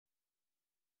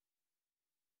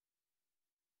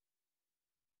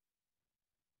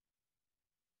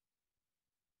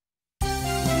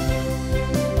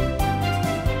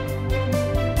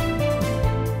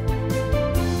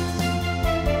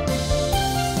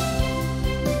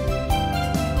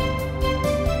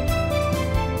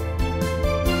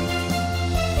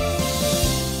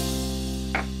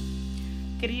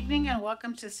and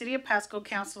welcome to City of Pasco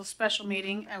Council special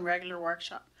meeting and regular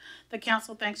workshop. The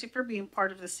council thanks you for being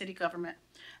part of the city government.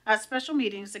 At special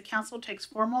meetings, the council takes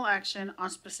formal action on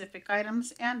specific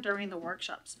items and during the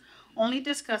workshops only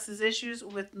discusses issues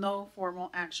with no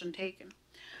formal action taken.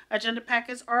 Agenda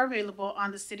packets are available on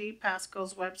the City of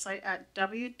Pasco's website at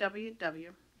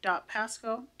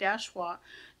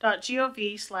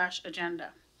www.pasco-wa.gov/agenda.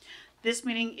 This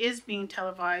meeting is being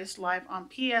televised live on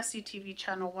PSC-TV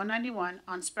channel 191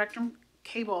 on Spectrum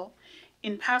Cable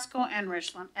in Pasco and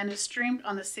Richland and is streamed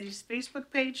on the city's Facebook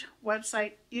page,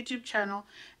 website, YouTube channel,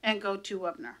 and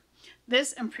GoToWebinar.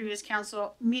 This and previous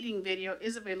council meeting video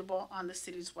is available on the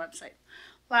city's website.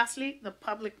 Lastly, the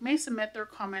public may submit their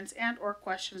comments and or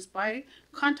questions by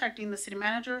contacting the city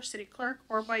manager, city clerk,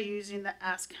 or by using the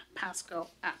Ask Pasco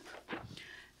app.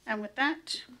 And with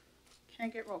that, can I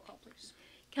get roll call, please?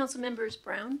 Council members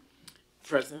Brown,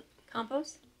 Present.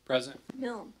 Campos, Present.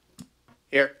 Milne,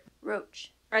 Here.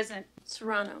 Roach, Present.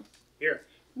 Serrano, Here.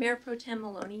 Mayor Pro Tem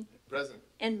Maloney, Present.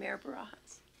 and Mayor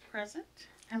Barajas. Present.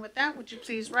 And with that, would you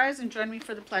please rise and join me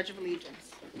for the Pledge of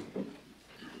Allegiance?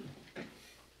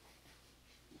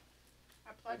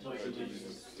 I pledge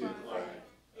allegiance to the flag of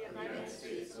the United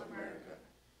States of America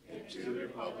and to the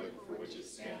republic for which it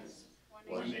stands,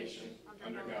 one nation,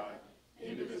 under God,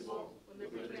 indivisible, with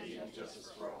liberty and justice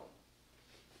for all.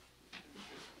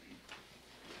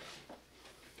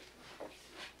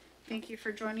 Thank you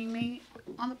for joining me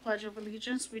on the Pledge of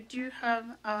Allegiance. We do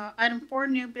have item 4,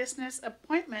 new business,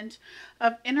 appointment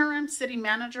of interim city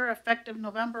manager effective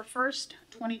November 1st,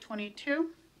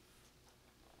 2022.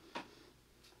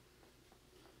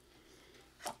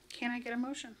 Can I get a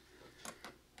motion?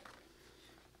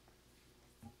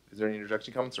 Is there any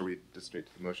introduction comments, or are we just straight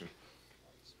to the motion?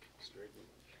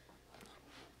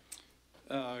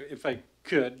 If I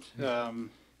could,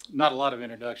 not a lot of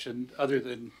introduction, other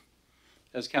than,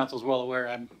 as council's well aware,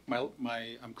 I'm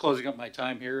closing up my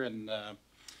time here, and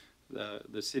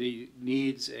the city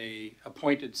needs a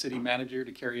appointed city manager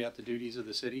to carry out the duties of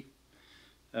the city.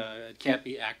 It can't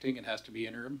be acting; it has to be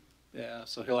interim.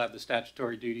 So he'll have the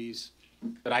statutory duties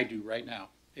that I do right now,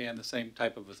 and the same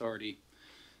type of authority.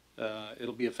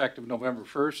 It'll be effective November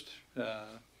 1st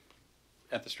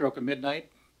at the stroke of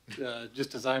midnight,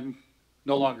 just as I'm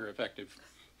no longer effective.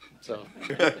 So,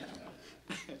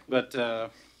 but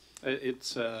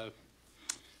it's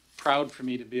proud for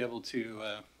me to be able to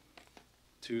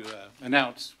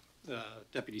announce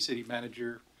Deputy City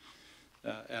Manager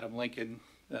Adam Lincoln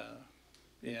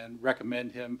and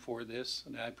recommend him for this.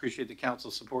 And I appreciate the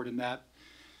council's support in that.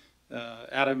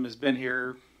 Adam has been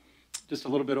here just a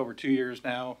little bit over 2 years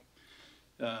now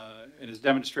and has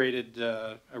demonstrated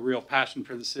a real passion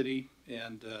for the city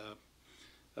and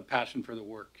a passion for the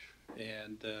work.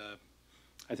 And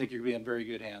I think you're going to be in very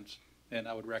good hands, and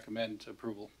I would recommend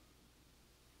approval.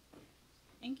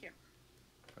 Thank you.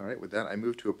 All right, with that, I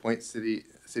move to appoint City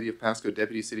of Pasco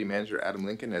Deputy City Manager Adam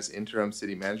Lincoln as interim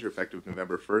city manager effective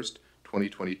November 1st,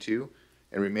 2022,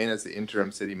 and remain as the interim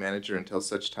city manager until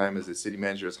such time as the city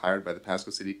manager is hired by the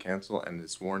Pasco City Council and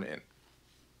is sworn in.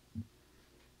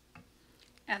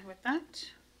 And with that,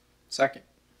 Second.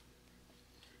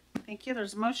 thank you.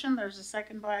 There's a motion. There's a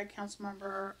second by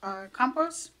Councilmember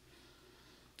Campos.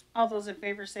 All those in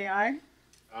favor say aye.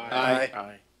 Aye.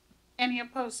 Aye. Any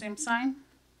opposed, same sign.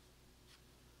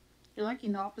 You're lucky,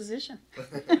 no opposition.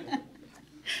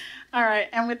 All right,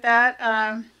 and with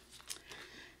that,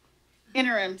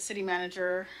 interim city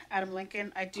manager Adam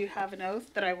Lincoln, I do have an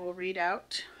oath that I will read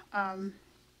out.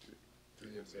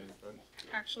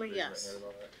 Actually, yes.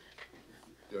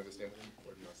 Do you want to stand with him,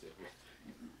 or do you want to stay up here?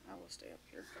 I will stay up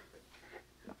here.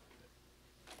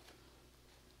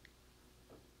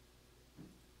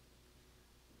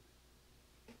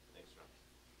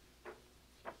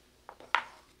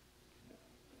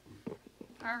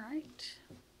 All right.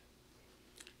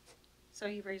 So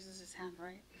he raises his hand,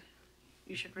 right?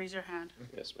 You should raise your hand.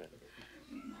 Yes, ma'am.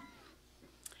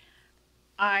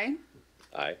 I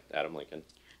I, Adam Lincoln,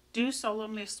 do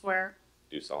solemnly swear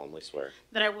do solemnly swear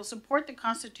that I will support the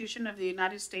Constitution of the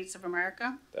United States of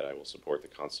America that I will support the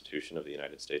Constitution of the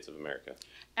United States of America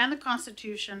and the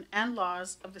Constitution and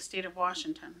laws of the State of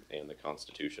Washington and the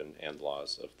Constitution and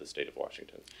laws of the State of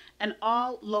Washington and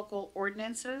all local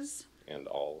ordinances, and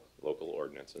all local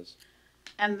ordinances,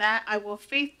 and that I will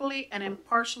faithfully and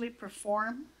impartially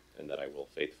perform and that I will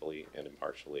faithfully and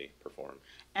impartially perform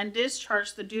and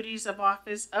discharge the duties of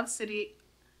office of city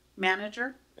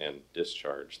manager and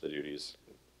discharge the duties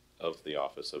of the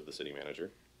office of the City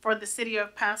Manager for the City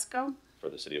of Pasco for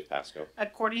the City of Pasco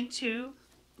according to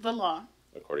the law,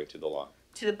 according to the law,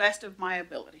 to the best of my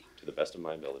ability. to the best of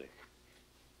my ability.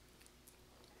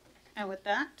 And with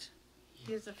that,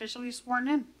 He is officially sworn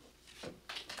in.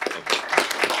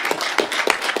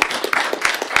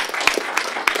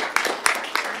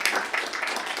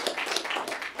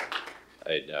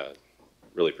 I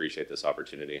really appreciate this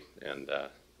opportunity and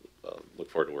look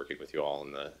forward to working with you all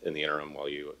in the interim while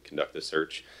you conduct this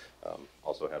search.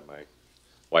 Also have my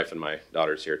wife and my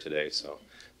daughters here today, so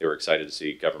they were excited to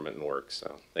see government and work.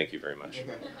 So thank you very much.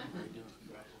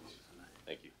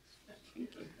 Thank you.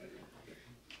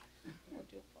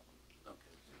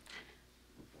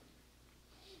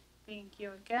 Thank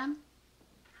you again.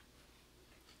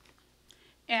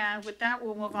 And with that,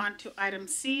 we'll move on to item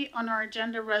C on our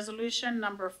agenda, resolution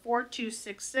number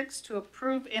 4266 to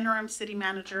approve interim city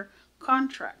manager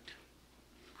contract.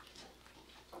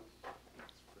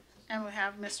 And we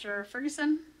have Mr.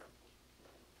 Ferguson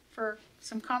for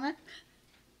some comment.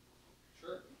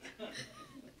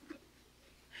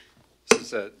 This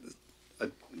is a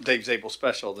Dave Zabel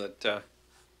special that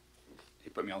he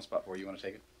put me on the spot for. You want to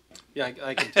take it? Yeah,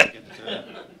 I can take it.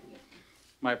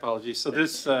 My apologies. So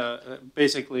this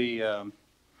basically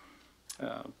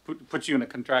puts you in a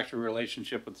contractual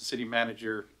relationship with the city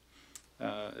manager.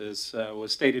 As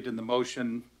was stated in the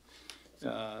motion,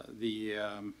 the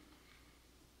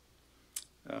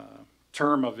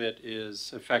term of it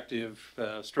is effective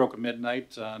stroke of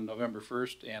midnight on November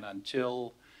 1st and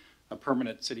until a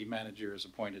permanent city manager is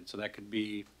appointed. So that could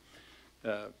be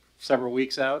several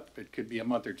weeks out. It could be a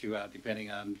month or two out, depending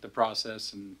on the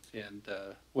process and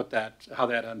how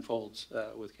that unfolds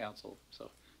with council.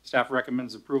 So staff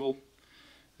recommends approval.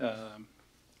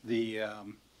 The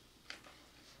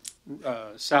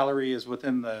salary is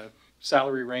within the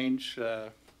salary range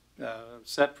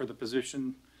set for the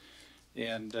position,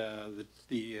 and a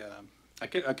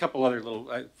couple other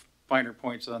little finer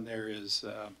points on there is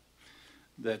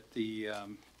that the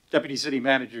deputy city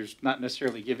manager's not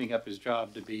necessarily giving up his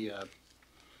job to be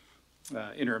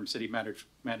interim city manager.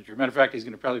 Matter of fact, he's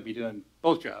going to probably be doing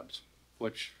both jobs,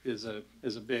 which is a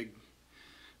big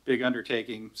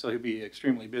undertaking. So he'll be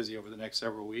extremely busy over the next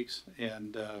several weeks.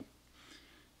 And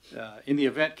in the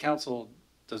event council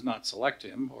does not select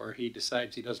him, or he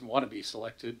decides he doesn't want to be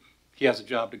selected, he has a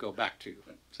job to go back to.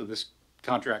 So this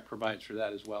contract provides for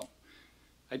that as well.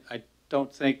 I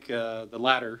don't think the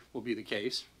latter will be the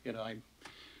case. You know, I'm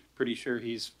pretty sure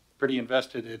he's pretty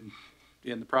invested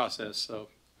in the process. So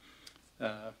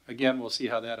again, we'll see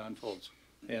how that unfolds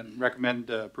and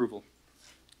recommend approval.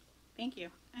 Thank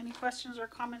you. Any questions or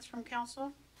comments from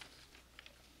council?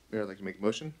 Mayor, I'd like to make a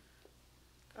motion.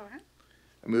 Go ahead.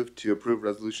 I move to approve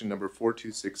resolution number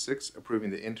 4266, approving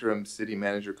the interim city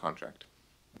manager contract.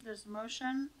 There's a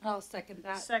motion, I'll second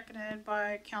that. seconded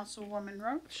by Councilwoman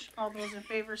Roach. All those in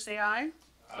favor say aye.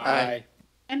 Aye.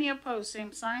 Any opposed,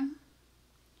 same sign.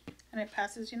 And it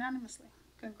passes unanimously.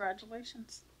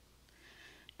 Congratulations.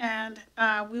 And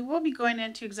we will be going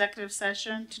into executive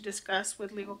session to discuss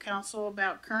with legal counsel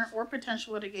about current or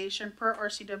potential litigation per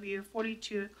RCW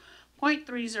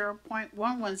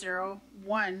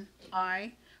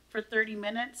 42.30.1101I for 30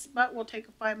 minutes, but we'll take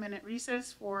a 5-minute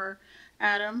recess for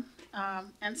Adam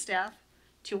and staff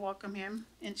to welcome him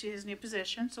into his new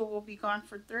position. So we'll be gone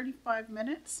for 35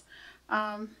 minutes.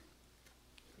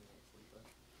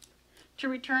 To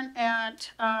return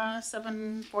at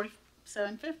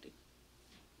 7:50.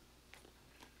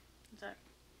 Is that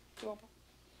doable?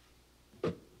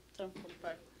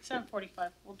 7:45.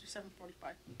 7:45. We'll do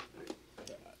 7:45.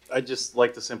 I'd just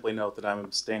like to simply note that I'm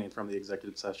abstaining from the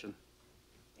executive session,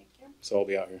 Thank you. so I'll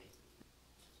be out here.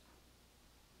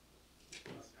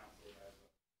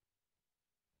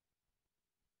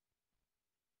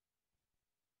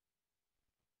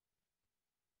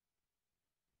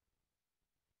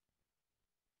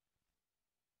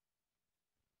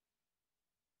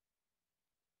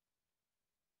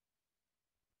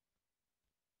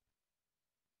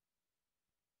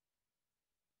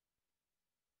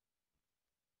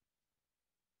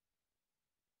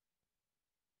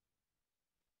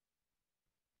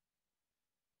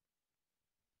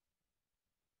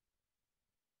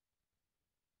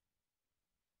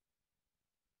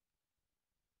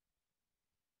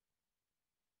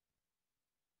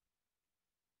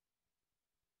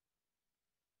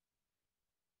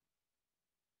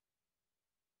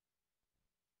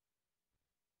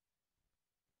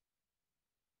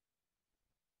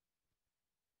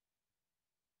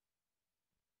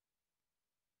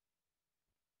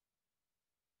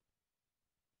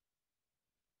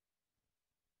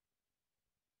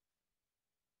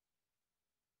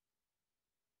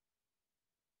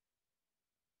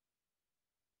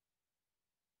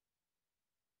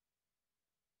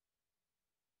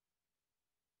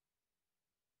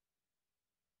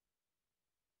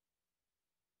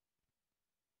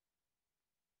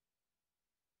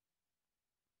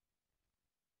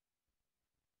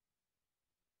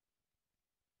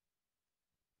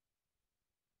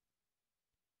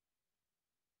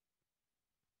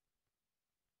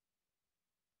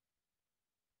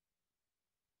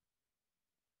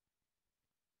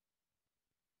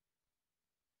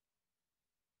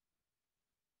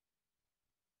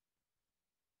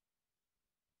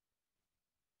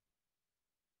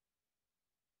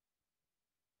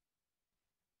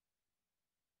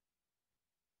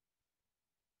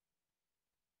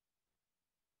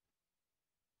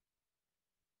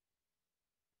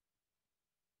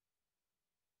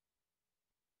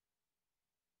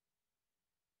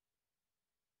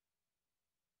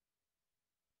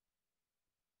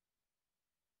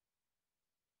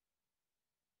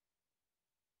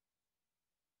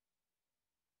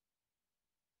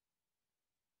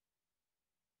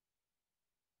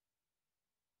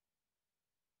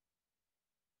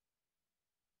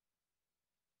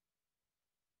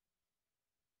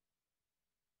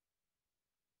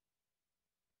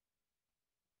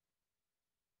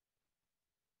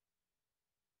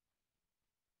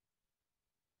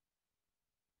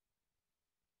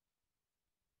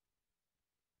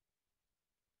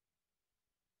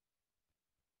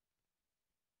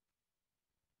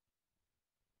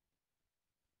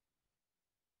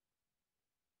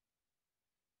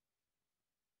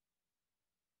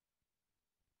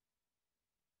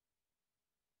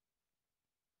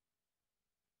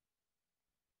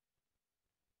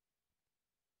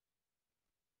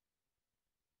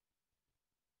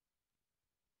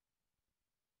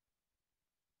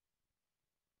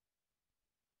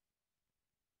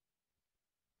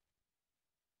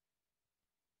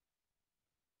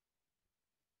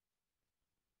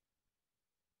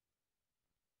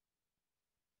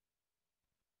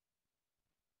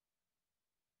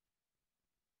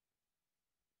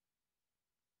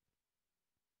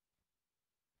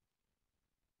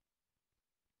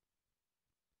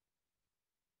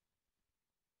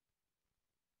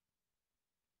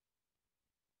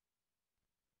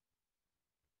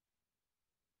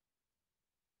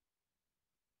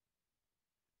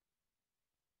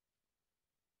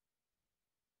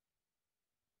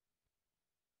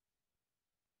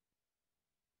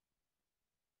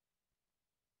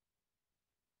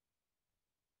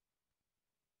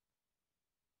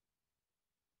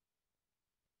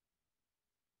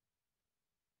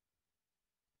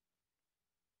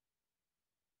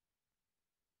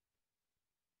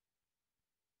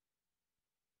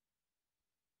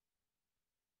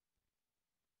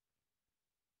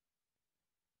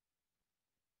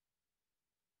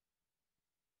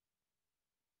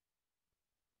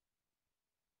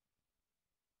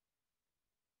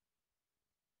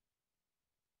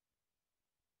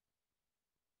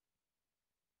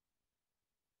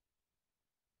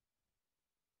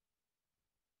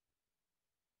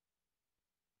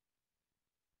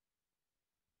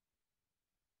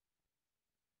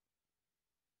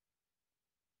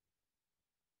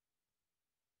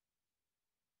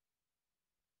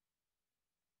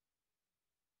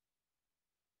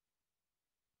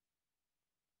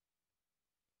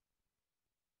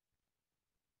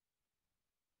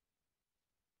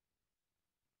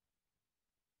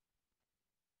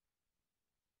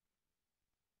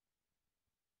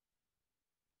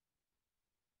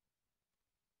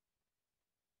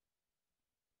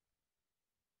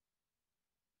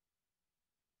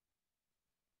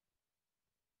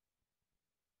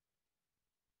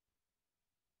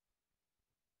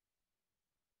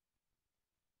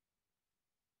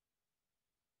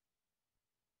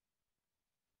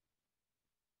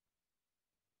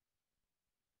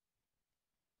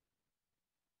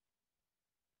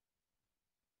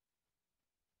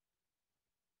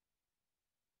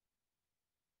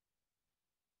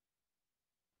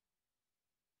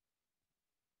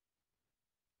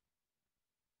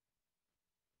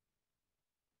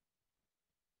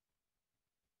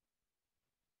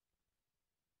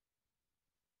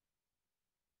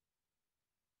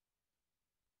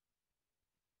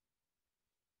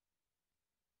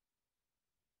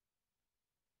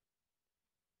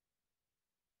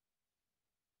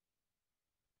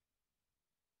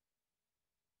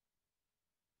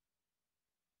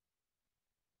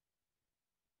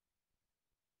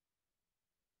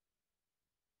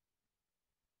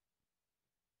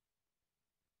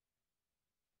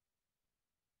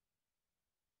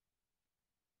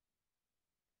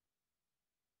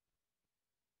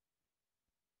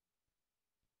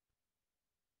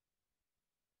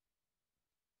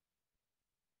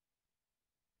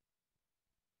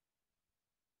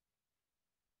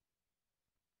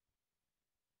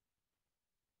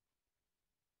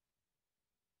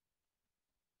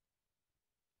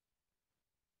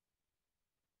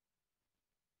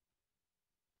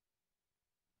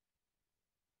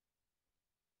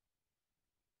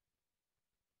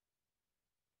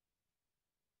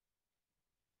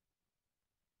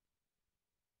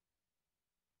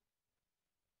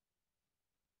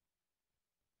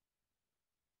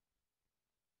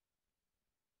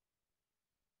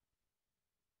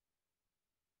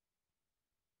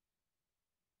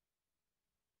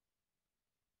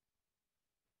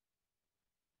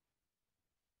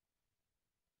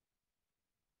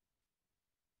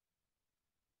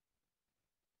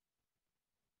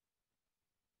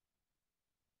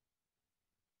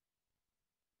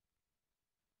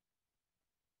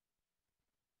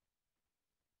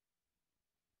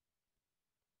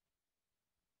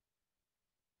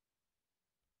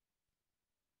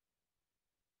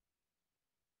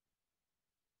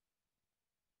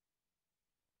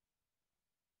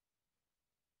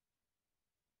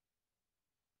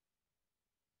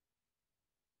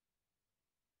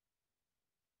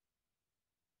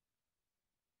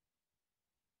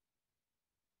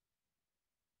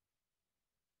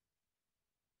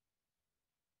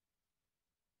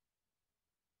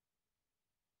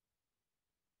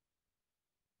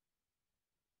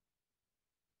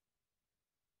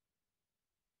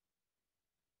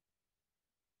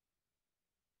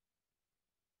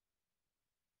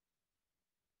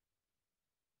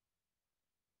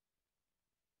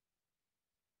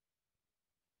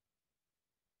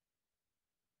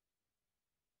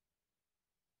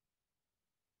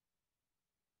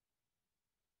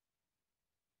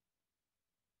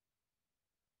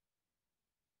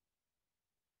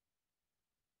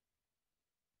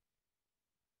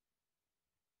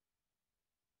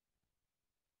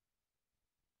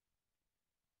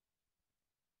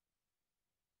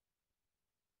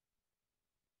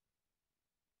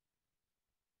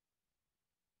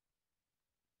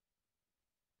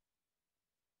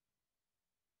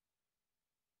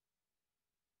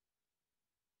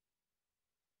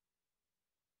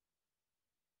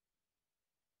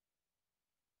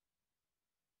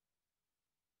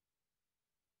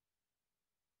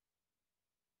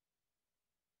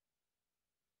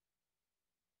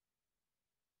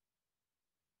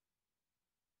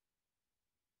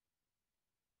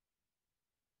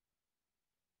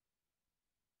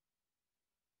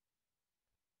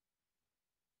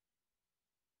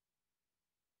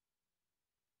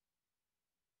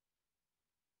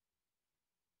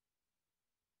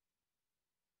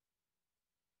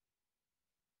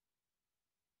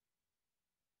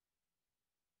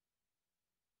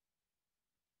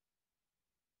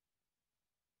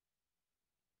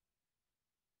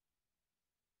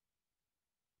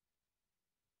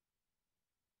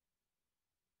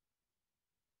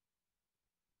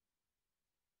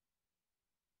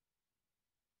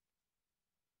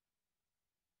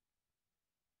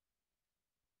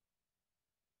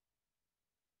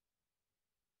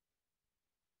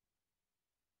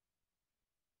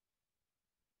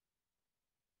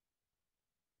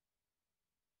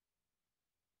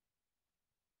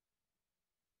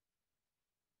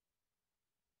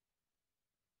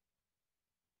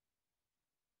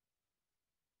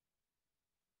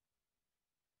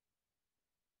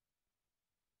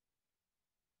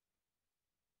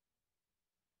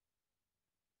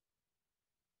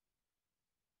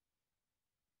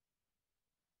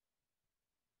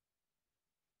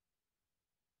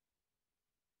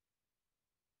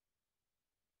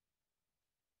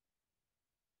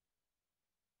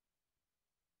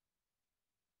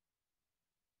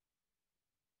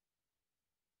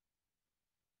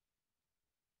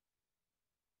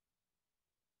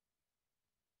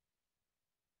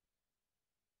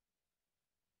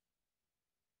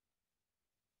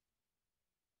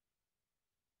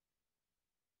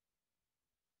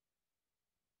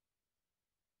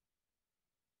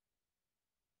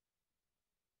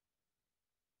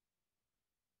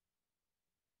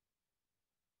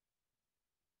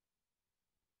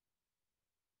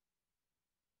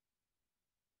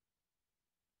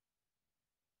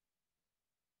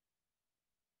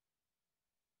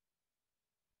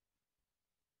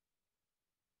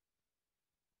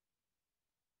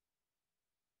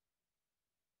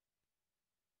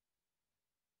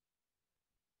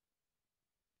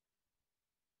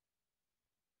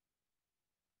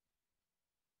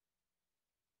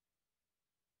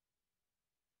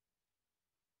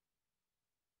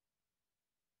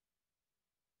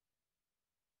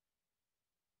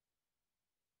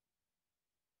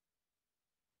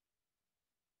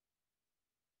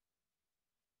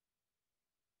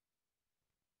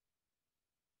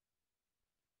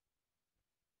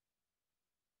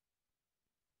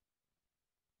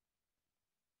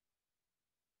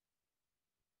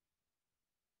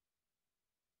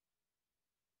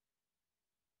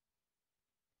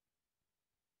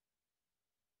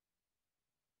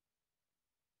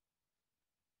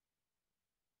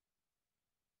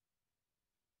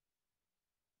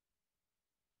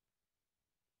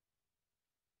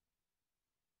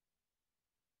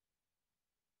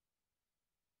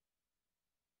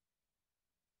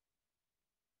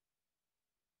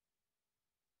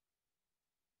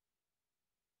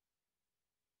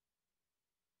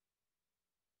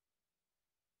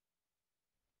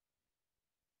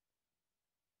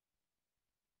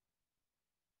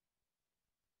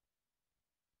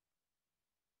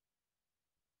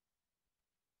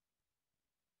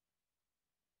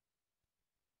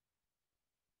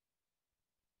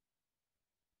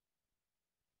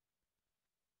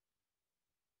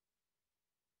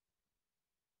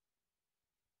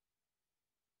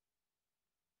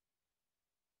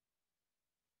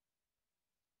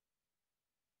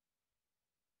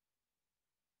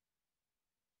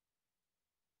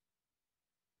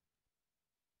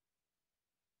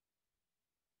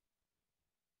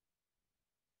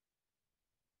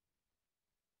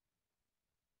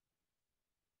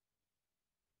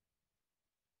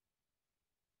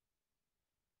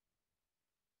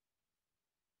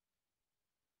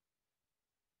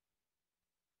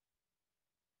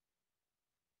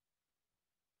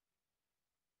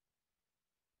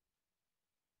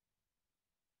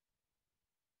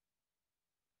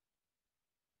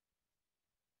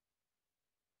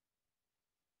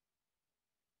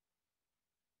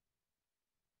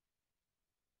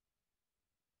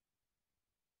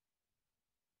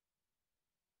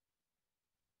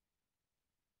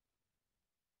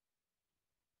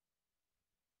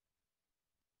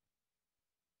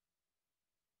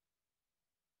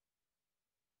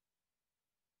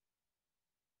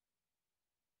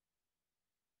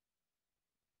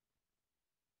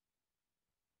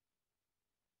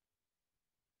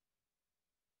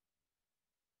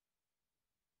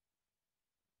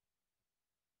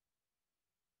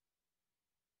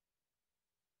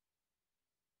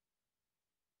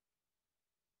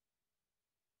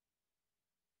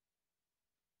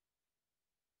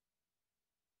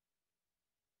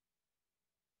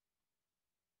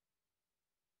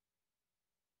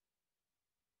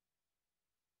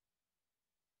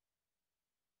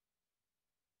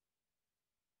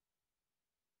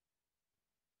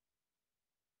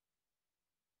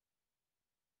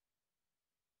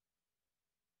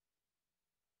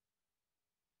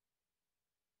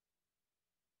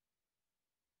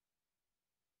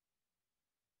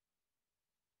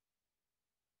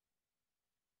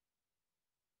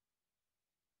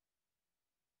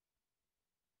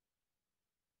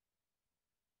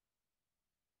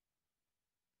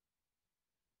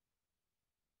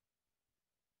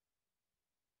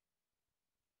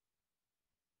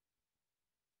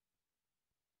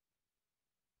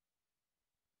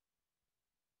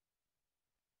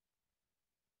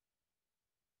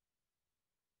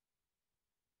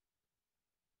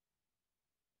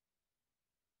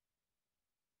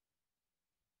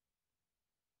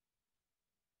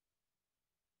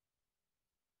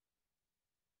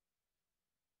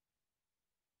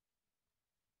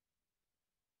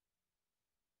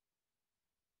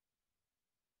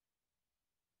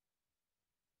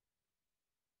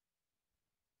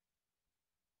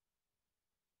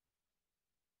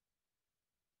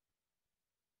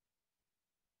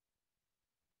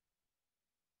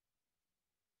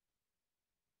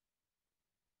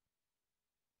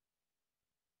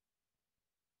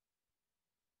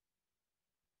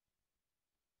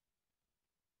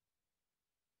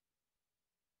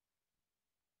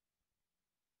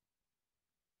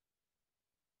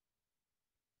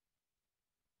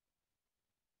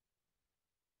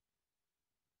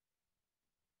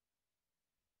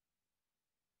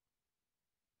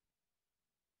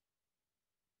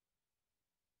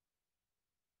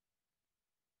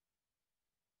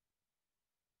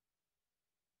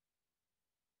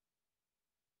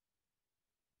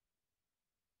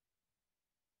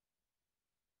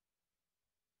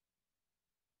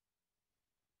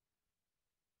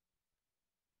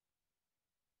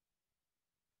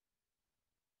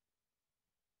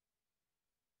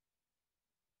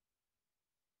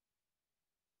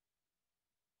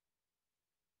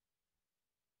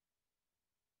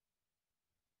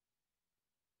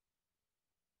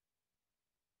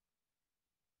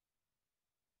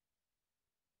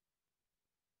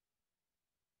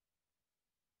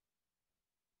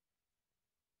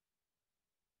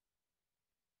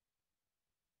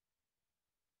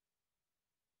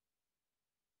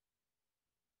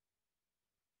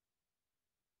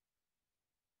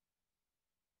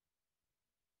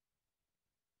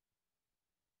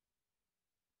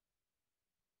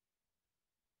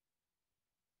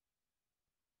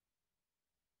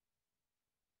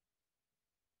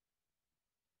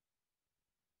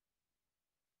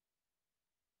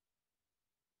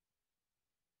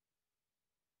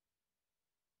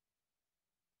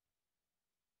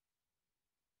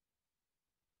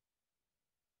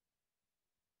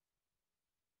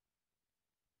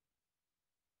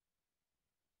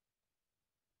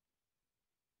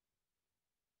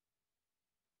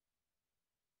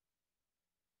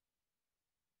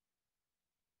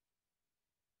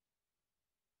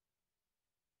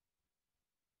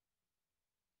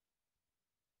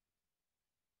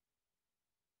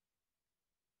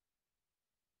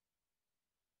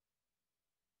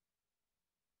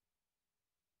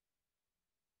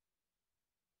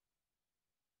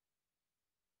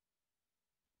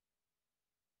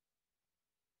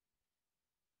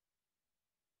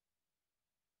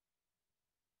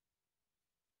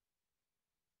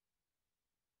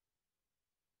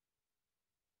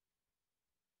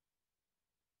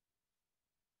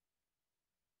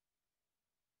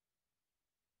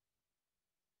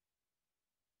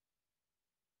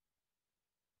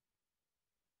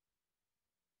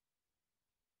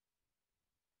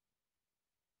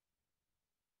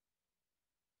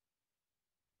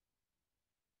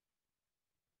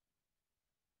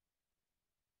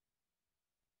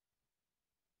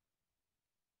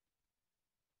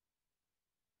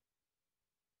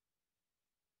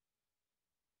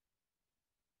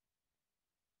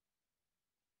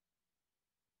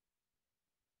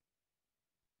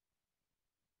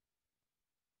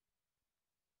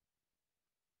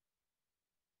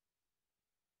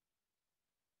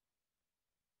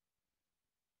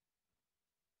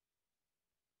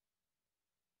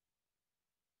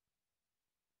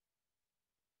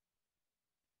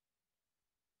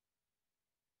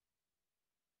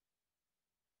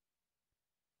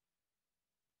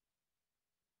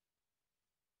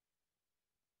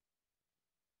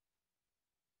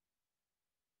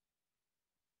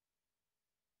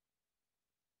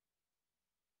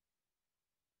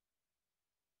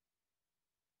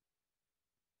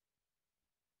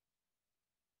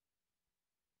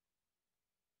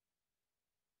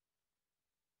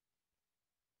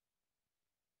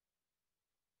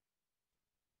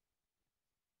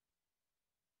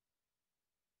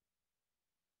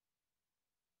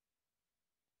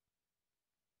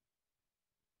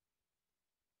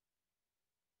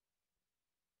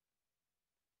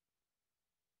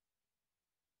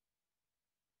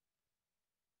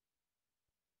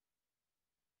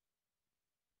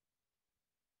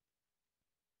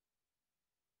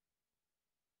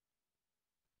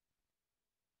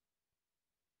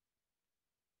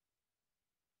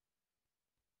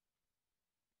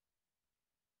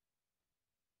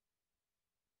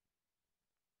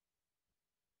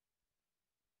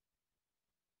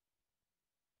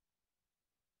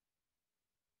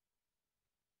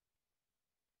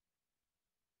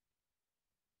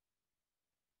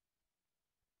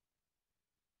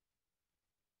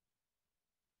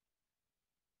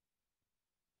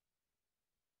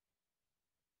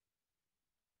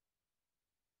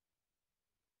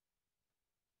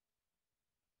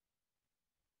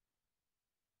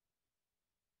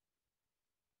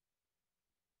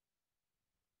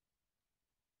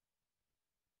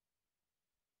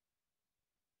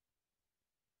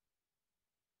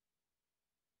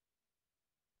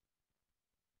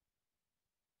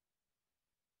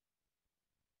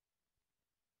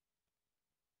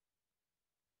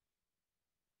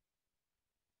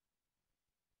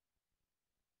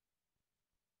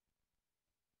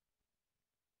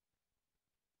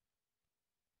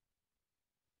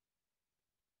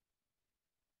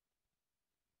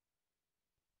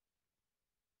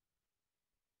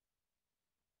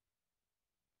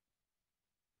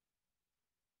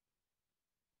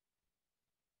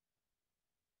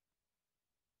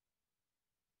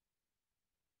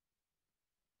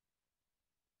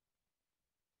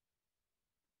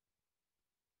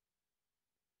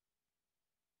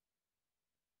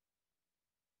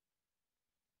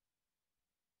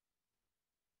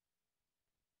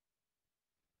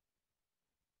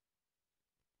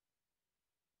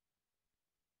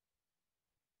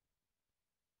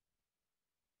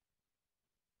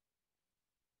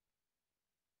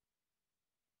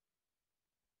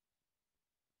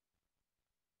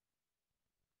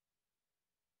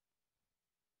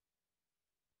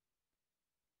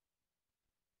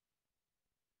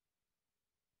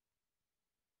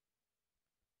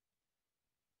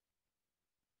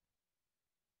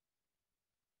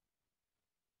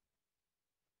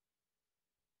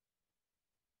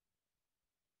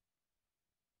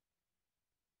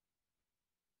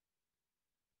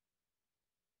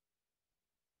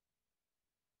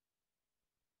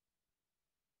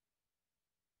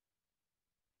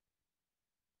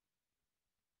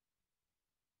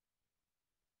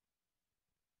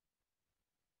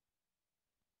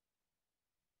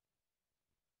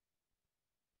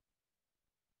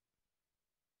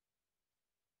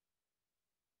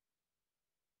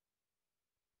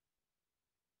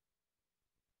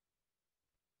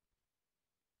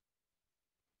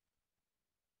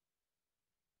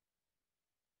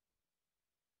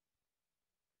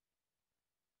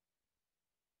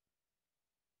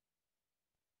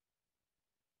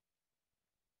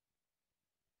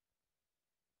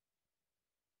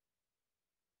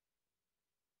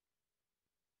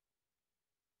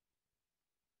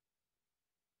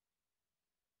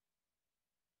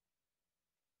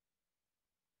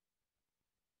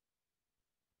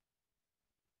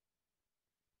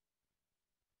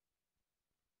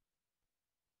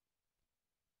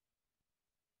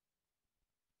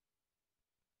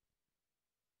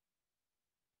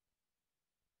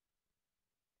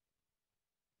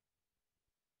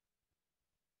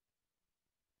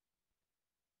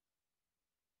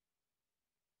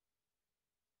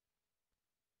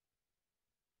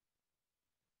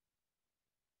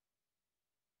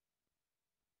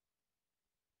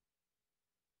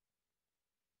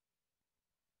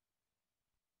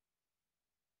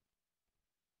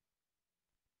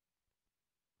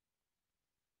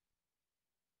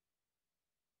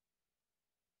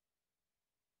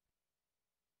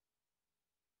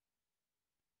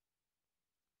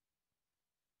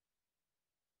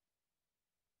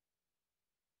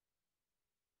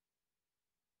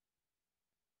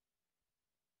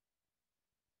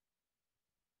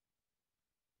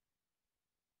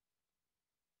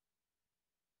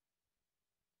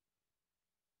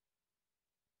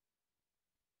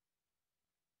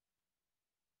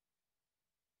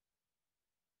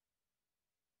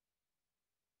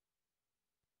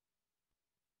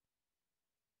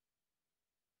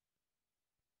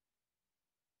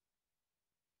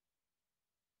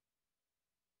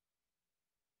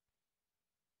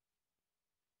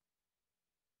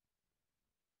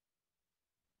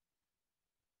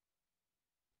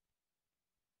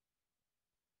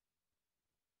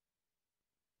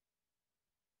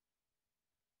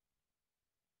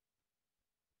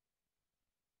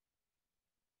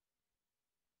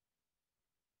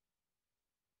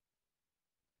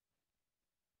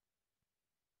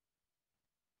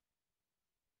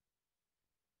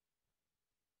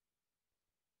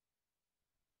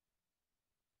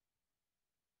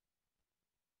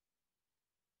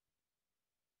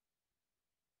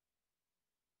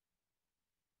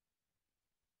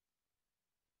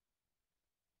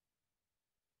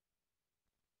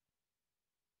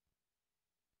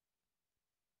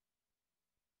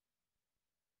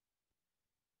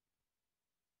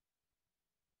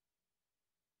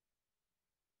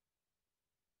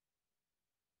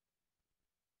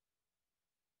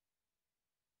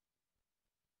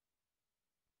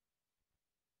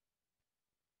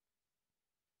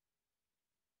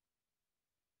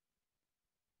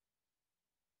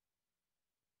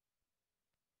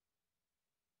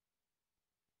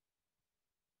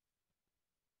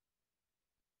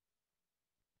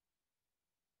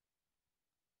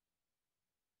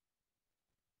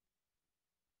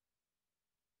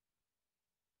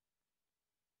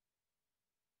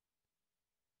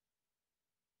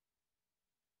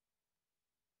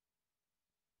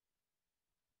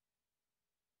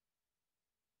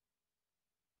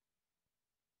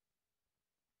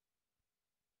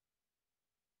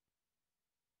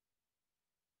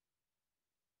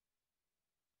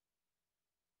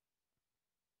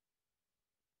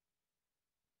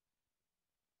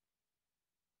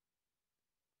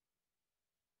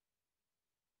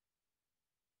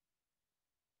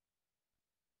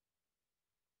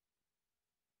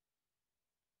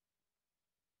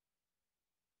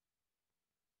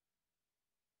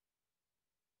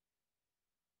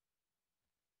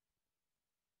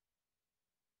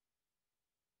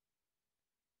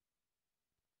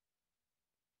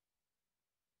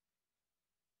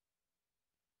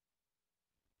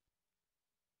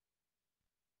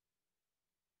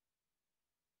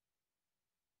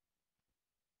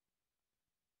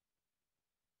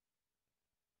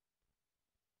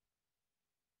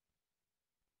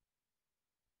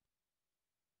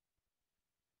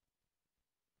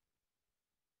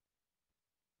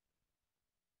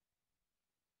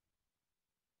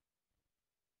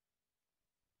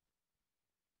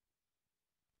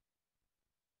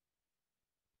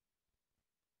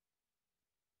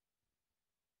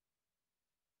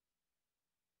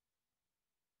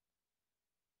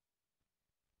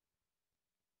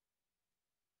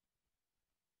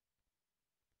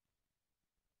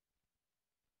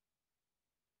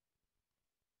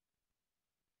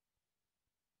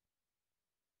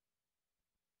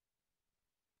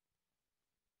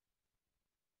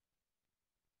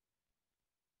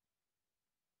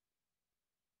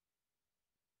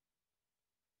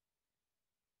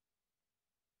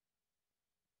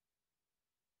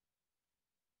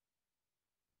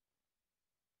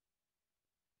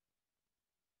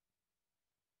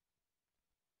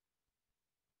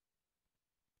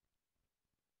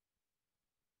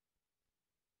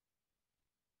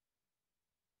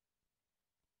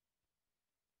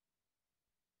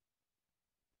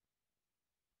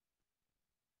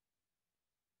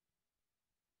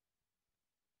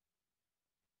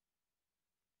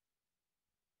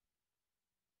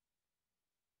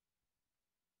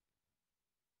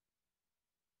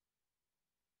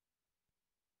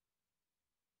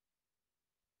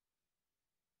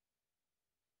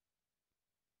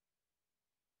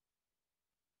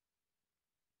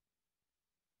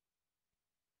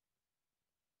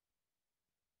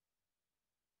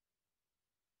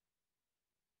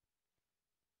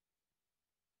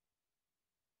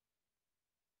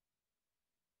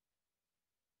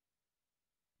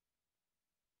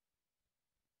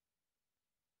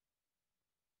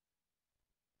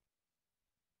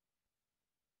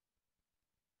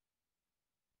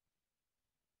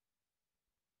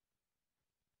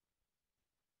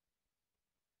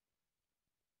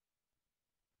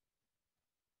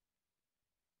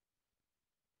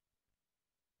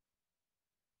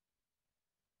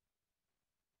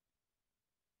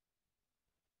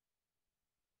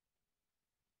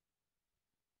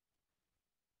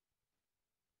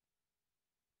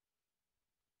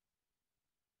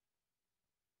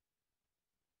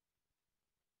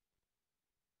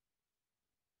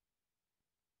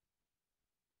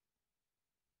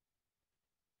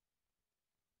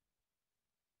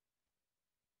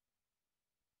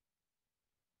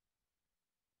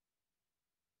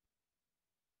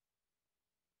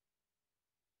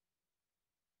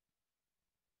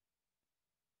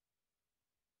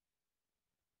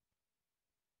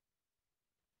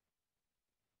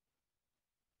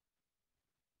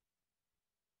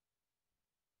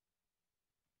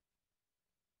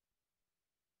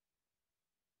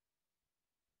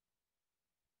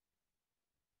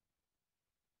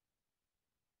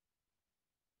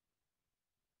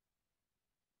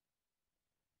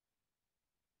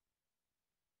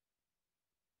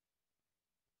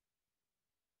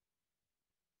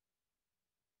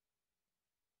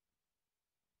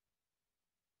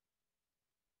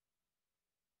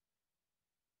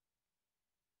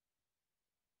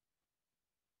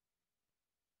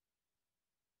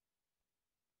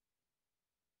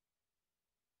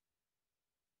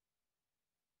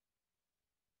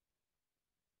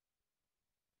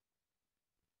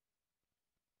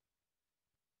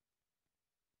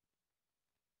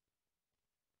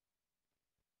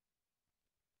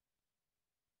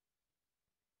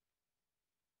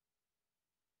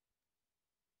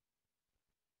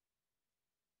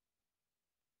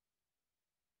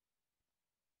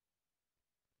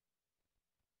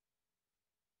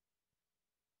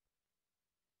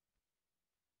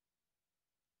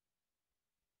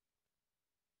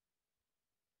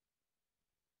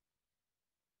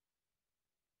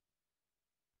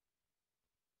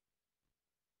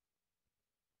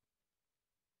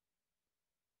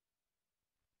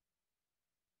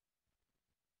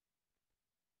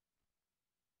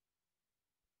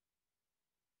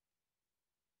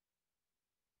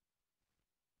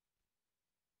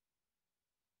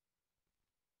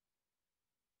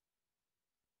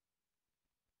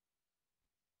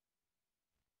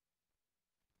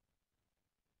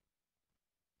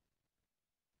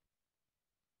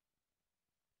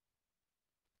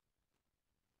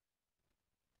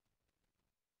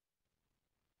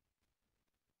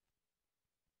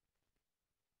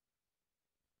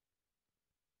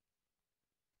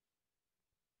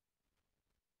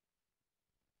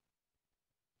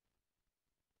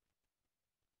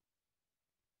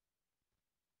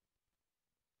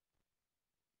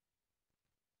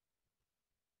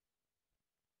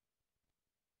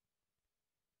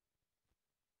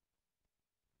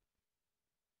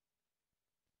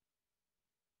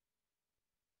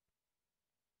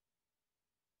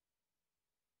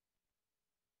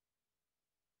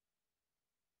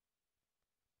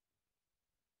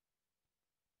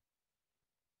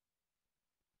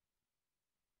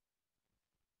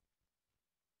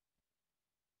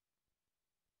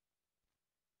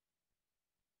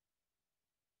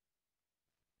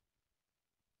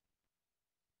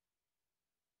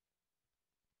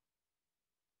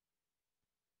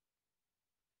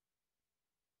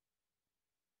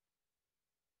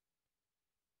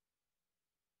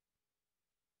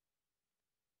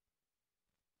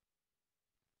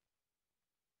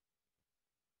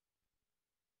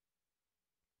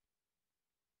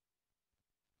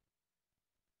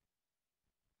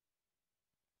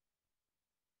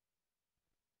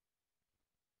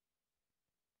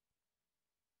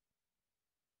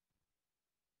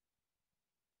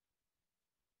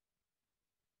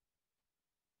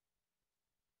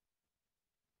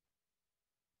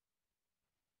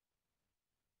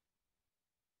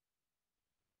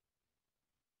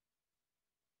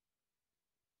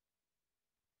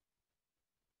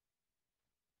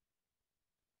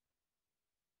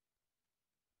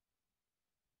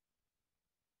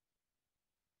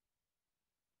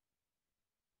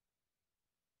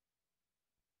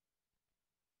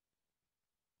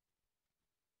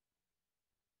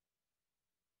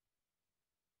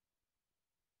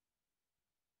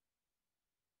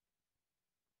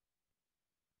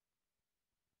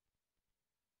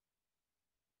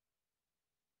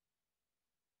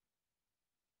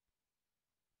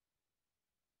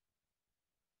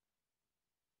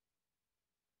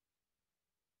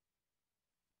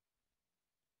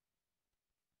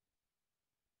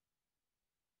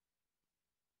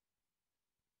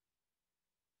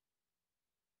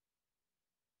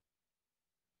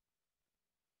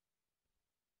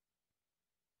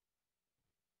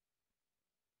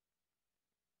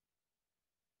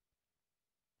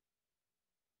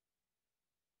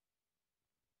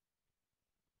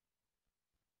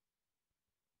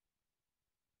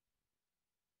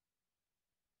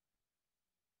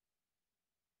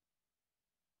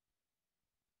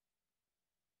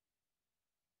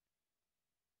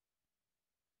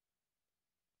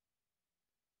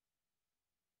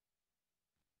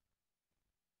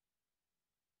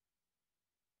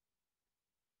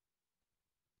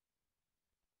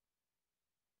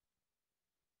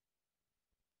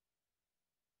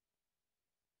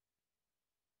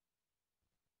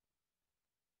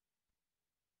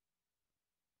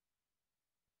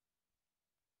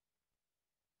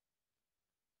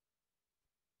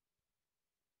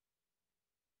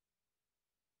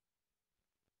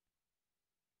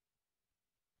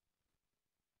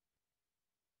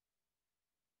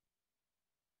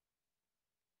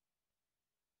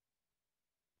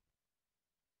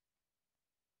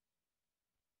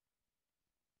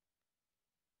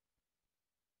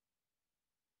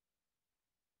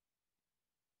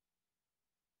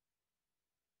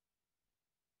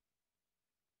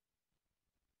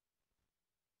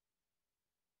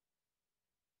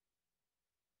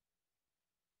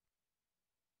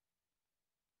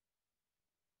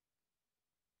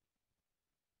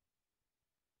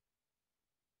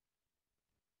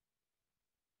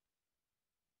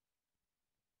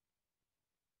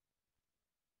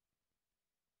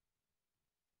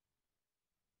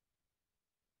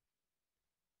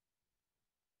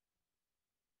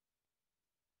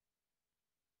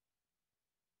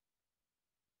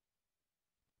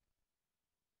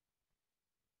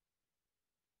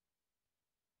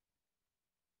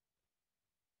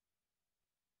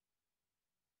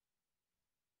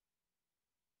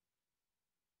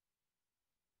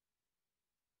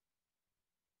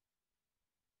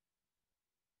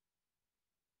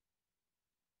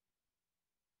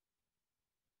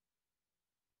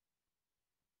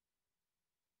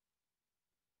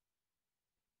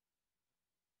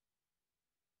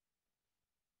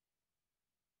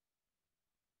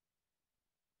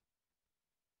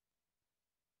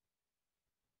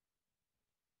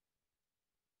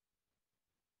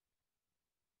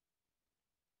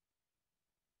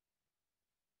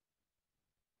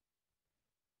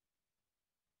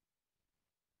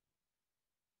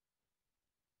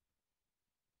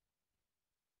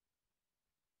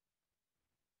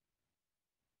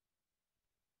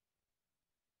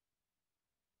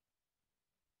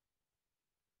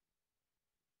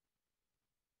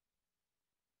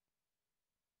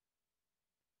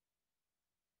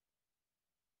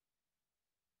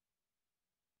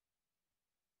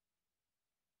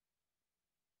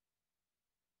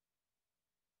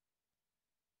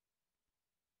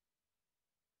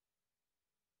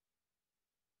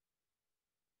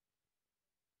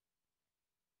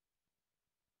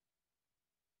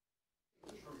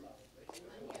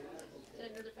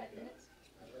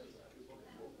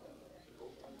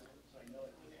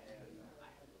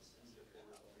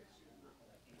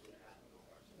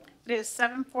 It is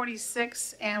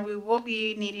 7:46, and we will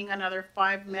be needing another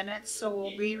 5 minutes, so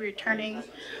we'll be returning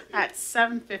at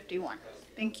 7:51.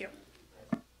 Thank you.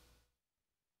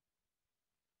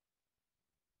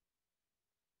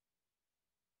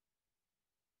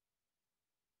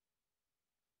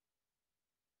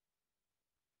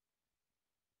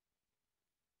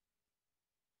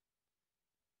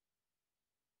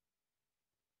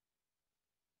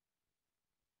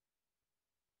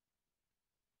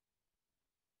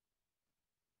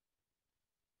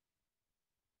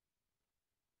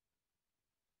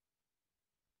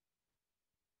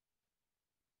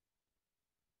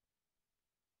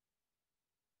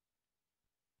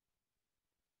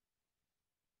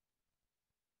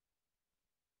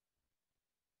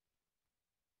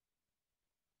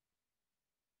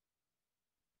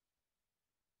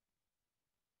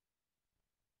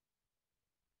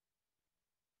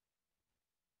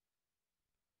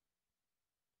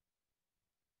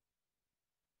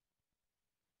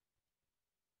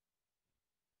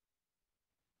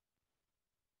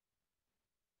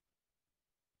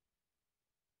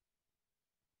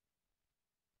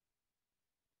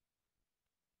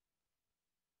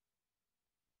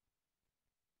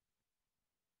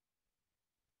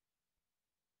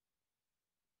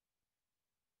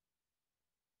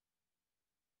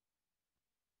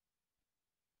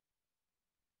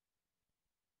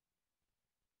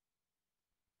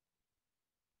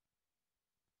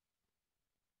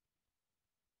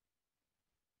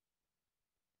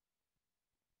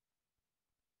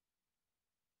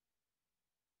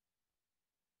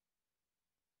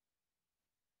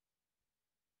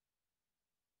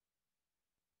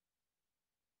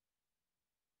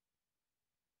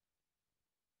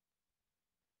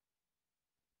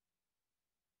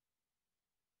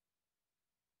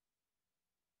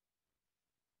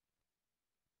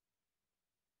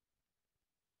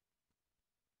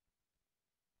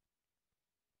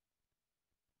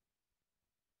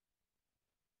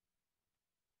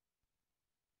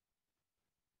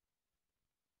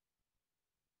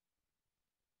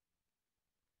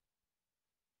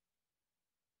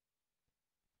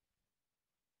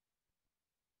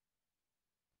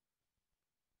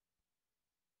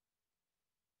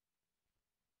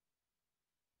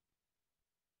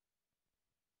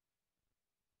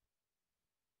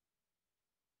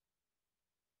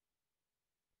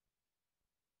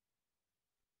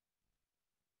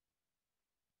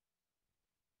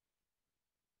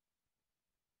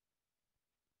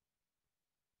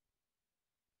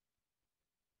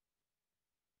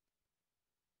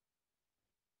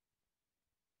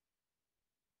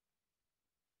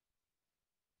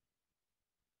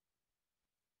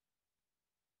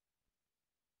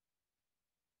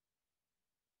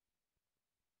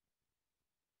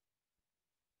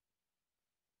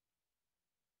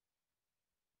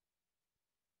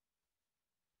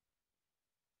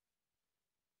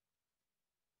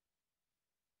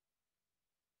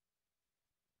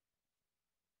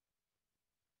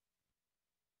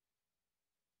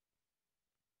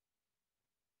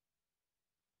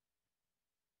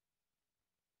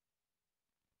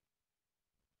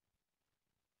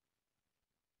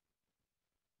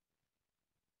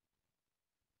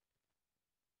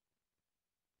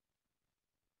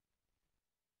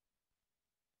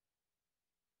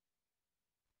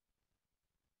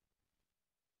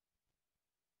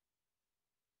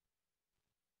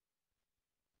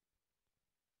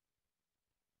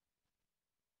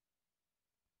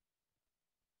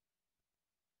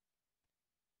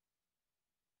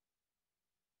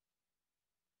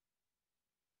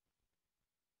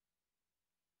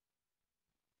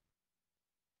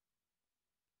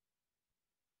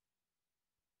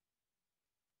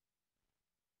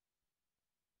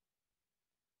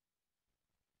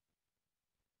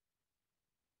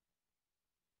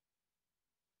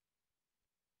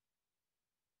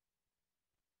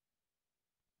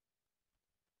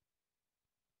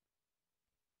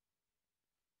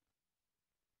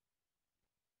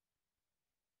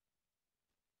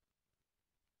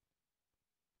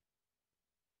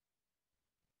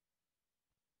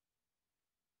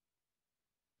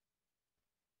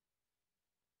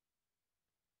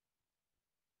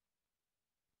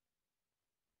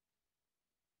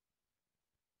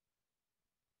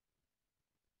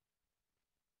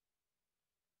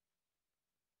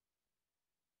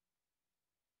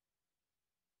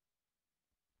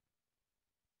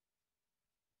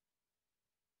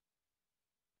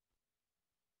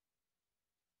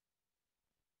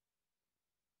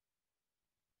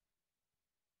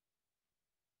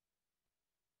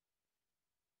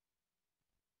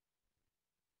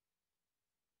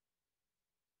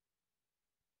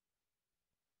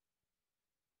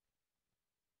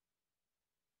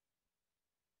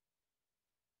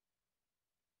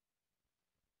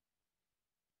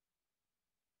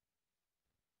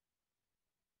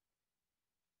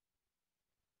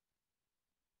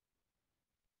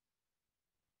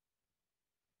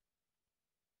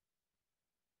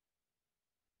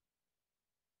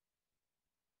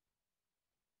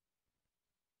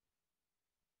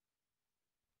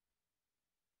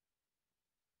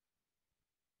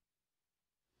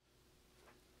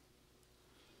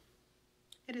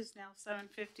 It is now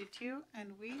 7:52,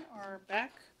 and we are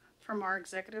back from our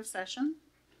executive session.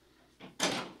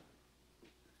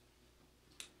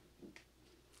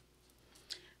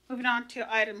 Moving on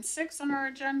to item 6 on our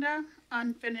agenda,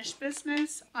 unfinished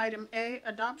business. Item A,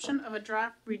 adoption of a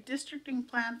draft redistricting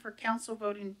plan for council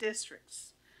voting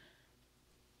districts.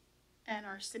 And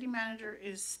our city manager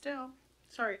is still,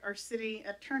 our city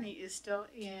attorney is still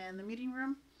in the meeting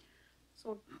room.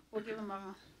 So we'll give him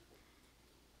a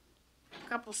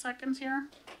couple seconds here.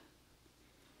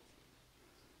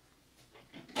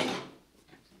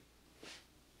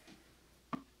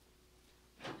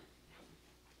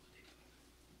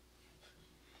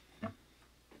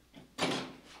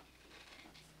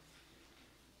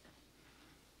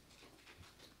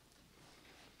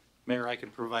 Mayor, I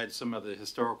could provide some of the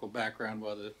historical background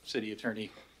while the city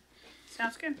attorney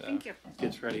Sounds good, thank you.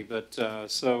 gets ready. But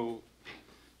so,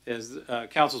 as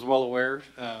council's well aware,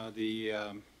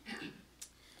 the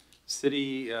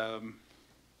city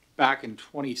back in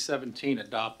 2017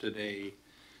 adopted a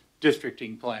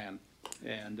districting plan,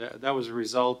 and that was a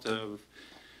result of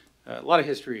a lot of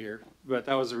history here, but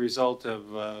that was a result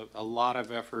of a lot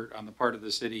of effort on the part of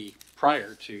the city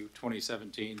prior to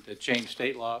 2017 to change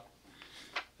state law,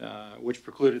 which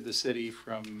precluded the city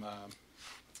from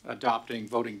adopting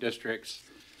voting districts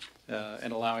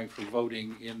and allowing for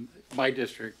voting in by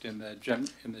district in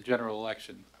the general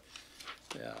election.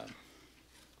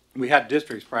 We had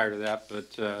districts prior to that,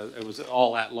 but it was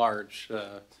all at large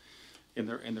in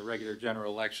the regular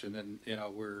general election. And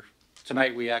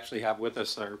tonight we actually have with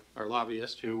us our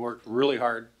lobbyist who worked really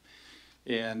hard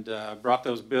and brought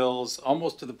those bills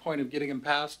almost to the point of getting them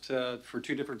passed for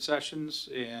 2 different sessions,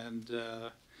 and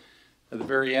at the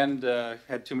very end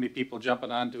had too many people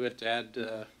jumping onto it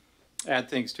to add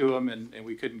things to them, and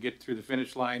we couldn't get through the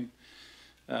finish line.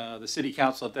 The city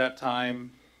council at that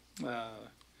time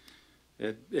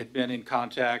had been in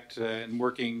contact and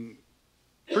working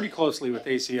pretty closely with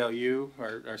ACLU,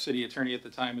 our city attorney at the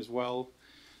time as well,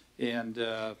 and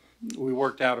we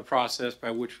worked out a process by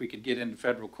which we could get into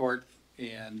federal court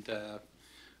and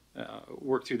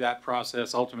work through that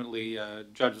process. Ultimately,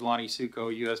 Judge Lonnie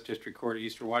Succo, U.S. District Court of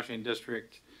Eastern Washington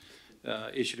District,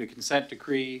 issued a consent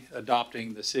decree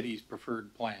adopting the city's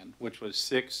preferred plan, which was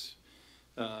 6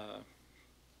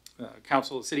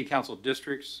 city council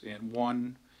districts and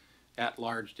 1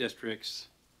 at-large districts.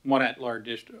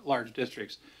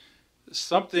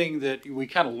 Something that we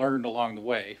kind of learned along the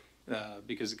way,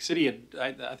 because the city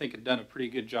I think had done a pretty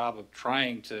good job of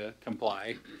trying to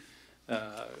comply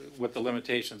with the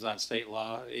limitations on state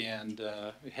law, and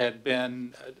had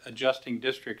been adjusting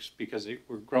districts because they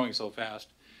were growing so fast.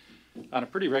 On a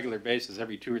pretty regular basis,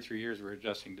 every 2 or 3 years, we're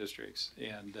adjusting districts.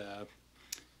 And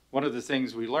one of the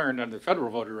things we learned under the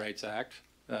Federal Voter Rights Act,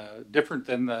 different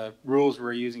than the rules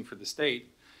we're using for the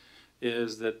state,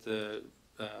 is that the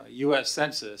U.S.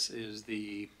 Census is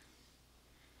the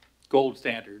gold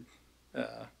standard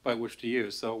by which to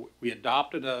use. So we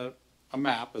adopted a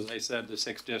map, as I said, the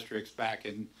 6 districts back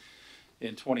in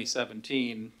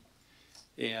 2017,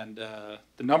 and the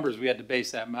numbers we had to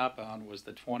base that map on was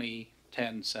the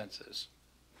 2010 census.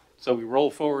 So we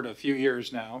roll forward a few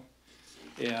years now,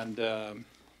 and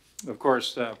of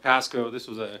course Pasco, this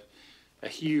was a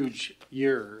huge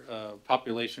year of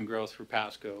population growth for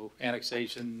Pasco,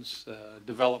 annexations,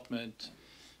 development,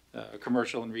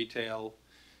 commercial and retail,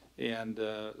 and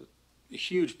a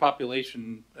huge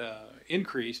population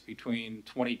increase between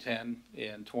 2010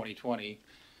 and 2020.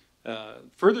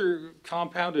 Further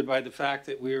compounded by the fact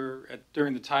that we were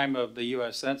during the time of the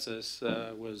U.S. Census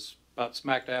was about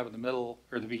smack dab in the middle,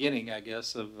 or the beginning, I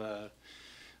guess, of a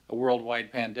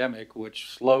worldwide pandemic, which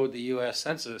slowed the U.S.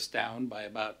 Census down by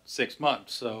about 6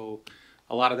 months. So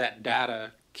a lot of that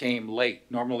data came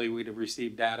late. Normally we'd have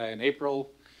received data in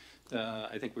April.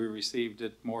 I think we received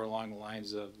it more along the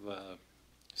lines of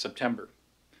September.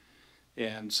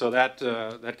 And so that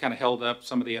kind of held up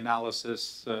some of the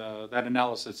analysis. That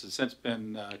analysis has since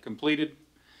been completed,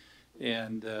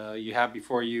 and you have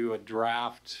before you a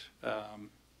draft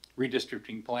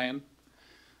redistricting plan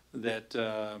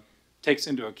that takes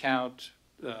into account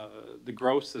the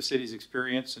growth the city's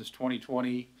experienced since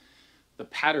 2020, the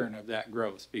pattern of that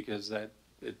growth, because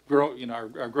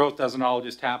our growth doesn't all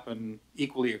just happen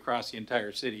equally across the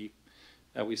entire city.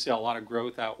 We see a lot of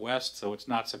growth out west, so it's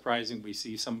not surprising we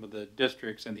see some of the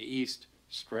districts in the east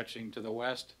stretching to the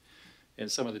west, and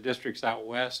some of the districts out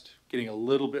west getting a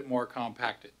little bit more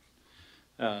compacted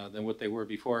than what they were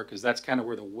before, because that's kind of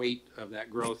where the weight of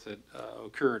that growth had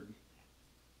occurred.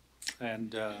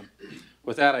 And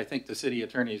with that, I think the city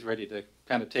attorney is ready to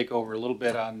kind of take over a little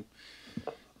bit on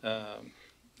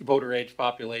voter age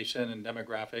population and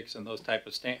demographics and those type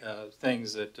of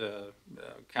things that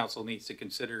council needs to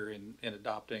consider in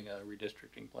adopting a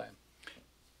redistricting plan.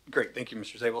 Great, thank you,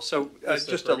 Mr. Zabel. So Mr.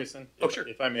 just Ferguson, oh, if, sure.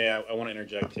 if I may, I want to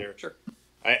interject here. Sure.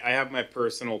 I have my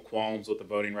personal qualms with the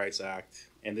Voting Rights Act,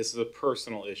 and this is a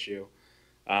personal issue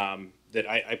that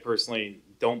I personally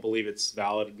don't believe it's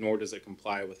valid, nor does it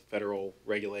comply with federal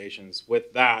regulations.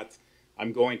 With that,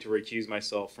 I'm going to recuse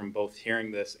myself from both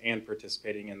hearing this and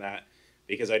participating in that,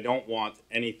 because I don't want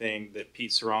anything that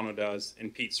Pete Serrano does in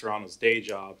Pete Serrano's day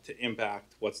job to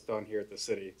impact what's done here at the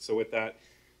city. So with that,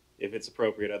 if it's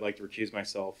appropriate, I'd like to recuse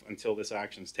myself until this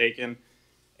action's taken.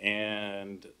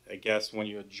 And I guess when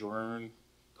you adjourn,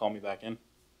 call me back in.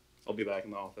 I'll be back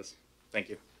in the office. Thank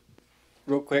you.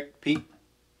 Real quick, Pete.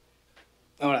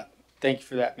 I want to thank you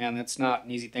for that, man. That's not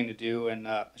an easy thing to do, and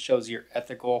shows your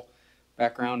ethical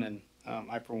background, and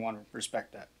I, for one,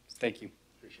 respect that. Thank you.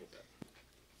 Appreciate that.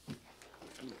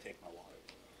 I'm going to take my water.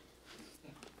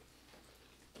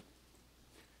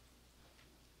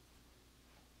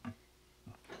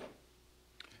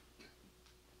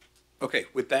 Okay,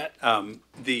 with that,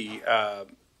 the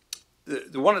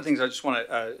one of the things I just want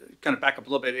to kind of back up a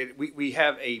little bit. We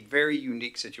have a very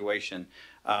unique situation,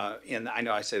 and I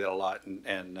know I say that a lot,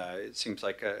 and it seems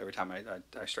like every time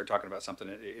I start talking about something,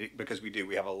 because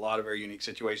we have a lot of very unique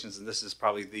situations, and this is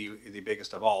probably the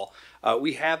biggest of all.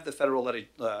 We have the federal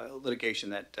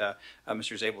litigation that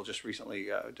Mr. Zabel just recently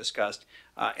discussed,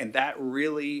 and that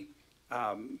really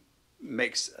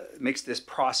makes this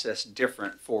process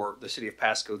different for the city of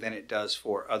Pasco than it does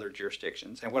for other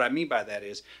jurisdictions. And what I mean by that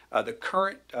is the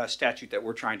current statute that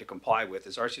we're trying to comply with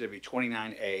is RCW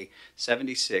 29A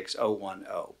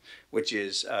 76010, which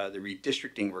is the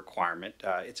redistricting requirement.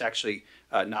 It's actually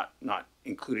not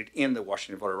included in the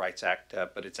Washington Voter Rights Act,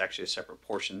 but it's actually a separate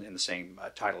portion in the same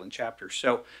title and chapter.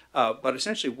 So, but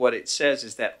essentially what it says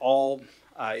is that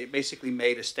it basically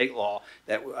made a state law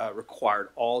that required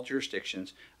all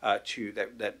jurisdictions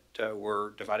that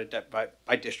were divided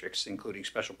by districts, including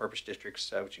special purpose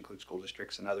districts, which include school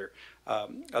districts and other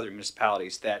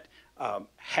municipalities, that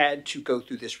had to go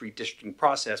through this redistricting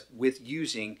process with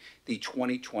using the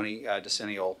 2020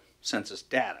 decennial census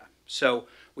data. So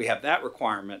we have that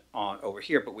requirement over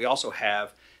here, but we also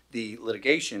have the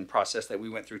litigation process that we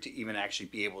went through to even actually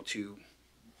be able to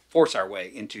force our way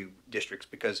into districts,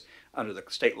 because under the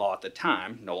state law at the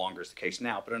time, no longer is the case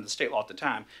now, but under the state law at the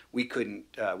time, we couldn't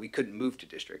move to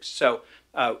districts. So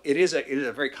it is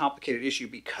a very complicated issue,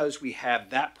 because we have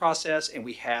that process, and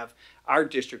we have our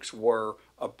districts were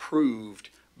approved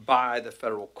by the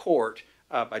federal court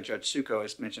by Judge Succo,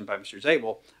 as mentioned by Mr.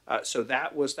 Zabel. So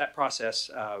that was that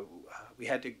process. We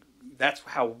had to. That's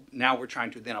how now we're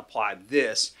trying to then apply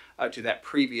this to that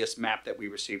previous map that we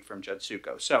received from Judge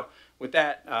Succo. So with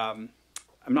that,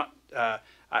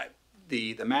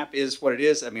 the map is what it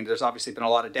is. I mean, there's obviously been a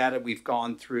lot of data. We've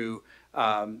gone through,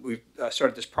 we've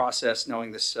started this process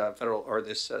knowing this federal or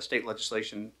this state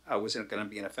legislation wasn't going to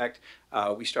be in effect.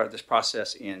 We started this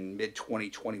process in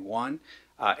mid-2021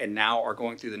 and now are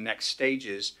going through the next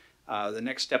stages. The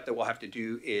next step that we'll have to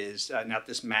do is, now that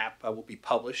this map will be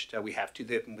published, we have to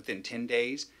then within 10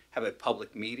 days have a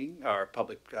public meeting or a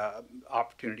public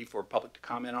opportunity for public to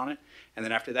comment on it. And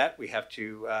then after that, we have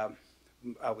to,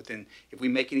 if we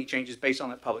make any changes based on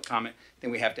that public comment, then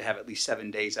we have to have at least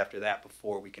 7 days after that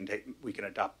before we can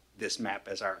adopt this map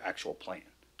as our actual plan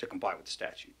to comply with the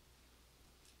statute.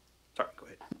 Sorry, go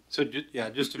ahead. So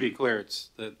just to be clear,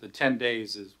 it's the 10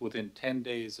 days is within 10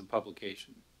 days of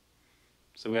publication.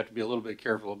 So we have to be a little bit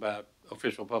careful about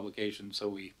official publication, so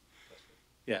we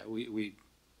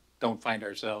don't find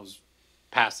ourselves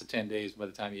past the 10 days by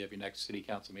the time you have your next city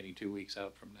council meeting 2 weeks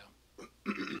out from now.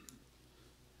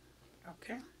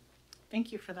 Okay,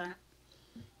 thank you for that.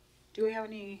 Do we have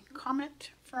any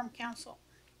comment from council?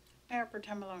 Mayor Pro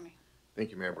Tem Maloney.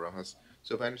 Thank you, Mayor Barajas.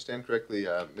 So if I understand correctly,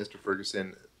 Mr.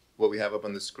 Ferguson, what we have up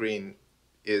on the screen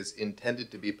is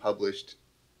intended to be published,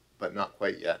 but not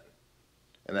quite yet.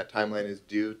 And that timeline is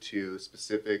due to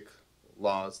specific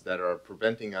laws that are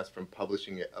preventing us from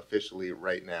publishing it officially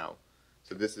right now.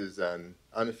 So this is an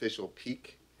unofficial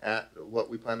peek at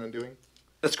what we plan on doing?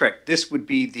 That's correct. This would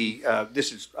be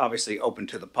this is obviously open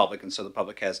to the public, and so the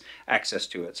public has access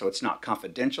to it. So it's not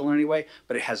confidential in any way,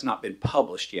 but it has not been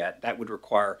published yet. That would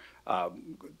require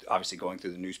obviously going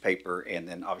through the newspaper, and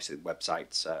then obviously the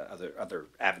websites, other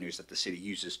avenues that the city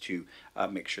uses to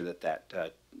make sure that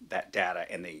that data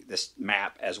and this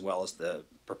map, as well as the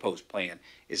proposed plan,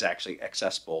 is actually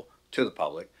accessible to the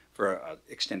public for an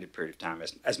extended period of time,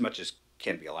 as much as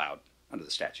can be allowed under the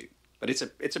statute. But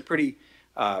it's a pretty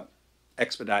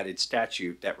expedited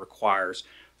statute that requires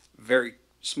very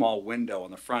small window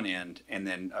on the front end and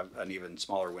then an even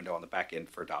smaller window on the back end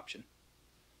for adoption.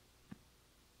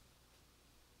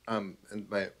 And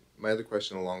my other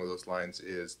question along those lines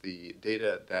is the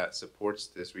data that supports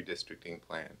this redistricting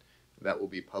plan, that will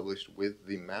be published with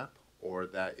the map, or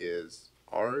that is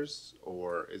ours,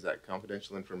 or is that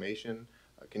confidential information?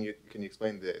 Can you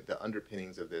explain the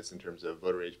underpinnings of this in terms of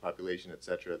voter age, population, et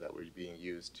cetera, that were being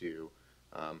used to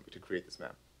create this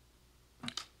map?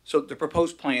 So the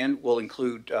proposed plan will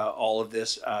include all of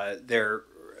this. The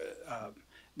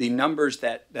numbers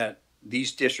that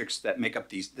these districts that make up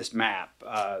this map,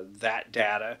 that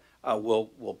data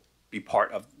will be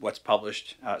part of what's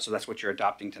published. So that's what you're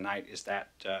adopting tonight, is that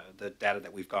the data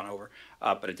that we've gone over.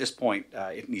 But at this point,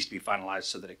 it needs to be finalized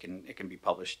so that it can be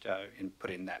published and put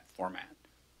in that format.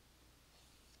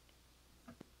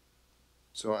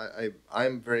 So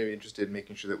I'm very interested in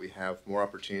making sure that we have more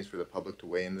opportunities for the public to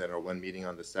weigh in than our one meeting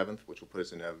on the 7th, which will put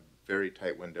us in a very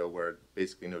tight window where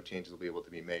basically no changes will be able to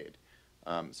be made.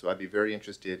 So I'd be very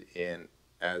interested in,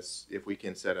 as if we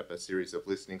can set up a series of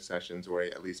listening sessions, or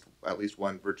at least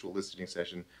one virtual listening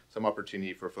session, some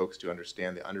opportunity for folks to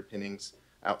understand the underpinnings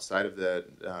outside of the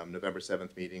November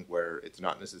 7th meeting, where it's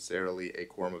not necessarily a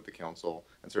quorum of the council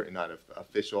and certainly not an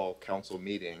official council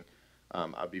meeting.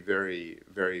 I'd be very,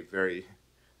 very, very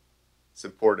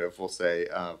supportive, we'll say,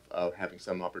 of having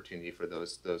some opportunity for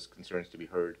those concerns to be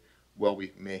heard. Well,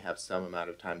 we may have some amount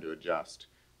of time to adjust.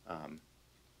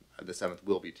 The 7th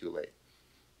will be too late.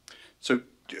 So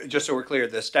just so we're clear,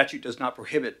 the statute does not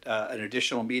prohibit an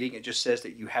additional meeting. It just says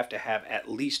that you have to have at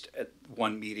least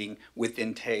one meeting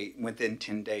within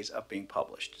 10 days of being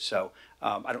published. So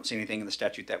I don't see anything in the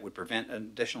statute that would prevent an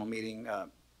additional meeting.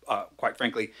 Quite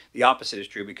frankly, the opposite is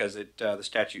true, because the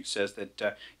statute says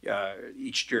that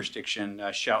each jurisdiction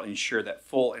shall ensure that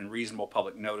full and reasonable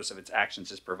public notice of its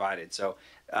actions is provided. So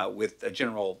with a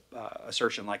general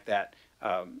assertion like that,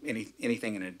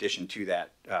 anything in addition to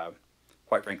that,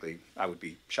 quite frankly, I would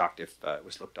be shocked if it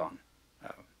was looked on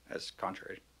as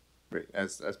contrary. Right.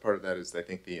 As part of that is, I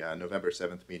think, the November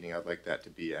 7th meeting, I'd like that to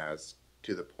be as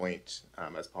to the point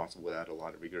as possible, without a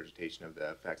lot of regurgitation of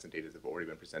the facts and data that have already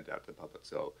been presented out to the public.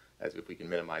 So as if we can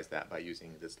minimize that by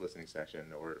using this listening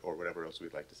session or whatever else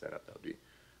we'd like to set up, that would be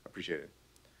appreciated.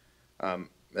 And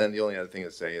the only other thing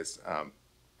to say is,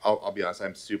 I'll be honest,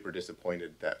 I'm super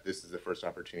disappointed that this is the first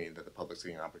opportunity that the public's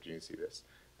getting an opportunity to see this.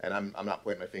 And I'm not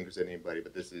pointing my fingers at anybody,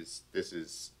 but this is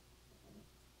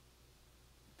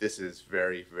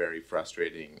very, very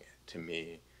frustrating to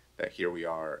me, that here we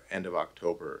are, end of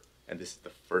October, and this is the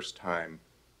first time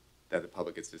that the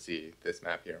public gets to see this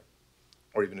map here,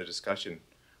 or even a discussion,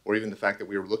 or even the fact that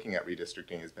we were looking at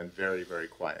redistricting has been very, very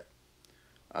quiet.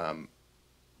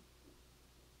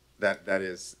 That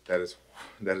is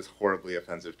horribly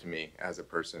offensive to me as a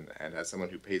person, and as someone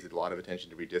who pays a lot of attention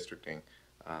to redistricting.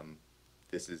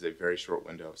 This is a very short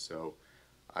window, so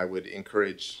I would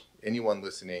encourage anyone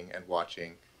listening and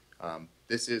watching.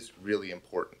 This is really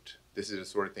important. This is the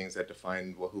sort of things that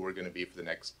define who we're going to be for the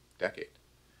next decade.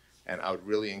 And I would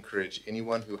really encourage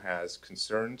anyone who has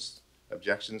concerns,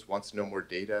 objections, wants to know more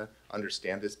data,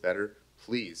 understand this better,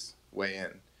 please weigh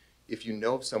in. If you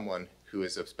know of someone who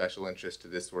is of special interest to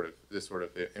this sort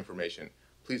of information,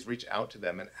 please reach out to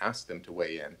them and ask them to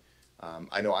weigh in.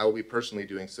 I know I will be personally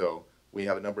doing so. We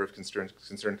have a number of concerned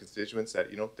constituents that,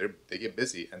 they get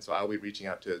busy, and so I'll be reaching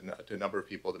out to a number of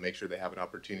people to make sure they have an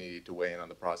opportunity to weigh in on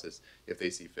the process if they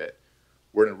see fit.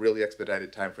 We're in a really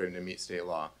expedited time frame to meet state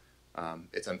law.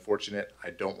 It's unfortunate. I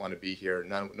don't want to be here.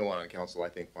 No one on council, I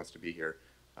think, wants to be here.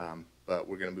 But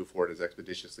we're going to move forward as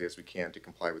expeditiously as we can to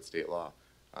comply with state law.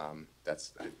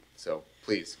 So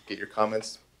please get your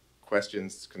comments,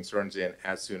 questions, concerns in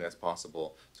as soon as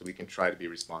possible, so we can try to be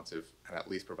responsive and at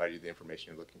least provide you the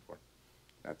information you're looking for.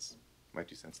 That's my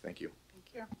 2 cents. Thank you.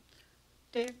 Thank you.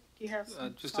 Dave, do you have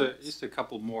some Just comments? a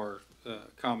couple more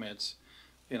comments.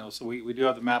 So we do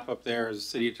have the map up there. As the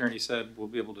city attorney said, we'll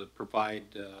be able to provide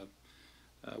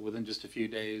within just a few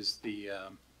days the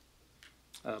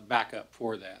backup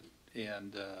for that.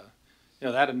 And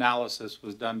that analysis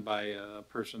was done by a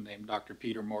person named Dr.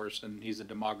 Peter Morrison. He's a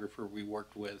demographer we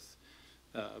worked with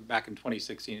back in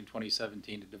 2016 and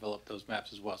 2017 to develop those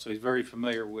maps as well. So he's very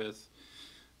familiar with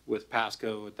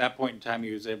Pasco. At that point in time,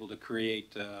 he was able to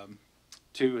create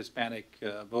 2 Hispanic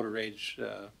voter age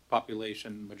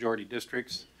population majority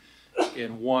districts,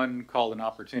 and one called an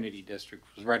opportunity district,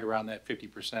 was right around that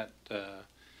 50%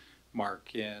 mark.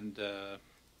 And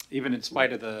even in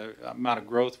spite of the amount of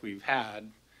growth we've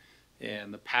had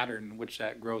and the pattern in which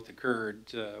that growth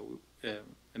occurred,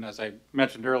 and as I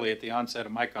mentioned earlier at the onset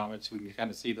of my comments, we can kind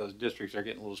of see those districts are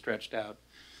getting a little stretched out.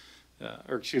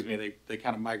 or excuse me, they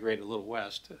kind of migrate a little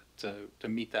west to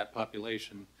meet that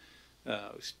population.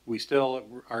 We still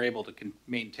are able to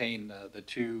maintain the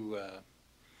two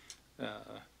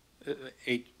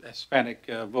Hispanic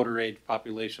voter age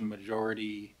population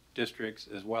majority districts,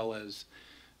 as well as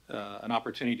an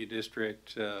opportunity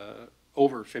district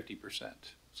over 50%.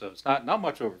 So it's not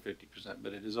much over 50%,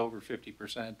 but it is over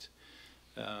 50%.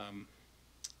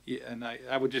 Yeah, and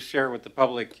I would just share with the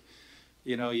public,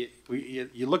 you know, you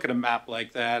look at a map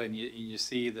like that and you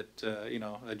see that, you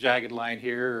know, a jagged line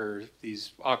here or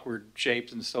these awkward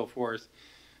shapes and so forth.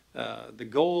 The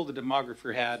goal the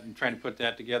demographer had in trying to put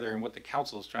that together and what the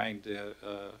council is trying to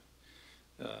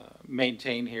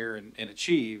maintain here and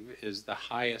achieve is the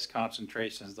highest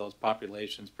concentrations of those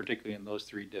populations, particularly in those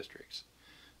three districts.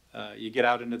 You get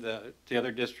out into the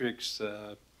other districts,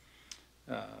 the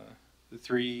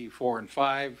 3, 4, and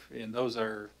 5, and those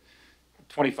are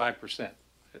 25%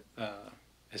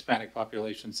 Hispanic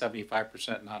population,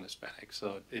 75% non-Hispanic.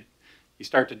 So you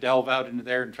start to delve out into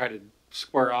there and try to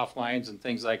square off lines and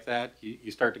things like that.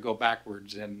 You start to go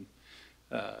backwards in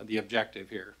the objective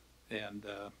here, and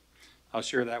I'll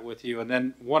share that with you. And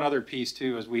then one other piece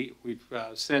too is we've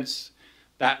since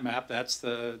that map, that's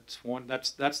the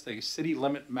city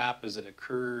limit map as it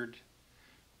occurred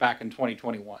back in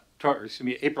 2021, or excuse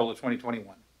me, April of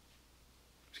 2021.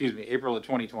 Excuse me, April of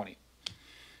 2020.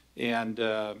 And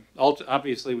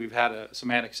obviously we've had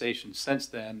some annexation since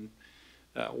then.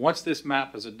 Once this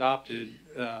map is adopted,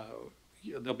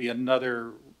 there'll be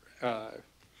another,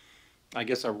 I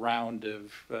guess, a round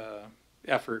of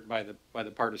effort by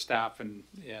the part of staff and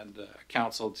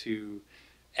council to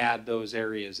add those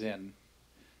areas in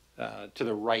to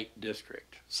the right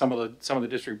district. Some of the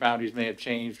district boundaries may have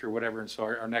changed or whatever, and so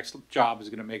our next job is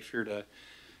going to make sure to,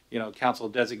 you know, council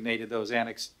designated those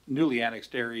newly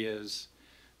annexed areas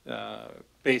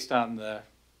based on the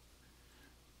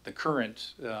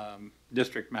current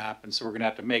district map, and so we're going to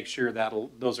have to make sure that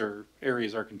those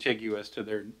areas are contiguous to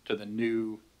the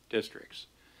new districts,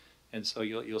 and so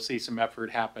you'll see some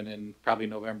effort happen in probably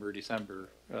November, December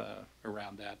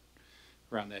around that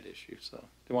issue. So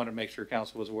I wanted to make sure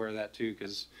council was aware of that too,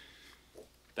 because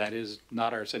that is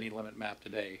not our city limit map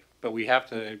today. But we have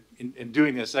to, in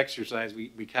doing this exercise,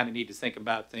 we kind of need to think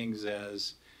about things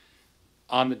as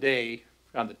on the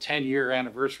 10-year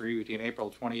anniversary between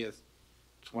April 20th,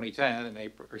 2010 and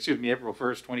April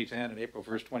 1st, 2010 and April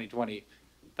 1st, 2020.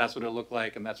 That's what it looked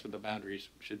like, and that's what the boundaries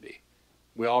should be.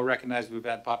 We all recognize we've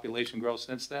had population growth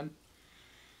since then.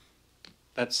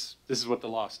 This is what the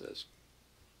law says.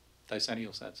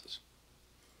 Decennial census.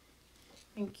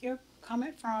 Thank you.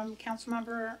 Comment from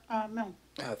Councilmember Milne.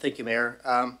 Thank you, Mayor.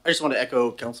 I just want to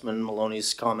echo Councilman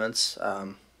Maloney's comments. I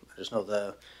just know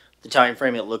the time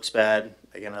frame, it looks bad.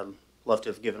 Again, I'd love to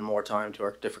have given more time to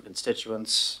our different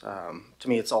constituents. To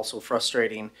me, it's also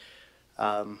frustrating.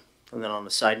 And then on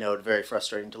a side note, very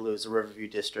frustrating to lose the Riverview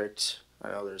District. I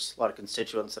know there's a lot of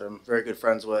constituents that I'm very good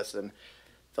friends with and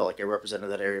felt like I represented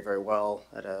that area very well.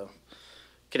 I had a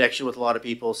connection with a lot of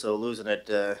people, so losing it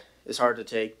is hard to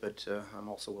take, but I'm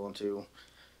also willing to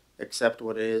accept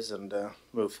what it is and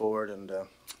move forward, and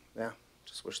yeah,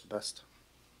 just wish the best.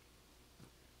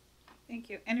 Thank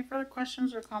you. Any further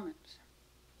questions or comments?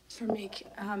 For me,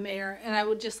 Mayor, and I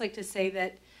would just like to say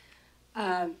that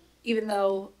even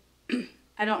though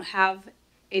I don't have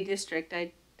a district,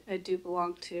 I do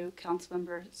belong to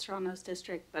Councilmember Serrano's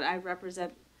district, but I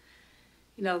represent,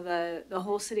 you know, the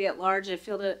whole city at large. I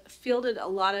fielded a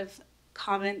lot of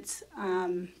comments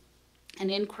and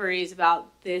inquiries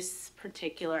about this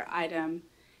particular item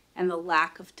and the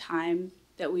lack of time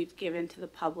that we've given to the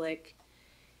public,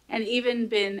 and even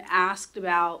been asked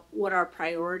about what our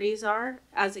priorities are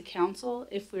as a council,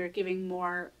 if we're giving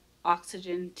more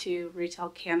oxygen to retail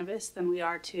cannabis than we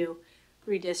are to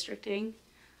redistricting,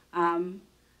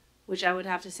 which I would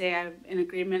have to say I'm in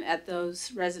agreement at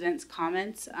those residents'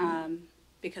 comments,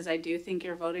 because I do think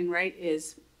your voting right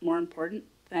is more important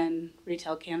than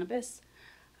retail cannabis.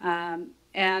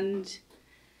 And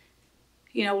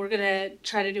you know, we're going to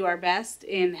try to do our best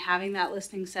in having that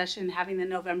listening session, having the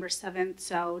November 7th.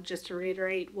 So just to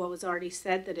reiterate what was already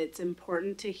said, that it's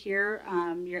important to hear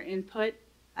your input.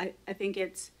 I think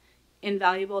it's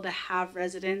invaluable to have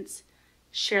residents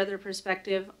share their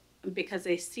perspective, because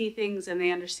they see things and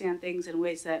they understand things in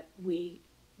ways that we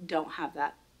don't have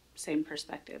that same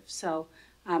perspective. So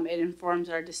it informs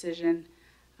our decision,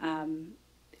 and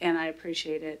I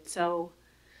appreciate it. So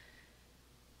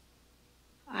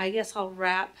I guess I'll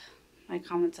wrap my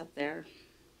comments up there,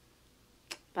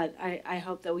 but I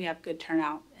hope that we have good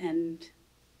turnout, and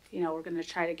you know, we're going to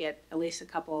try to get at least a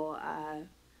couple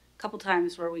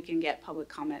times where we can get public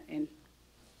comment in.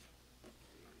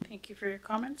 Thank you for your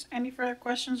comments. Any further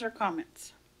questions or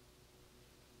comments?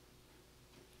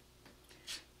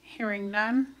 Hearing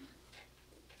none.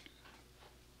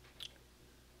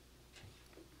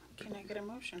 Can I get a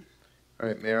motion? All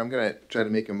right, Mayor, I'm going to try to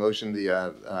make a motion.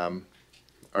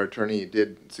 Our attorney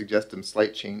did suggest some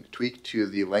slight tweak to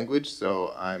the language,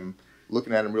 so I'm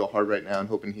looking at him real hard right now and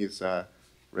hoping he's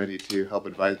ready to help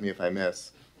advise me if I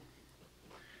miss.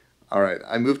 All right,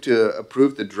 I move to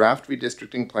approve the draft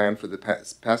redistricting plan for the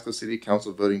Pasco City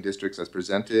Council voting districts as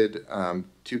presented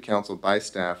to council by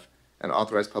staff and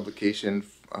authorize publication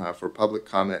for public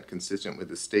comment consistent with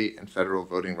the state and federal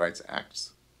voting rights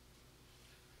acts.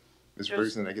 Ms.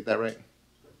 Ferguson, did I get that right?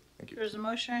 Thank you. There's a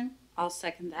motion. I'll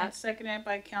second And that. seconded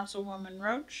by Councilwoman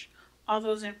Roach. All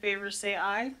those in favor say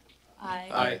aye.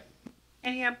 Aye.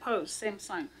 Any opposed, same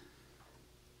sign.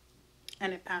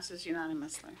 And it passes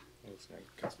unanimously.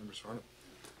 Councilmember Serrano.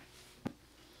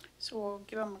 So we'll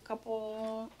give them a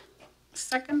couple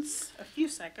seconds, a few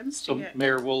seconds to So, get.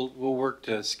 Mayor, we'll work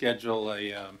to schedule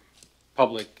a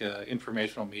public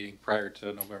informational meeting prior to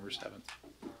November 7th.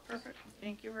 Perfect.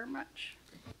 Thank you very much.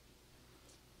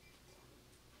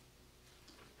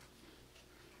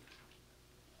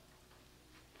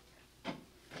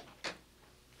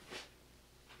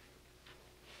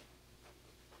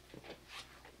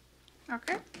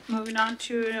 Okay, moving on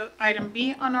to item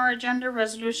B on our agenda,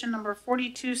 resolution number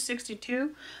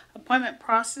 4262, appointment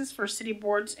process for city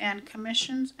boards and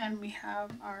commissions, and we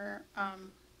have our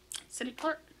city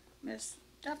clerk, Ms.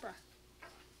 Deborah.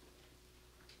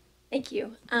 Thank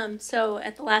you. So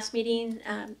at the last meeting,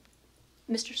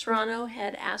 Mr. Serrano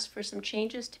had asked for some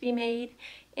changes to be made,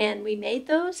 and we made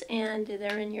those, and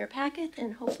they're in your packet,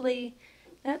 and hopefully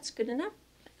that's good enough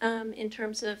in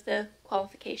terms of the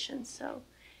qualifications. So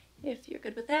if you're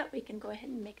good with that, we can go ahead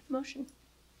and make the motion.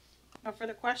 No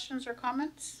further questions or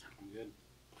comments I'm good.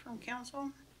 from council?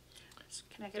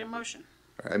 Can I get a motion?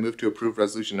 I move to approve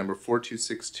resolution number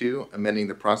 4262, amending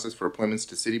the process for appointments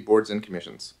to city boards and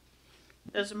commissions.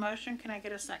 There's a motion. Can I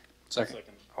get a second? Second.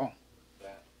 Oh,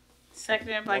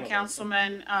 Seconded by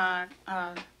Councilman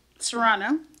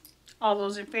Serrano. All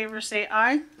those in favor say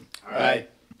aye. Aye.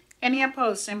 Any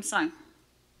opposed, same sign.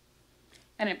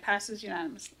 And it passes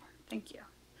unanimously. Thank you.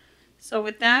 So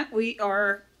with that, we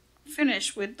are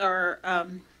finished with our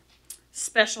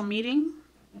special meeting.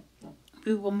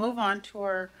 We will move on to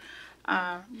our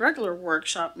regular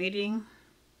workshop meeting.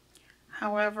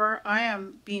 However, I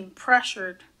am being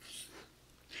pressured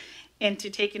into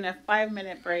taking a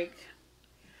 5-minute break.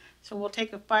 So we'll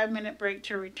take a 5-minute break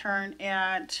to return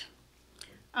at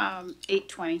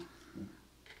 8:20.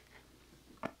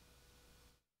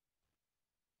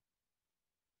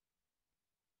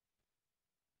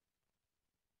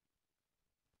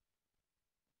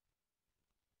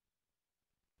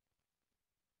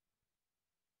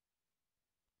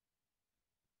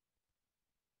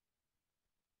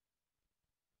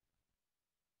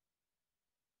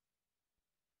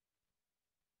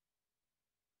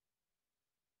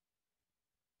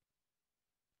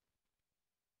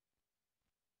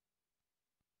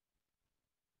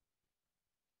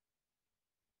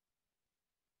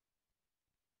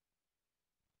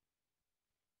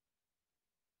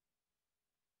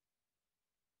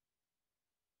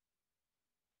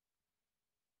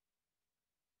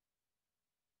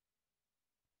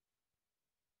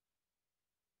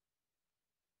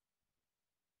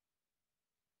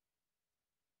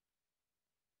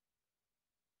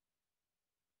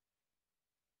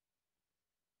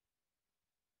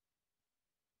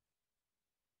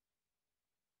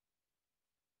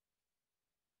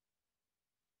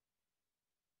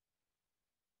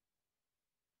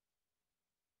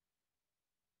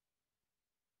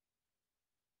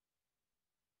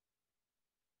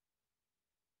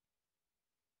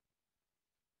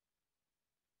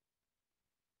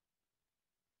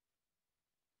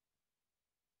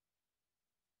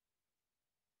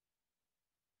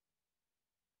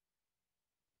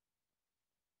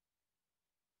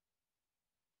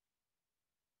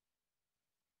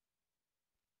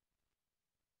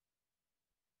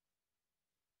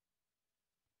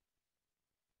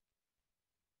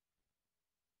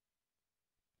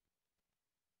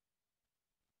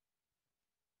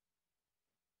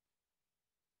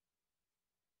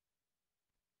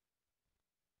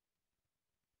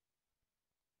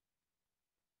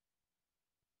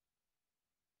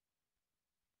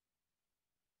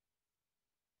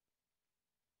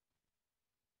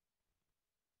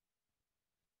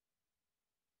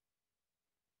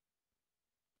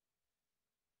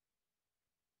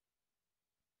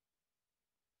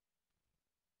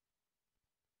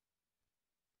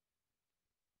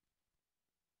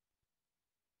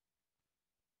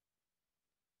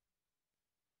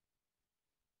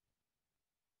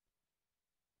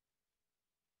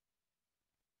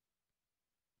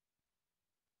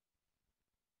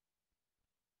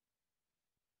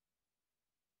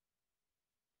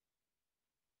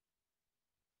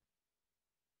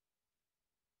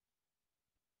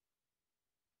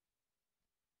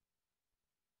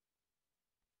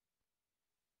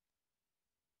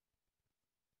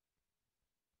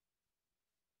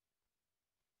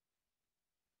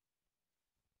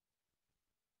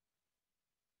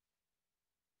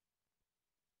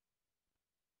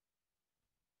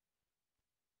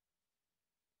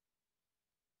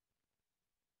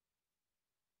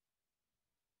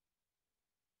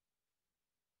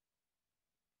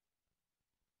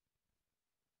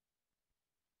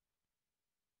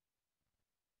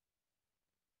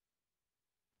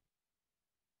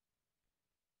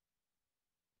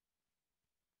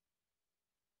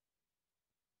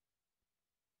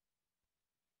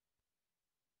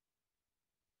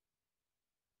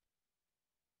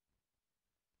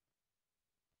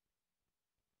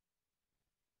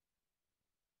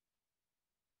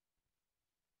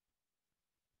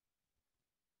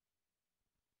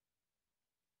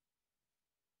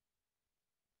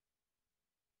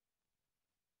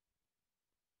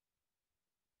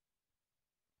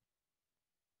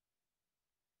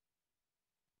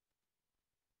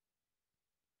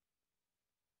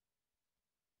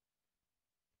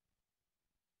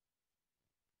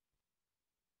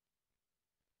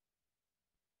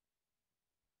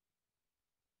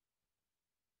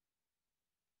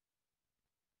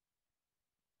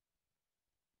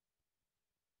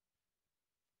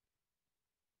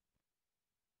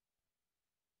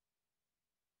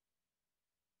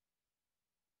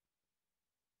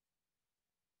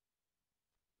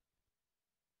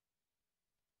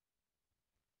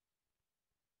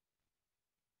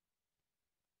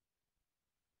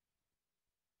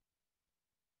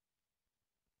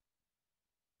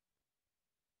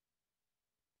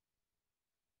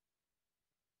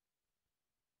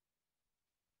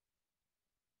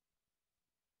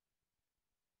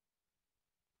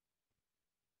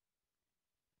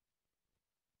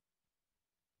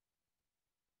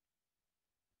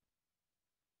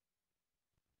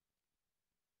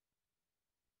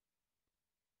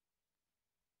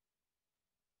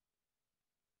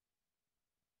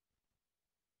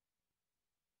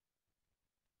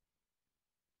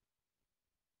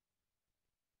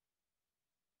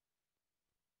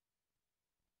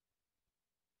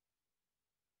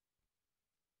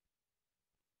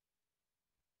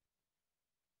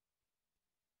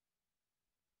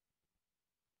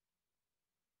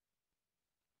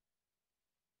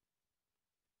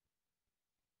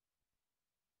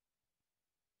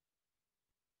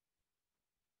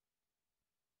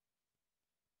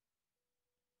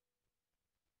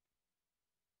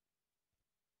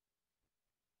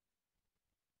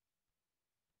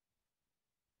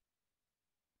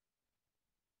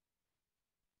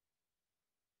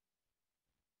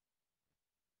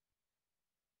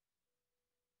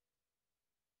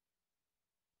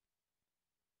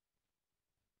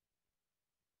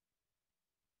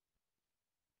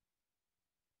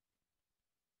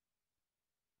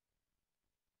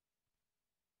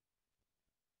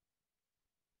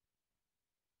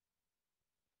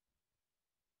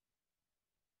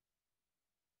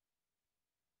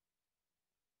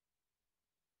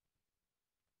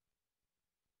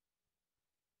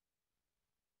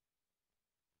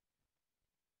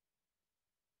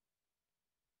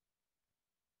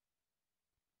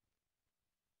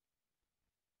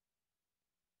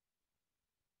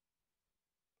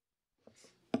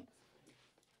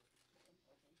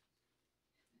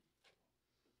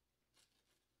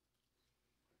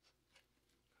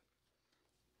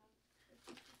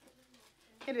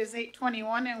 clock, it is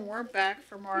 8:21, and we're back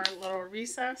from our little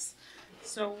recess.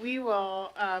 So we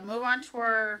will move on to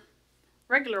our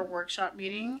regular workshop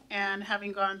meeting, and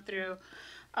having gone through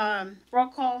roll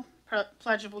call,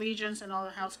 pledge of allegiance, and all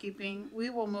the housekeeping, we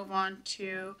will move on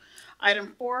to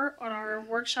item 4 on our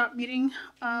workshop meeting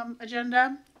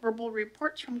agenda, verbal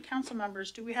reports from council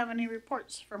members. Do we have any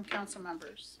reports from council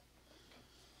members?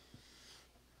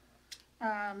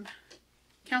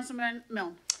 Councilman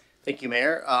Milne. Thank you,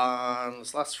 Mayor. On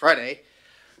this last Friday,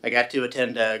 I got to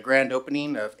attend a grand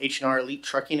opening of H&R Elite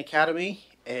Trucking Academy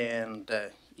and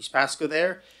East Pasco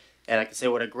there. And I can say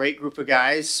what a great group of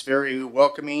guys, very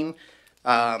welcoming.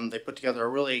 They put together a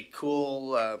really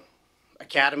cool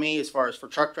academy as far as for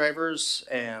truck drivers.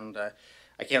 And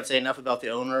I can't say enough about the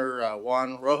owner,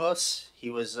 Juan Rojas.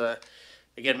 He was,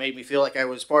 again, made me feel like I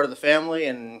was part of the family,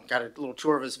 and got a little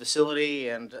tour of his facility.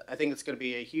 And I think it's going to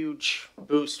be a huge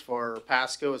boost for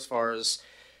Pasco as far as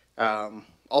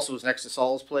also was next to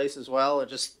Saul's place as well. And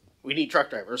just, we need truck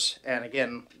drivers. And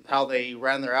again, how they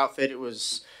ran their outfit, it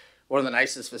was one of the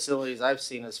nicest facilities I've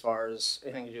seen as far as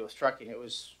anything to do with trucking. It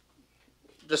was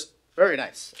just very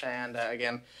nice. And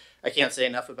again, I can't say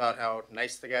enough about how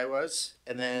nice the guy was.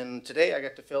 And then today I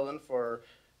got to fill in for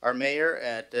our mayor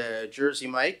at Jersey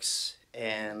Mike's.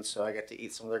 And so I got to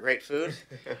eat some of their great food.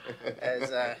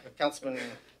 As Councilman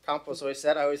Campos always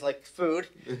said, I always like food.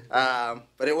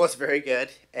 But it was very good.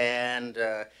 And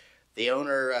the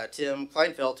owner, Tim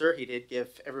Kleinfelter, he did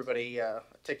give everybody a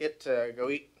ticket to go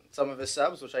eat some of his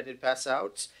subs, which I did pass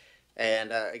out.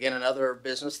 And again, another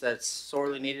business that's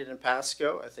sorely needed in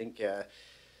Pasco. I think,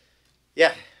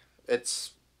 yeah,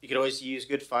 it's, you could always use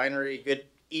good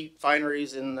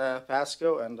fineries in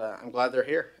Pasco, and I'm glad they're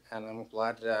here, and I'm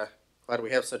glad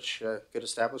we have such good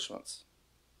establishments.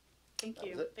 Thank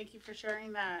you. Thank you for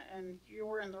sharing that, and you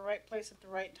were in the right place at the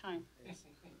right time.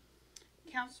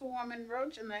 Councilwoman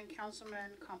Roach, and then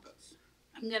Councilman Campos.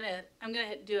 I'm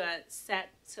gonna do a set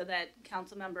so that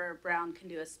Councilmember Brown can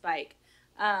do a spike.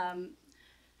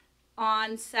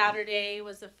 On Saturday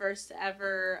was the first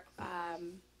ever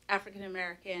African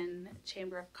American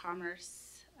Chamber of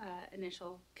Commerce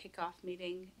initial kickoff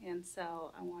meeting, and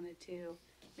so I wanted to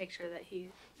make sure that he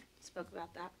spoke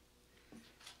about that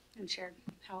and shared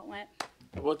how it went.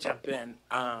 We'll jump in.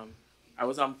 I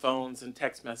was on phones and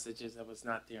text messages. I was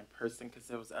not there in person because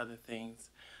there was other things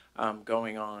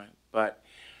going on. But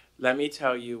let me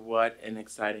tell you what an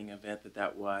exciting event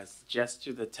that was. Just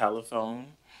through the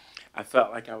telephone, I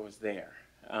felt like I was there,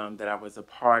 that I was a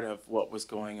part of what was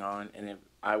going on. And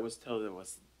I was told it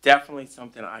was definitely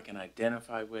something I can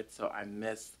identify with, so I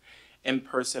missed in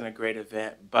person a great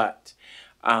event, but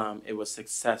it was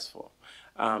successful.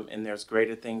 And there's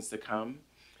greater things to come.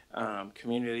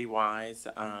 Community-wise,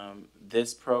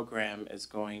 this program is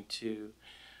going to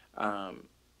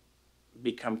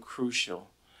become crucial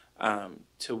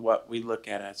to what we look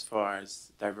at as far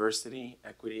as diversity,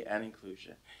 equity, and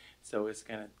inclusion. So it's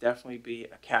going to definitely be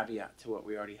a caveat to what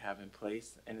we already have in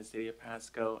place in the city of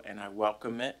Pasco, and I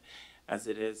welcome it, as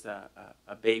it is a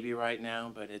baby right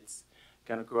now, but it's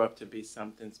going to grow up to be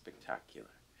something spectacular.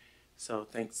 So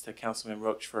thanks to Councilman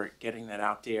Roach for getting that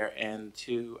out there, and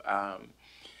to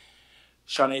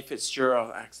Shawnee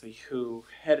Fitzgerald, actually, who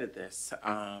headed this,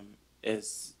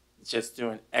 is just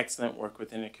doing excellent work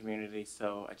within the community.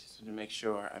 So I just want to make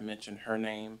sure I mention her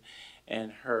name,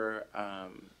 and her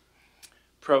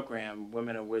program,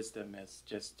 Women of Wisdom, is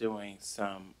just doing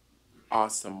some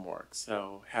awesome work.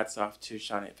 So hats off to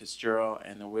Shawnee Fitzgerald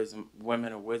and the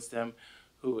Women of Wisdom,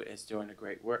 who is doing a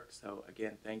great work. So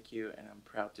again, thank you, and I'm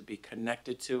proud to be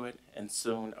connected to it and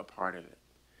soon a part of it.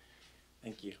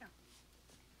 Thank you.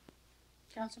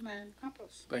 Councilman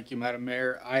Campos. Thank you, Madam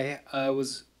Mayor. I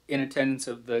was in attendance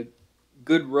of the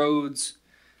Good Roads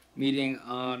meeting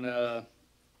on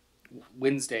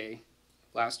Wednesday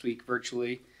last week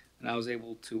virtually, and I was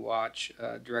able to watch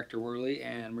Director Worley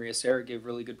and Maria Sarah give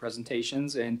really good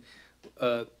presentations. And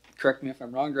correct me if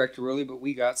I'm wrong, Director Worley, but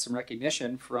we got some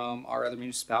recognition from our other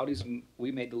municipalities, and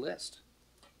we made the list.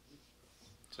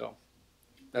 So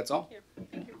that's all.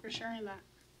 Thank you for sharing that.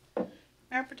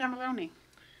 Mayor Protem Maloney.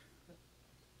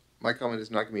 My comment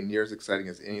is not going to be near as exciting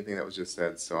as anything that was just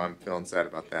said, so I'm feeling sad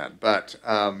about that. But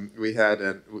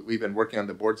we've been working on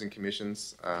the boards and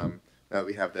commissions. Now that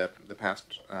we have the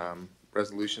past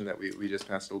resolution that we just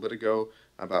passed a little bit ago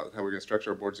about how we're going to structure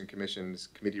our boards and commissions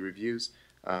committee reviews.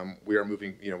 We are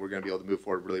moving. We're going to be able to move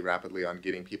forward really rapidly on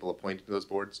getting people appointed to those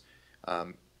boards.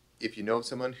 If you know of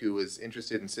someone who is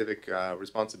interested in civic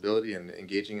responsibility and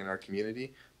engaging in our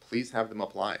community, please have them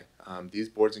apply. These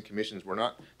boards and commissions, we're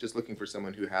not just looking for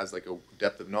someone who has like a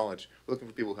depth of knowledge. We're looking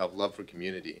for people who have love for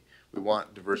community. We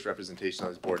want diverse representation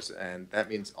on these boards, and that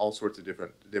means all sorts of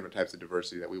different types of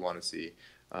diversity that we want to see.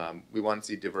 We want to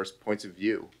see diverse points of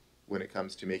view when it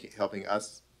comes to helping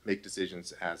us make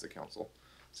decisions as a council.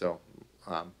 So,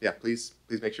 yeah, please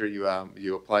make sure you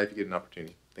apply if you get an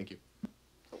opportunity. Thank you.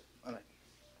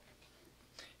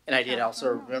 And I did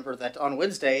also remember that on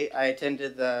Wednesday, I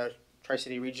attended the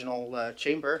Tri-City Regional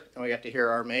Chamber, and we got to hear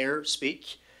our mayor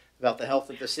speak about the health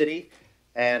of the city.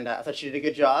 And I thought she did a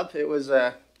good job. It was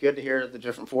good to hear the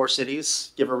different 4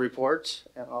 cities give a report,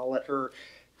 and I'll let her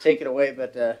take it away.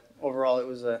 But overall, it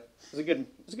was a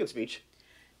good speech.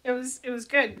 It was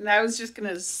good, and I was just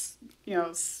gonna,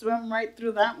 swim right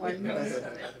through that one.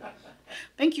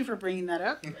 Thank you for bringing that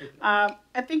up.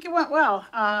 I think it went well.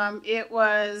 It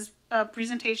was a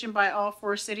presentation by all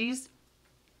 4 cities.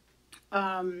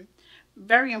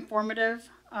 Very informative,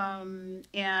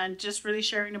 and just really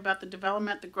sharing about the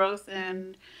development, the growth,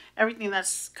 and everything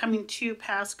that's coming to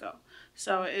Pasco.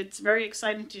 So it's very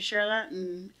exciting to share that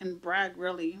and brag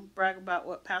about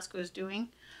what Pasco is doing,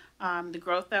 the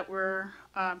growth that we're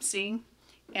seeing,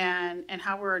 and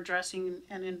how we're addressing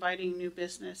and inviting new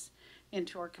business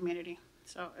into our community.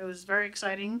 So it was very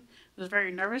exciting. I was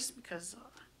very nervous because,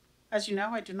 as you know,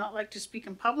 I do not like to speak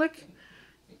in public,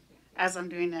 as I'm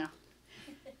doing now.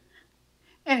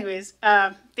 Anyways,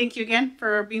 thank you again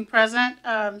for being present.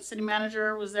 City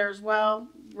manager was there as well.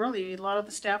 Really, a lot of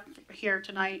the staff here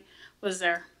tonight was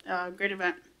there. Great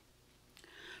event.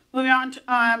 Moving on to,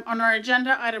 on our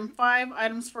agenda, item 5,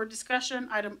 items for discussion.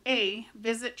 Item A,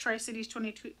 visit Tri-Cities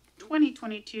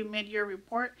 2022 mid-year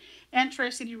report and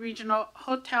Tri-City Regional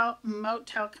Hotel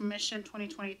Motel Commission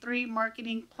 2023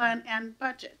 marketing plan and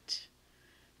budget.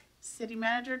 City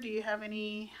manager, do you have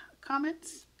any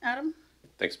comments? Adam?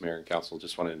 Thanks, Mayor and Council.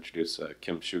 Just want to introduce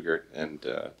Kim Schugert and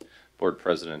Board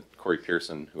President Corey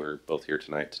Pearson, who are both here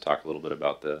tonight to talk a little bit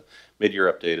about the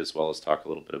mid-year update, as well as talk a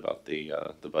little bit about the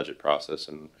budget process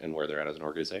and where they're at as an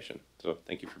organization. So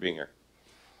thank you for being here.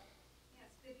 Yes,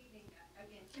 good evening.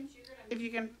 Again, Kim Schugert. If you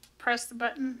can press the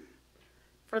button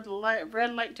for the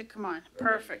red light to come on.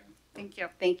 Perfect. Thank you.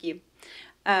 Thank you.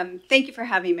 Thank you for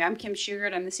having me. I'm Kim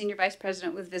Schugert. I'm the Senior Vice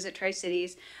President with Visit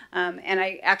Tri-Cities. And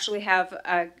I actually have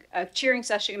a cheering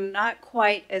session, not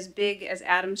quite as big as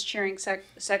Adam's cheering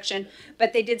section,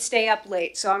 but they did stay up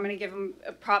late. So I'm going to give them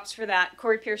props for that.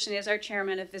 Corey Pearson is our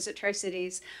chairman of Visit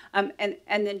Tri-Cities. And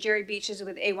then Jerry Beach is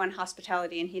with A1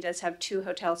 Hospitality, and he does have 2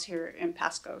 hotels here in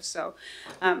Pasco. So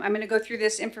I'm going to go through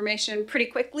this information pretty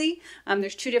quickly.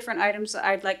 There's 2 different items that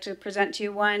I'd like to present to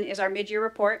you. One is our mid-year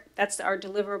report. That's our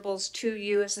deliverables to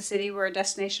you as the city. We're a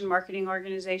destination marketing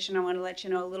organization. I want to let you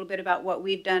know a little bit about what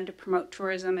we've done to promote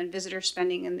tourism and visitor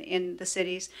spending in the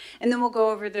cities. And then we'll go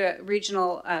over the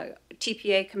regional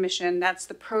TPA commission. That's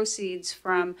the proceeds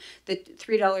from the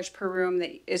 $3 per room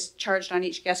that is charged on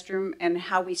each guest room and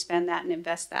how we spend that and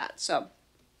invest that. So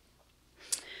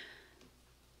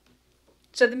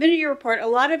the mid-year report, a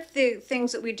lot of the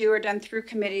things that we do are done through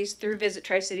committees, through Visit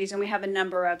Tri-Cities, and we have a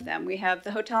number of them. We have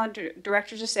the Hotel and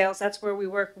Directors of Sales. That's where we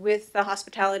work with the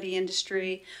hospitality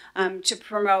industry to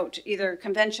promote either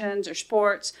conventions or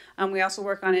sports. We also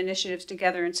work on initiatives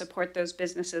together and support those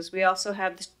businesses. We also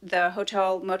have the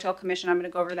Hotel Motel Commission. I'm going to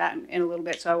go over that in a little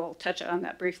bit, so I will touch on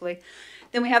that briefly.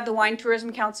 Then we have the Wine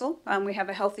Tourism Council. We have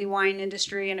a healthy wine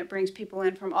industry, and it brings people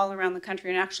in from all around the country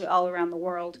and actually all around the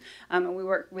world. And we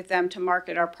work with them to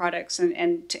market our products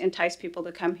and to entice people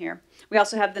to come here. We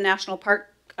also have the National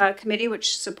Park Committee,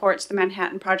 which supports the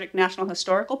Manhattan Project National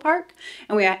Historical Park.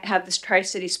 And we have this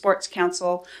Tri-City Sports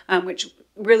Council, which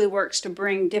really works to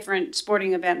bring different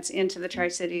sporting events into the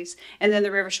Tri-Cities. And then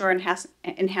the River Shore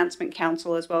Enhancement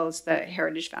Council, as well as the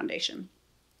Heritage Foundation.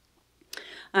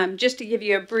 Just to give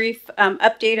you a brief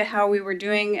update of how we were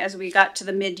doing as we got to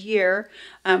the mid-year,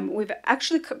 we've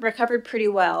actually recovered pretty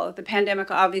well. The pandemic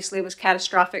obviously was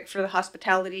catastrophic for the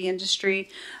hospitality industry,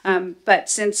 but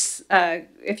since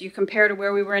if you compare to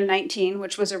where we were in 19,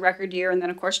 which was a record year, and then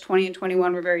of course 20 and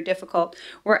 21 were very difficult,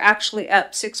 we're actually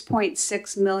up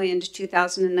 $6.6 million to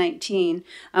 2019,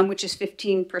 which is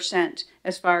 15%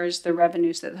 as far as the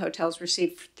revenues that the hotels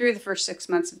received through the first 6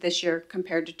 months of this year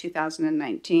compared to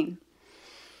 2019.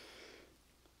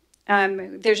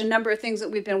 There's a number of things that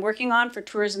we've been working on for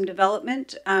tourism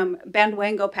development.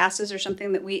 Bandwango passes are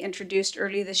something that we introduced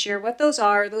early this year. What those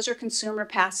are consumer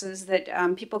passes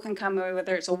that people can come,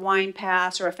 whether it's a wine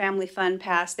pass or a family fun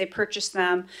pass, they purchase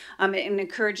them. It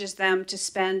encourages them to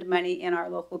spend money in our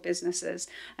local businesses,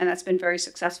 and that's been very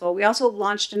successful. We also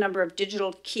launched a number of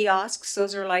digital kiosks.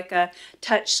 Those are like a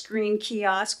touch screen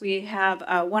kiosk. We have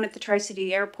one at the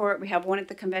Tri-City Airport. We have one at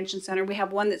the Convention Center. We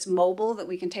have one that's mobile that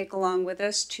we can take along with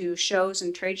us to shows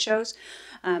and trade shows.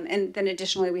 And then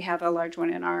additionally, we have a large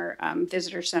one in our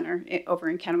visitor center over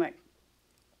in Kennewick.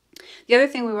 The other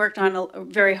thing we worked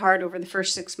on very hard over the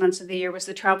first 6 months of the year was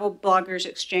the Travel Bloggers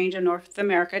Exchange of North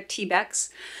America, TBEX.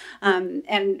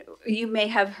 And you may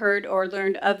have heard or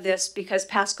learned of this because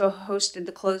Pasco hosted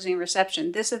the closing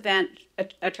reception. This event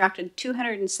attracted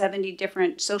 270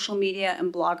 different social media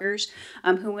and bloggers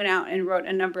who went out and wrote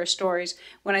a number of stories.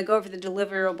 When I go over the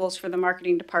deliverables for the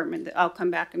marketing department, I'll come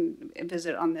back and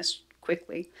visit on this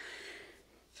quickly.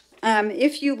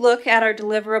 If you look at our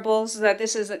deliverables,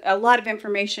 this is a lot of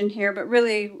information here, but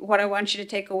really what I want you to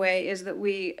take away is that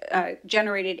we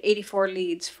generated 84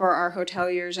 leads for our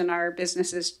hoteliers and our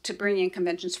businesses to bring in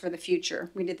conventions for the future.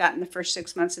 We did that in the first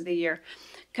 6 months of the year.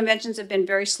 Conventions have been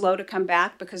very slow to come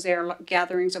back because they are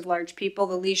gatherings of large people.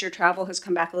 The leisure travel has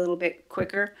come back a little bit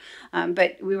quicker,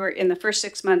 but we were in the first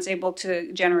 6 months able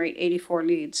to generate 84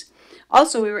 leads.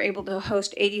 Also, we were able to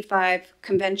host 85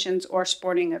 conventions or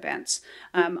sporting events.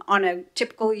 On a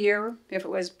typical year, if it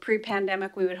was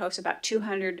pre-pandemic, we would host about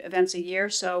 200 events a year,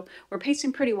 so we're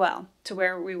pacing pretty well to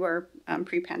where we were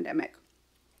pre-pandemic.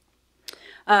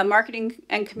 Marketing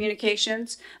and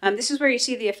communications. This is where you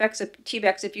see the effects of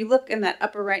TBEX. If you look in that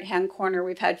upper right-hand corner,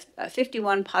 we've had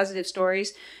 51 positive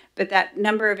stories, but that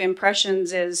number of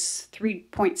impressions is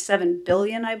 3.7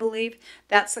 billion, I believe.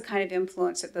 That's the kind of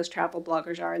influence that those travel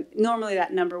bloggers are. Normally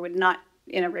that number would not,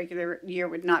 in a regular year,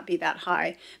 would not be that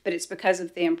high, but it's because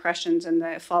of the impressions and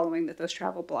the following that those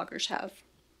travel bloggers have.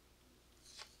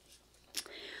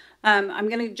 I'm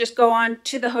going to just go on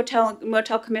to the Hotel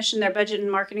Motel Commission, their budget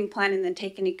and marketing plan, and then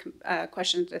take any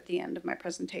questions at the end of my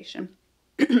presentation.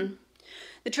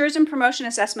 The Tourism Promotion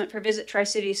Assessment for Visit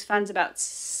Tri-Cities funds about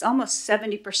almost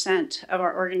 70% of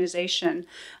our organization.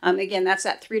 Again, that's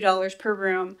at $3 per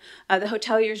room. The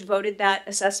hoteliers voted that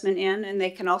assessment in, and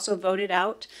they can also vote it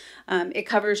out. It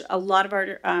covers a lot of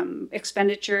our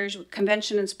expenditures: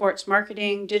 convention and sports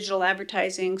marketing, digital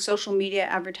advertising, social media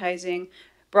advertising,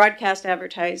 broadcast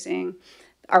advertising,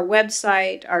 our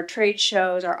website, our trade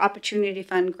shows, our opportunity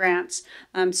fund grants.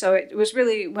 So it was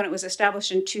really, when it was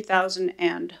established in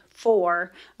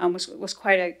 2004, was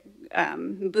quite a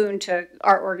boon to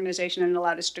our organization and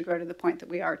allowed us to grow to the point that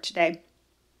we are today.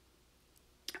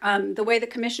 The way the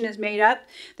commission is made up,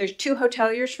 there's 2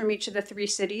 hoteliers from each of the 3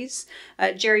 cities.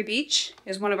 Jerry Beach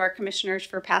is one of our commissioners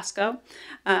for Pasco,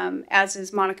 as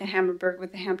is Monica Hammerberg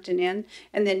with the Hampton Inn.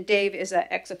 And then Dave is an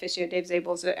ex officio. Dave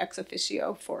Zabel is an ex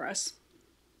officio for us.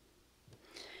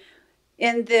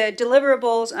 In the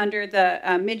deliverables under the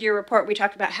mid-year report, we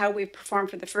talked about how we've performed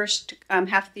for the first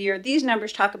half of the year. These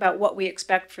numbers talk about what we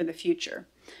expect for the future.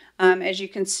 As you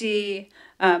can see,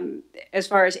 as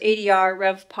far as ADR,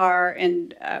 RevPAR,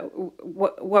 and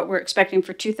what we're expecting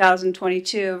for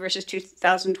 2022 versus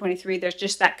 2023, there's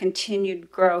just that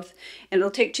continued growth. And it'll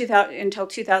take until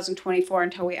 2024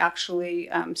 until we actually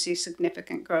see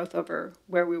significant growth over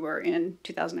where we were in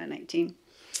 2019.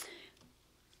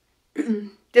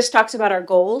 This talks about our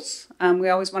goals. We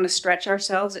always want to stretch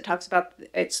ourselves. It talks about,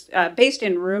 it's based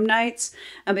in room nights,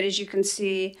 but as you can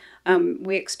see,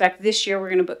 we expect this year we're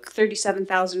going to book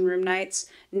 37,000 room nights.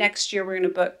 Next year we're going to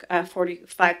book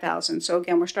 45,000. So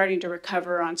again, we're starting to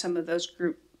recover on some of those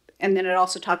group. And then it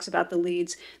also talks about the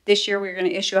leads. This year we're going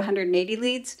to issue 180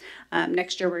 leads.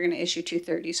 Next year we're going to issue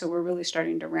 230. So we're really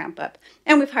starting to ramp up.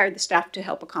 And we've hired the staff to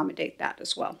help accommodate that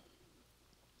as well.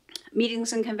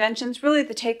 Meetings and conventions, really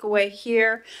the takeaway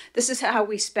here, this is how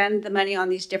we spend the money on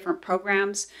these different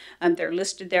programs. They're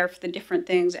listed there for the different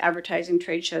things: advertising,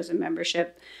 trade shows, and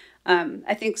membership.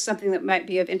 I think something that might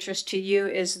be of interest to you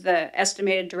is the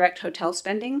estimated direct hotel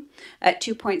spending at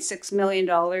 $2.6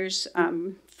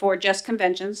 million for just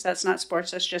conventions. That's not sports,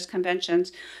 that's just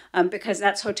conventions, because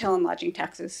that's hotel and lodging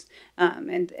taxes.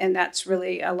 And that's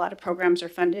really, a lot of programs are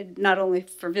funded not only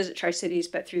for Visit Tri-Cities,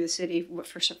 but through the city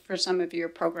for some of your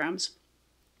programs.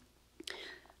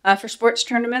 For sports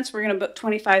tournaments, we're going to book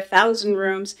 25,000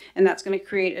 rooms, and that's going to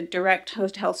create a direct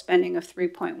hotel spending of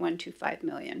 $3.125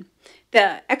 million.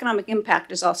 The economic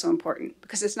impact is also important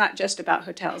because it's not just about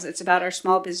hotels. It's about our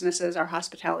small businesses, our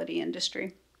hospitality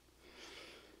industry.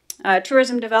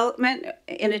 Tourism development,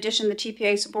 in addition, the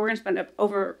TPA, so we're going to spend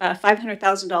over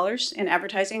 $500,000 in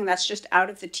advertising. That's just out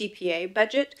of the TPA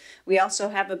budget. We also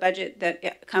have a budget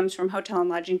that comes from hotel and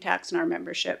lodging tax and our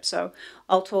membership. So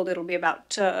all told, it'll be about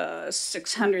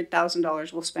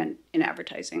 $600,000 we'll spend in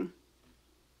advertising.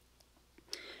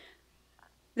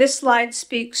 This slide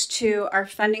speaks to our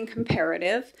funding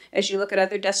comparative as you look at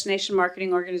other destination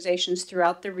marketing organizations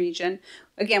throughout the region.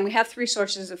 Again, we have 3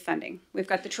 sources of funding. We've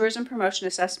got the tourism promotion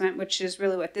assessment, which is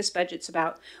really what this budget's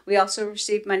about. We also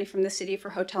receive money from the city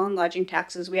for hotel and lodging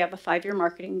taxes. We have a 5-year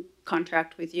marketing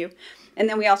contract with you. And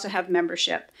then we also have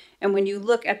membership. And when you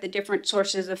look at the different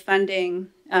sources of funding,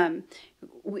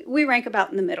 we rank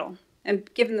about in the middle.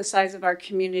 And given the size of our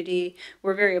community,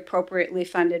 we're very appropriately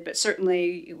funded. But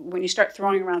certainly, when you start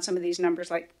throwing around some of these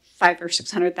numbers, like $500,000 or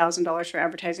 $600,000 for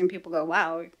advertising, people go,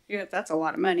 "Wow, yeah, that's a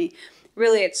lot of money."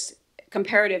 Really, it's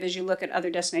comparative as you look at other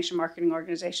destination marketing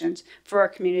organizations. For our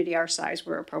community our size,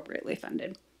 we're appropriately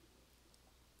funded.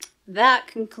 That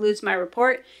concludes my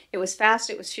report. It was fast.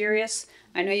 It was furious.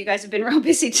 I know you guys have been real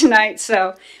busy tonight,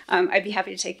 so I'd be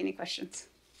happy to take any questions.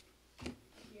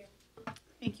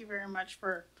 Thank you very much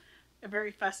for a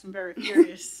very fast and very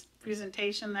furious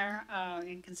presentation there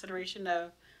in consideration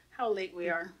of how late we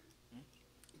are.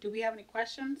 Do we have any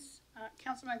questions?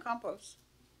 Councilman Campos.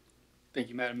 Thank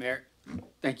you, Madam Mayor.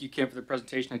 Thank you, Kim, for the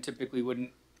presentation. I typically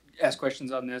wouldn't ask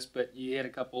questions on this, but you had a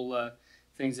couple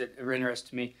things that are interesting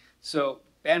to me. So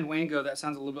Bandwango, that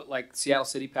sounds a little bit like Seattle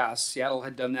City Pass. Seattle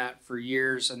had done that for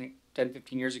years, I think 10,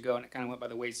 15 years ago, and it kind of went by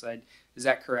the wayside. Is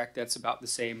that correct? That's about the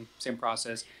same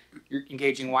process. You're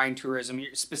engaging wine tourism,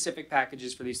 your specific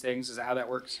packages for these things. Is that how that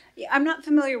works? Yeah, I'm not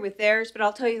familiar with theirs, but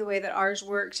I'll tell you the way that ours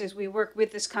works is we work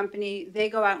with this company. They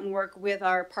go out and work with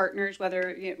our partners, whether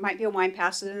it might be a wine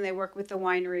pass, and then they work with the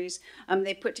wineries.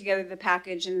 They put together the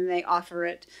package and then they offer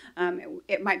it.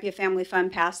 It might be a family fun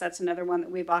pass. That's another one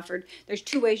that we've offered. There's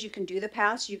 2 ways you can do the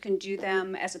pass. You can do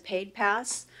them as a paid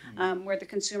pass, where the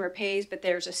consumer pays, but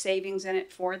there's a savings in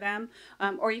it for them.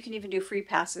 Or you can even do free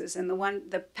passes. And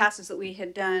the passes that we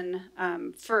had done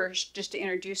first, just to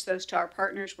introduce those to our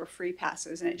partners, were free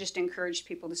passes, and it just encouraged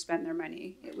people to spend their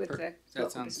money with the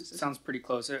local businesses. Sounds pretty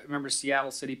close. I remember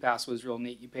Seattle City Pass was real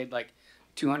neat. You paid like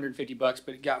 $250,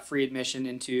 but it got free admission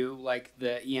into like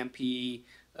the EMP,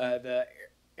 the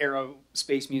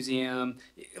Aerospace Museum,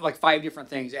 like 5 different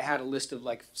things. It had a list of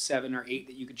like 7 or 8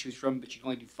 that you could choose from, but you could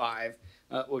only do 5,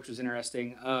 which was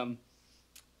interesting.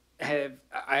 I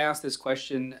asked this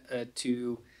question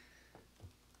to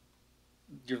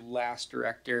your last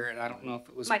director, and I don't know if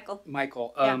it was Michael.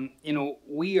 You know,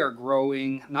 we are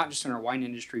growing not just in our wine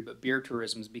industry, but beer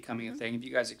tourism is becoming a thing. Have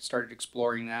you guys started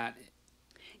exploring that?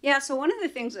 Yeah, so one of the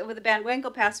things with the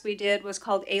Bandwango Pass we did was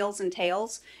called Ales and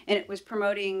Tales, and it was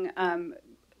promoting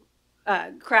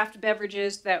craft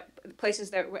beverages,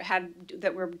 places that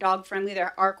were dog friendly.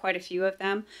 There are quite a few of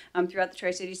them throughout the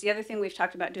Tri-Cities. The other thing we've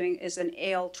talked about doing is an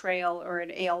ale trail or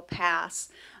an ale pass.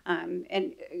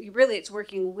 And really it's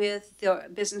working with the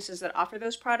businesses that offer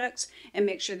those products and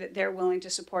make sure that they're willing to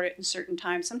support it in certain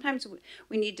times. Sometimes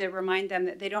we need to remind them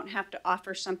that they don't have to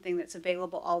offer something that's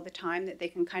available all the time, that they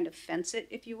can kind of fence it,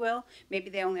 if you will. Maybe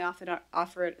they only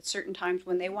offer it at certain times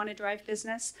when they want to drive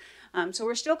business. So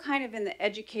we're still kind of in the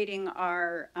educating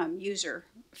our user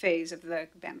phase of the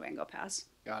Bandwango Pass.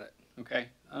 Got it. Okay.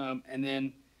 And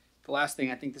then the last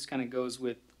thing, I think this kind of goes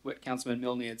with what Councilman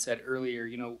Milne had said earlier.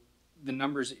 You know, the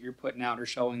numbers that you're putting out are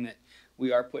showing that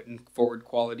we are putting forward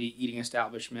quality eating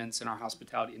establishments and our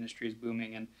hospitality industry is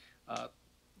booming. And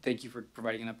thank you for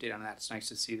providing an update on that. It's nice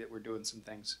to see that we're doing some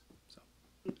things. So,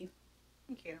 thank you.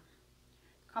 Thank you.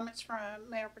 Comments from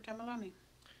Mayor Pro Tem Maloney.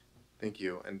 Thank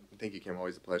you, and thank you, Kim.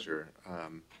 Always a pleasure.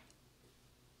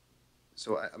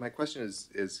 My question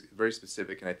is very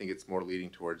specific, and I think it's more leading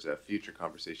towards a future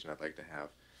conversation I'd like to have.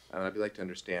 I'd like to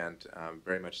understand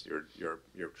very much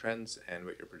your trends and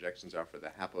what your projections are for the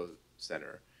HAPO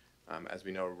Center. As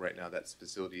we know right now, that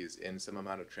facility is in some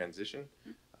amount of transition,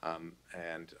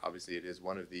 and obviously it is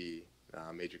one of the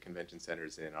major convention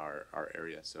centers in our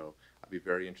area. So I'd be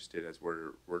very interested as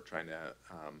we're trying to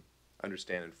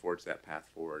understand and forge that path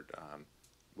forward,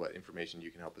 what information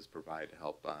you can help us provide to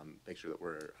help make sure that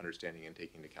we're understanding and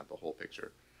taking into account the whole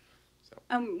picture. So.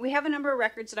 We have a number of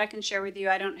records that I can share with you.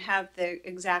 I don't have the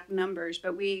exact numbers,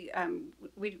 but we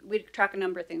track a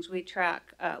number of things. We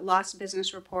track lost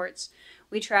business reports.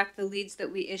 We track the leads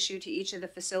that we issue to each of the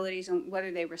facilities and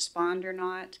whether they respond or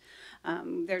not.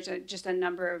 There's just a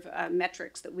number of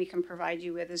metrics that we can provide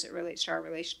you with as it relates to our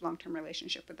long-term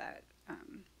relationship with that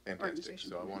Fantastic.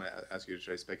 So I want to ask you to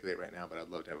try to speculate right now, but I'd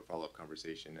love to have a follow-up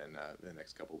conversation in the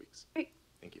next couple weeks. Great.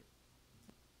 Thank you.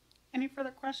 Any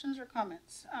further questions or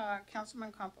comments?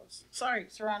 Councilman Campos. Sorry,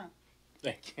 Serrano.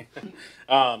 Thank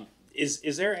you.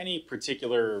 Is there any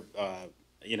particular,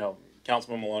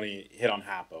 Councilman Maloney hit on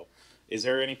HAPO. Is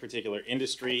there any particular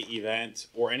industry, event,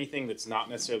 or anything that's not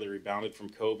necessarily rebounded from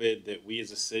COVID that we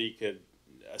as a city could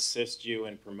assist you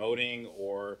in promoting?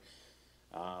 Or,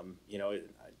 I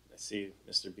see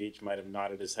Mr. Beach might have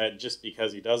nodded his head just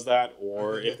because he does that.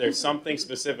 Or if there's something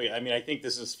specific, I think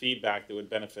this is feedback that would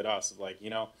benefit us. Like,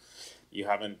 you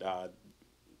haven't,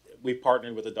 we've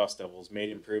partnered with the Dust Devils, made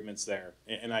improvements there.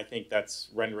 And I think that's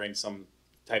rendering some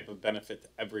type of benefit to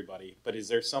everybody. But is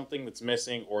there something that's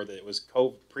missing, or that was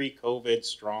pre-COVID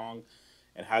strong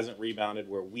and hasn't rebounded,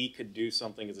 where we could do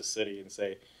something as a city and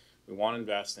say, we want to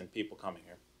invest in people coming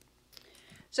here?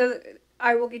 So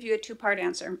I will give you a two-part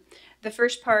answer. The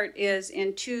first part is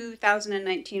in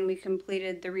 2019, we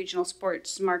completed the regional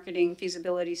sports marketing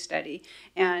feasibility study,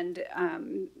 and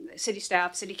city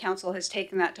staff, city council has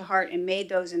taken that to heart and made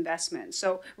those investments.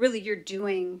 So really you're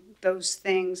doing those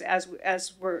things as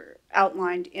were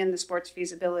outlined in the sports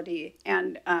feasibility.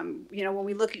 And, when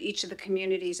we look at each of the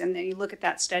communities and then you look at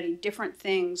that study, different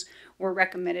things were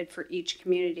recommended for each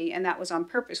community, and that was on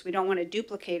purpose. We don't want to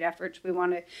duplicate efforts. We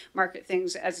want to market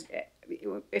things as,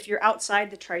 if you're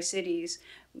outside the Tri-Cities,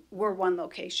 we're one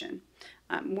location.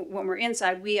 When we're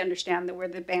inside, we understand that where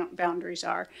the boundaries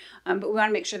are, but we want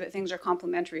to make sure that things are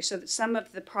complementary so that some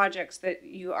of the projects that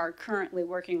you are currently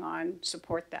working on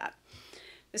support that.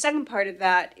 The second part of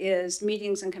that is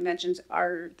meetings and conventions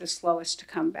are the slowest to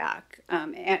come back.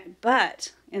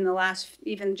 But in the last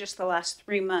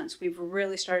 3 months, we've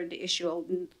really started to issue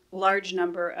a large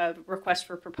number of requests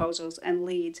for proposals and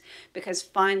leads, because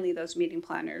finally those meeting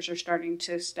planners are starting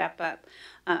to step up.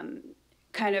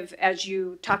 Kind of as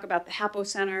you talk about the HAPO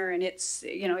Center, and it's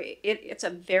a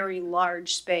very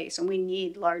large space, and we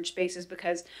need large spaces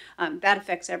because that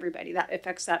affects everybody. That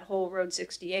affects that whole Road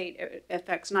 68. It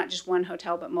affects not just one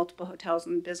hotel, but multiple hotels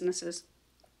and businesses.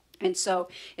 And so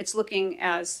it's looking,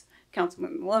 as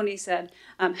Councilman Maloney said,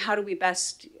 how do we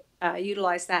best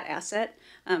utilize that asset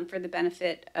for the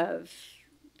benefit of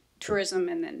tourism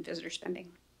and then visitor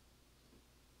spending.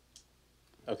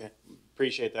 Okay,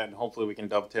 appreciate that, and hopefully we can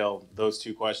dovetail those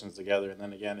two questions together. And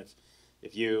then again,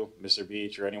 if you, Mr.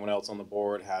 Beach, or anyone else on the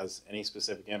board has any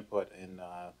specific input in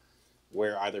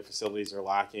where either facilities are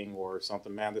lacking or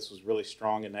something, man, this was really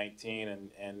strong in 19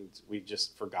 and we've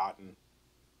just forgotten,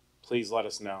 please let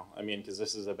us know. I mean, because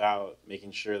this is about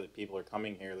making sure that people are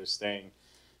coming here, they're staying,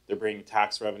 they're bringing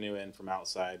tax revenue in from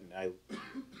outside. And I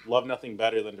love nothing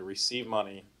better than to receive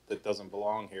money that doesn't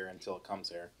belong here until it comes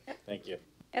here. Thank you.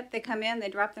 Yep, they come in, they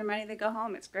drop their money, they go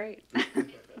home. It's great.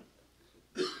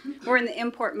 We're in the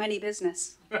import money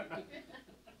business.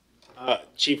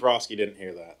 Chief Roski didn't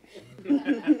hear that.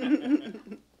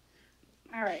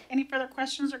 All right. Any further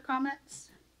questions or comments?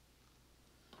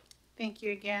 Thank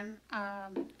you again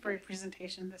for your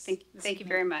presentation. Thank you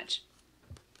very much.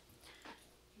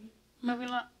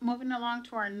 Moving along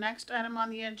to our next item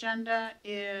on the agenda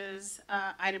is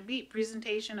item B,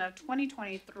 presentation of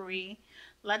 2023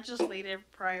 legislative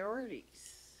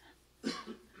priorities.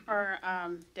 Our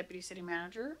Deputy City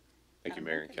Manager. Thank you,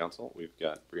 Mayor and Council. We've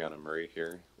got Brianna Murray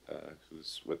here,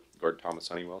 who's with Gordon Thomas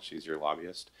Honeywell. She's your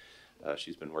lobbyist.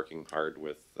 She's been working hard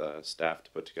with staff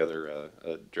to put together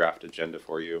a draft agenda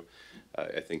for you.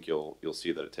 I think you'll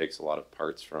see that it takes a lot of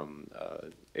parts from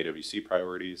AWC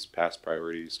priorities, past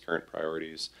priorities, current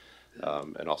priorities,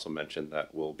 and also mentioned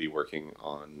that we'll be working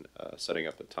on setting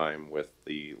up a time with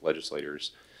the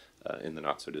legislators in the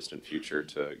not so distant future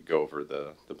to go over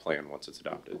the plan once it's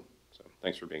adopted. So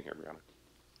thanks for being here, Brianna.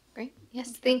 Great.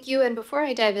 Yes, thank you. And before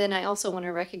I dive in, I also want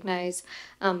to recognize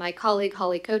my colleague,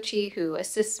 Holly Kochi, who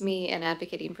assists me in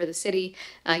advocating for the city.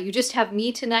 You just have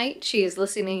me tonight. She is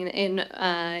listening in.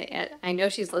 I know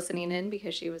she's listening in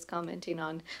because she was commenting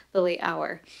on the late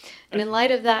hour. And in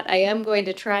light of that, I am going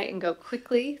to try and go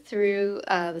quickly through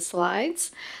the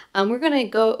slides. We're going to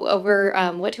go over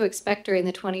what to expect during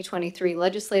the 2023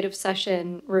 legislative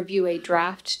session, review a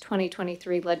draft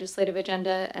 2023 legislative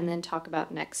agenda, and then talk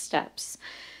about next steps.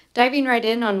 Diving right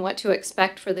in on what to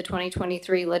expect for the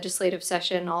 2023 legislative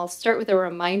session, I'll start with a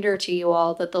reminder to you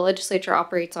all that the legislature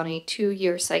operates on a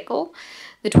 2-year cycle.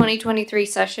 The 2023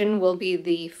 session will be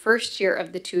the first year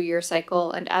of the 2-year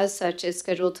cycle, and as such is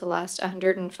scheduled to last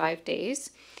 105 days.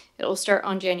 It will start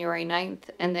on January 9th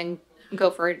and then go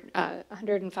for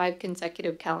 105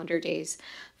 consecutive calendar days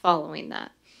following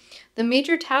that. The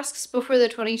major tasks before the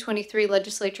 2023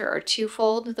 legislature are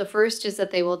twofold. The first is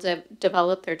that they will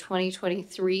develop their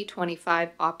 2023-25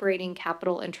 operating,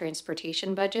 capital, and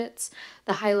transportation budgets.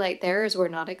 The highlight there is we're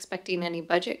not expecting any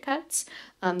budget cuts.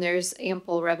 There's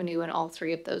ample revenue in all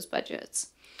three of those budgets.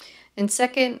 And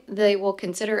second, they will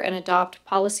consider and adopt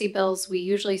policy bills. We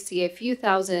usually see a few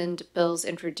thousand bills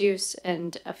introduced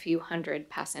and a few hundred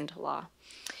pass into law.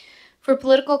 For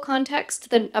political context,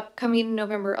 the upcoming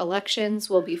November elections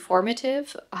will be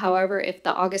formative. However, if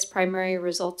the August primary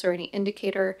results are any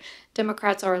indicator,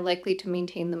 Democrats are likely to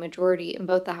maintain the majority in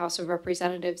both the House of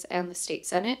Representatives and the State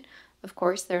Senate. Of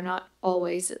course, they're not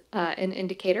always an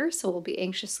indicator, so we'll be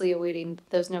anxiously awaiting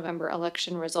those November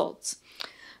election results.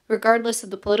 Regardless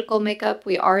of the political makeup,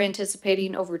 we are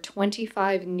anticipating over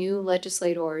 25 new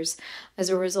legislators as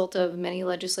a result of many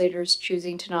legislators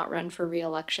choosing to not run for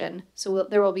re-election. So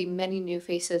there will be many new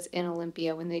faces in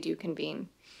Olympia when they do convene.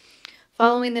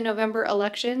 Following the November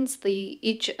elections,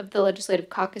 each of the legislative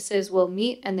caucuses will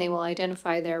meet and they will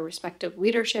identify their respective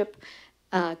leadership,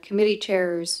 committee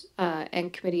chairs,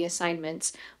 and committee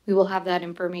assignments. We will have that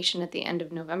information at the end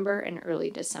of November and early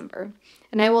December.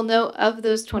 And I will note, of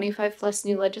those 25 plus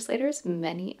new legislators,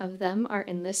 many of them are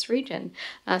in this region.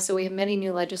 So we have many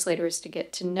new legislators to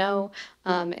get to know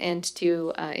and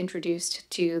to introduce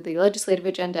to the legislative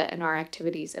agenda and our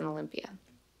activities in Olympia.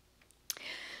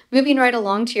 Moving right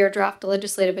along to your draft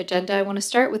legislative agenda, I want to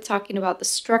start with talking about the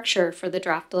structure for the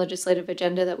draft legislative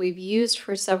agenda that we've used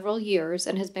for several years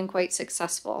and has been quite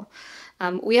successful.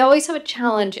 We always have a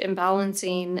challenge in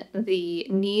balancing the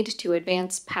need to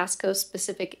advance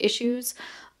Pasco-specific issues,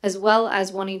 as well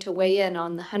as wanting to weigh in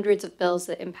on the hundreds of bills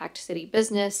that impact city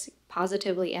business,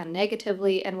 positively and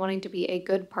negatively, and wanting to be a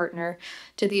good partner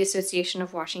to the Association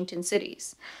of Washington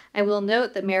Cities. I will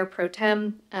note that Mayor Pro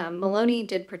Tem Maloney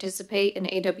did participate in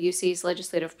AWC's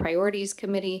Legislative Priorities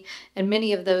Committee, and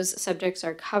many of those subjects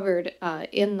are covered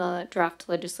in the draft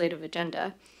legislative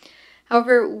agenda.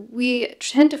 However, we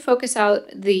tend to focus out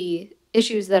the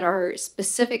issues that are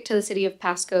specific to the city of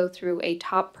Pasco through a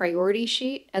top priority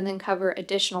sheet and then cover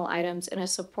additional items in a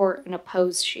support and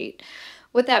oppose sheet.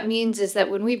 What that means is that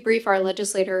when we brief our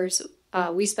legislators,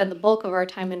 we spend the bulk of our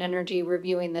time and energy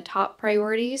reviewing the top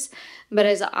priorities, but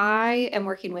as I am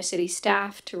working with city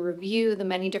staff to review the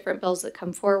many different bills that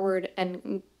come forward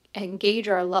and engage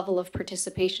our level of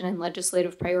participation in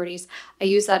legislative priorities, I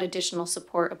use that additional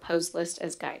support opposed list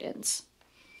as guidance.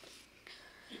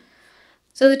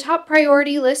 So the top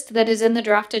priority list that is in the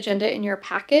draft agenda in your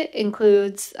packet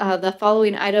includes the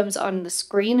following items on the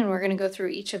screen, and we're going to go through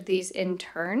each of these in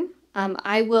turn.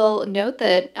 I will note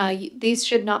that these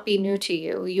should not be new to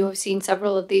you. You have seen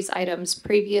several of these items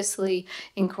previously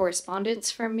in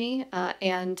correspondence from me,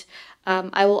 and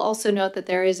I will also note that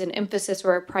there is an emphasis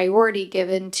or a priority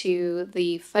given to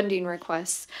the funding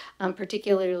requests,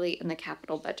 particularly in the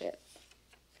capital budget.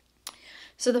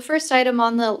 So the first item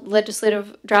on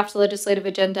the draft legislative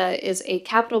agenda is a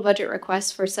capital budget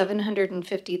request for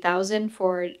 $750,000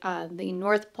 for the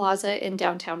North Plaza in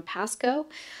downtown Pasco.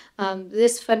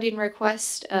 This funding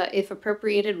request, if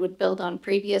appropriated, would build on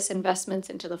previous investments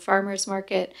into the farmers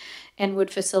market and would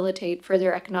facilitate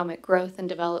further economic growth and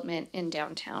development in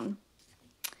downtown.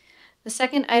 The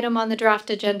second item on the draft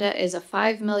agenda is a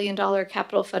 $5 million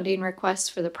capital funding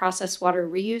request for the processed water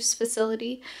reuse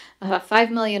facility. $5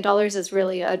 million is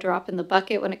really a drop in the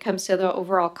bucket when it comes to the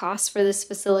overall cost for this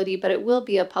facility, but it will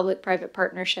be a public-private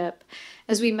partnership.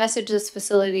 As we message this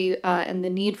facility and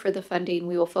the need for the funding,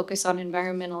 we will focus on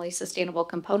environmentally sustainable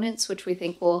components, which we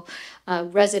think will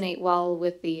resonate well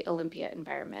with the Olympia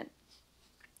environment.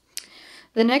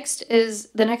 The next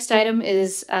item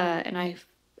is, and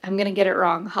I'm going to get it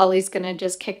wrong. Holly's going to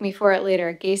just kick me for it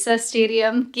later. Giza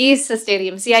Stadium.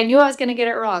 See, I knew I was going to get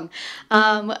it wrong.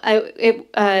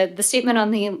 The statement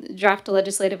on the draft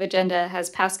legislative agenda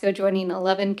has Pasco joining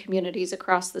 11 communities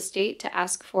across the state to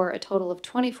ask for a total of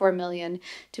 $24 million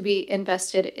to be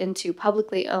invested into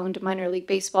publicly owned minor league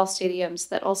baseball stadiums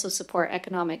that also support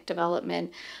economic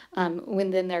development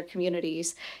within their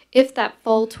communities. If that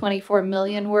full $24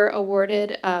 million were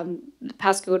awarded,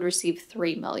 Pasco would receive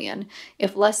 $3 million.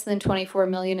 If less than $24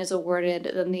 million is awarded,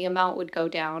 then the amount would go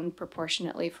down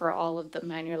proportionately for all of the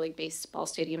minor league baseball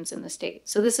stadiums in the state.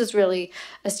 So this is really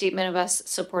a statement of us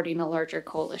supporting a larger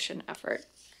coalition effort.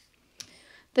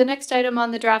 The next item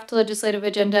on the draft legislative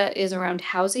agenda is around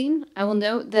housing. I will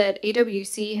note that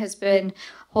AWC has been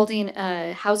holding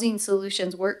a housing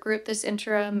solutions work group this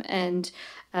interim, and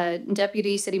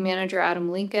Deputy City Manager Adam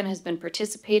Lincoln has been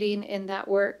participating in that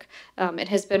work. It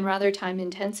has been rather time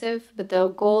intensive, but the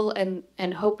goal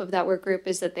and hope of that work group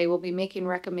is that they will be making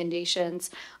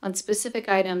recommendations on specific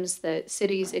items that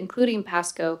cities, including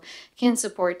Pasco, can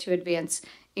support to advance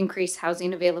increased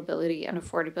housing availability and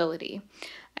affordability.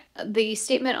 The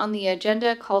statement on the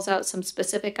agenda calls out some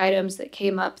specific items that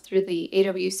came up through the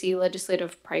AWC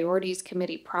Legislative Priorities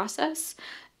Committee process.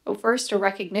 First, a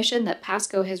recognition that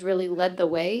Pasco has really led the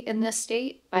way in this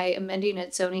state by amending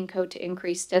its zoning code to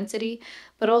increase density,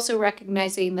 but also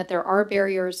recognizing that there are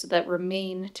barriers that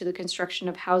remain to the construction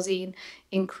of housing,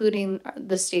 including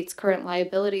the state's current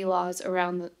liability laws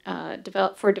around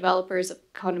for developers of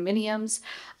condominiums,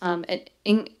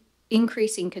 and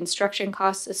increasing construction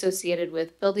costs associated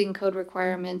with building code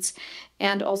requirements,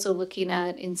 and also looking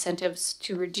at incentives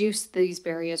to reduce these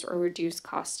barriers or reduce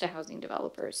costs to housing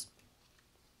developers.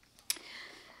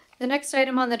 The next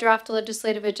item on the draft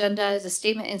legislative agenda is a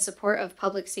statement in support of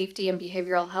public safety and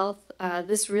behavioral health.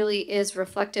 This really is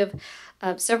reflective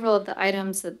of several of the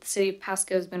items that the City of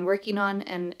Pasco has been working on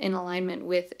and in alignment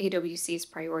with AWC's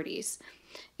priorities.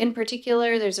 In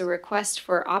particular, there's a request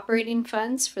for operating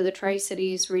funds for the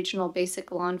Tri-Cities Regional Basic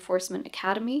Law Enforcement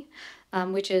Academy,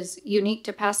 which is unique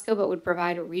to Pasco but would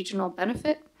provide a regional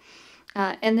benefit.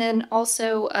 And then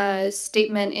also a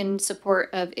statement in support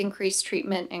of increased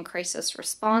treatment and crisis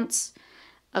response,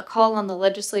 a call on the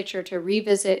legislature to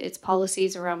revisit its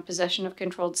policies around possession of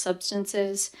controlled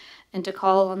substances, and to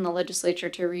call on the legislature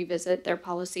to revisit their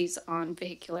policies on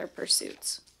vehicular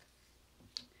pursuits.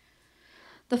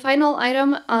 The final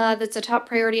item that's a top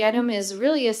priority item is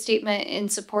really a statement in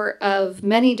support of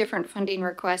many different funding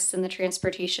requests in the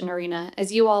transportation arena.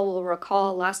 As you all will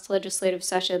recall, last legislative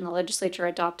session, the legislature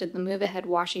adopted the Move Ahead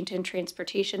Washington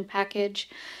Transportation Package,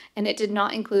 and it did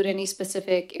not include any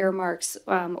specific earmarks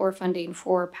or funding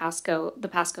for the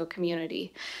Pasco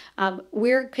community.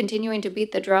 We're continuing to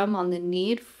beat the drum on the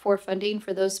need for funding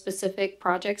for those specific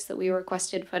projects that we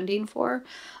requested funding for.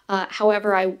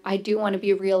 However, I do want to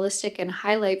be realistic and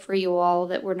highlight for you all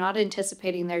that we're not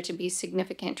anticipating there to be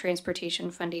significant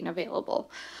transportation funding available.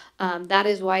 That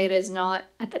is why it is not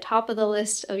at the top of the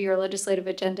list of your legislative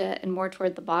agenda and more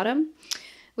toward the bottom.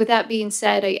 With that being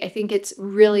said, I think it's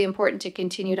really important to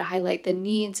continue to highlight the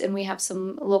needs, and we have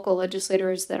some local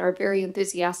legislators that are very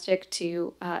enthusiastic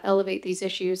to elevate these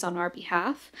issues on our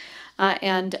behalf.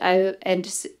 And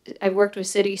I've worked with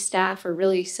city staff, or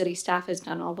really city staff has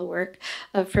done all the work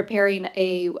of preparing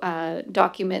a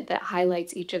document that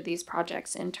highlights each of these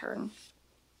projects in turn.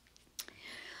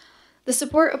 The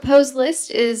support opposed list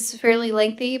is fairly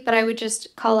lengthy, but I would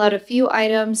just call out a few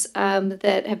items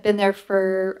that have been there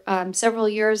for several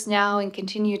years now and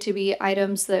continue to be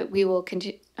items that we will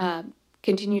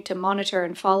continue to monitor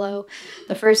and follow.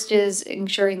 The first is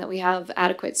ensuring that we have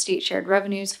adequate state shared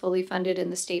revenues fully funded in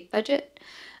the state budget,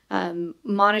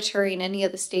 monitoring any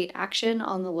of the state action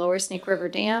on the lower Snake River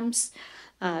dams,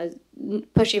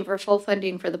 pushing for full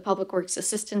funding for the Public Works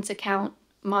Assistance Account,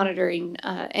 monitoring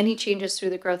any changes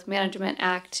through the Growth Management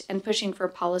Act, and pushing for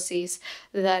policies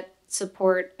that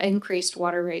support increased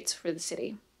water rates for the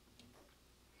city.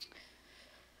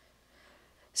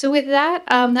 So with that,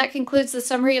 that concludes the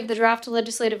summary of the draft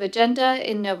legislative agenda.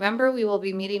 In November, we will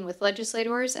be meeting with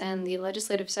legislators, and the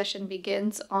legislative session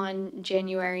begins on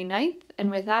January 9th. And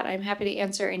with that, I'm happy to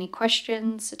answer any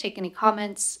questions, take any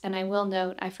comments, and I will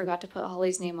note I forgot to put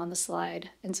Holly's name on the slide,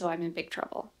 and so I'm in big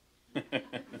trouble.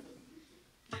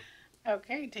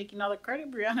 Okay, taking all the credit,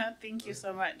 Brianna, thank you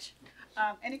so much.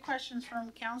 Any questions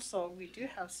from council? We do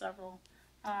have several.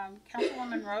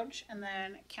 Councilwoman Roach and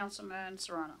then Councilman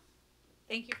Serrano.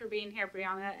 Thank you for being here,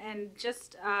 Brianna. And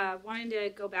just wanting to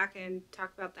go back and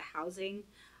talk about the housing.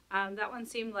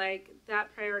 That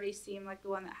priority seemed like the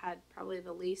one that had probably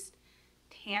the least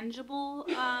tangible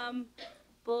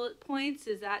bullet points.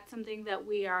 Is that something that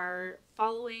we are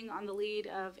following on the lead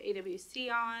of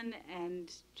AWC on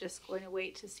and just going to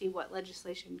wait to see what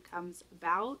legislation comes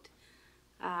about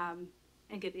and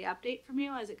get the update from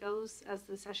you as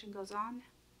the session goes on?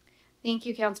 Thank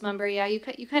you, Councilmember. Yeah, you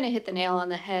kind of hit the nail on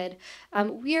the head.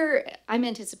 I'm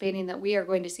anticipating that we are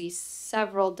going to see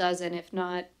several dozen, if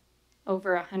not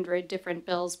over 100 different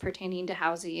bills pertaining to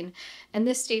housing. And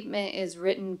this statement is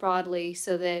written broadly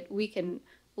so that we can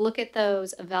look at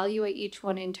those, evaluate each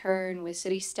one in turn with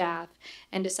city staff,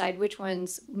 and decide which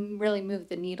ones really move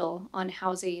the needle on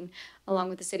housing, along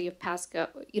with the city of Pasco,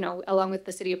 along with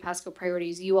the city of Pasco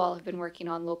priorities you all have been working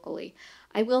on locally.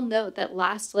 I will note that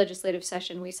last legislative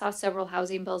session, we saw several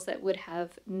housing bills that would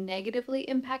have negatively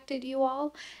impacted you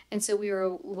all. And so we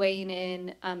were weighing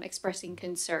in, expressing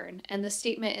concern. And the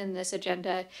statement in this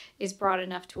agenda is broad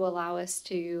enough to allow us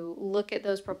to look at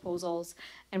those proposals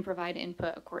and provide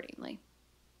input accordingly.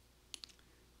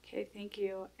 Okay, thank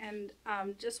you. And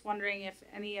just wondering if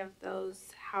any of those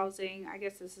housing, I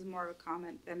guess this is more of a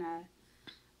comment than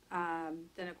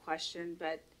a question,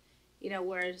 but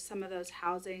where some of those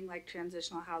housing, like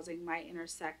transitional housing, might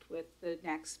intersect with the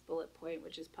next bullet point,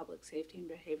 which is public safety and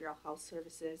behavioral health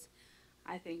services.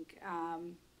 I think,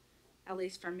 at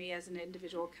least for me as an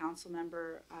individual council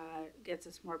member, gets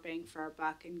us more bang for our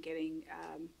buck in getting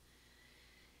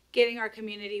our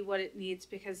community what it needs,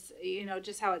 because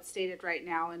just how it's stated right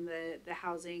now in the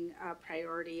housing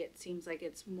priority, it seems like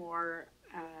it's more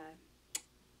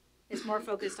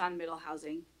focused on middle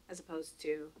housing as opposed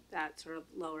to that sort of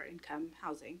lower income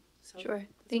housing. So sure.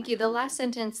 Thank you. The last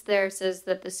sentence there says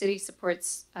that the city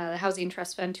supports the Housing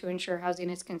Trust Fund to ensure housing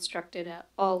is constructed at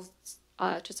all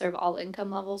to serve all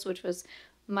income levels, which was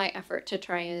my effort to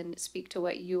try and speak to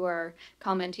what you are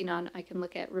commenting on. I can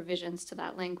look at revisions to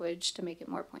that language to make it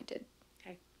more pointed.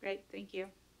 Okay, great. Thank you.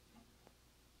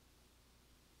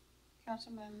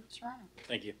 Councilman Serrano.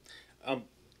 Thank you.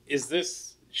 Is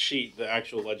this sheet, the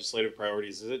actual legislative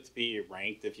priorities, is it to be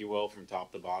ranked, if you will, from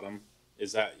top to bottom?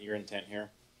 Is that your intent here?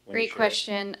 Great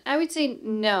question. I would say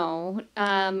no.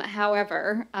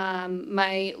 However,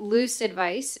 my loose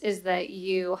advice is that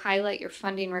you highlight your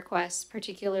funding requests,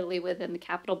 particularly within the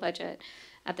capital budget,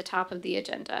 at the top of the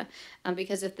agenda.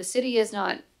 Because if the city is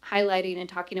not highlighting and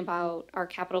talking about our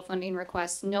capital funding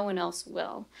requests, no one else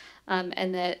will.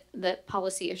 And that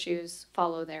policy issues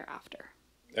follow thereafter.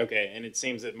 Okay, and it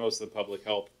seems that most of the public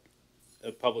health,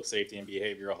 public safety and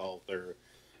behavioral health are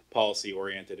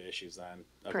policy-oriented issues then.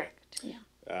 Okay. Correct, yeah.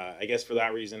 I guess for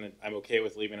that reason, I'm okay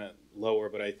with leaving it lower,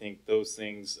 but I think those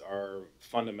things are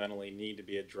fundamentally need to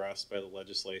be addressed by the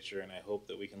legislature, and I hope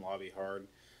that we can lobby hard.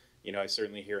 I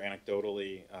certainly hear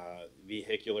anecdotally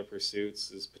vehicular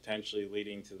pursuits is potentially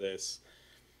leading to this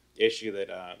issue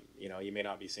that, you may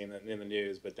not be seeing that in the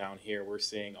news, but down here we're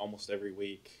seeing almost every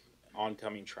week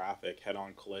oncoming traffic,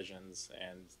 head-on collisions,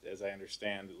 and as I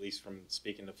understand, at least from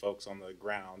speaking to folks on the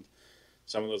ground,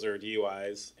 some of those are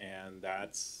DUIs, and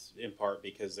that's in part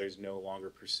because there's no longer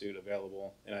pursuit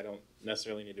available. And I don't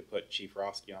necessarily need to put Chief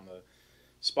Roski on the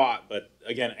spot, but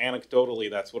again, anecdotally,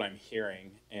 that's what I'm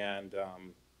hearing, and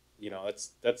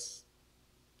that's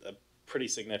a pretty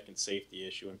significant safety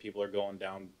issue when people are going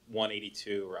down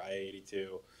 182 or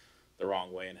I-82 the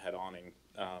wrong way and head-oning.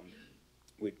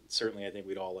 I think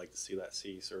we'd all like to see that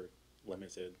cease or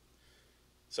limited.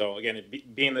 So again,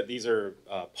 being that these are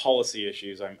policy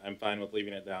issues, I'm fine with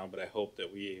leaving it down, but I hope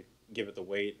that we give it the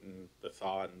weight and the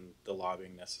thought and the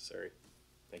lobbying necessary.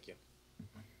 Thank you.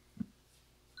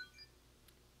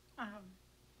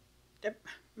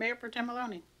 Mayor Pro Tem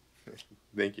Maloney.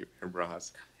 Thank you, Mayor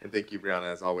Barajas. And thank you,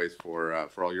 Brianna, as always, for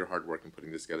all your hard work in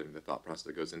putting this together and the thought process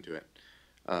that goes into it.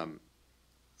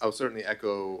 I'll certainly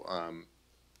echo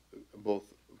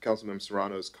both Councilmember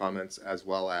Serrano's comments, as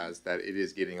well as that it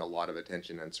is getting a lot of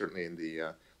attention, and certainly in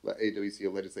the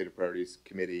AWCO Legislative Priorities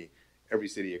Committee, every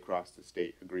city across the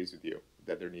state agrees with you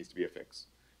that there needs to be a fix.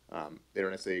 They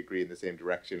don't necessarily agree in the same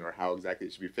direction or how exactly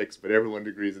it should be fixed, but everyone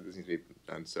agrees that this needs to be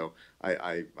done. So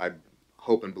I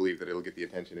hope and believe that it'll get the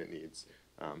attention it needs,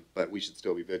 but we should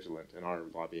still be vigilant in our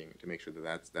lobbying to make sure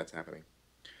that that's happening.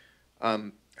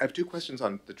 I have two questions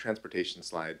on the transportation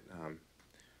slide.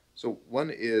 So one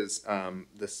is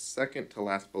the second to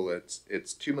last bullet.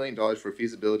 It's $2 million for a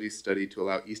feasibility study to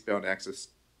allow eastbound access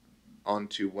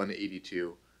onto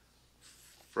 182.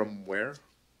 From where?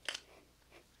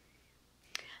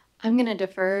 I'm going to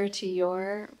defer to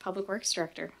your Public Works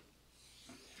Director.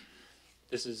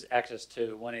 This is access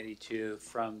to 182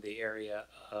 from the area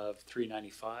of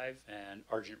 395 and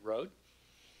Argent Road.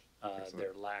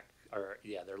 There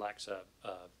lacks a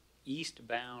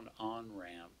eastbound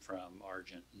on-ramp from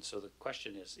Argent. And so the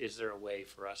question is there a way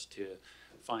for us to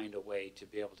find a way to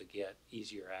be able to get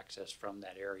easier access from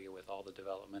that area with all the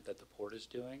development that the port is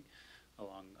doing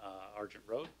along Argent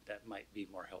Road? That might be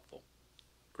more helpful.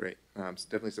 Great. So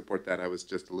definitely support that. I was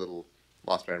just a little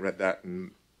lost when I read that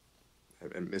and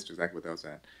missed exactly what that was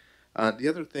at. The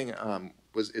other thing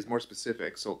is more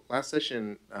specific. So last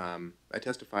session, I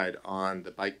testified on the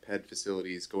bike ped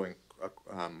facilities going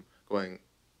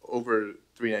over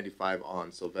 395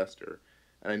 on Sylvester.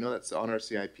 and I know that's on our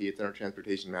CIP, it's on our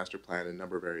transportation master plan in a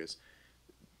number of areas.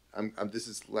 This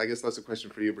is, I guess, less a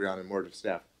question for you, Brianna, and more to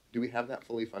staff. Do we have that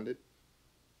fully funded?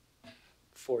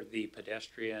 For the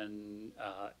pedestrian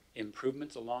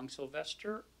improvements along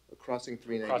Sylvester? Crossing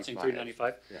 395. Crossing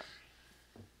 395? Yeah.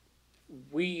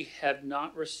 We have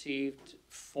not received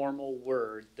formal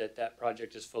word that that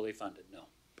project is fully funded, no.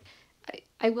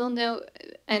 I will note,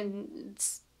 and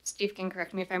Steve can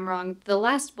correct me if I'm wrong, the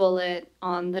last bullet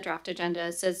on the draft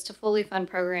agenda says to fully fund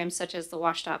programs such as the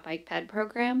WashDOT Bike Ped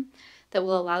program that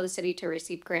will allow the city to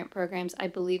receive grant programs. I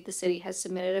believe the city has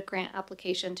submitted a grant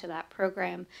application to that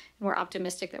program, and we're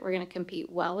optimistic that we're going to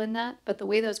compete well in that. But the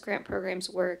way those grant programs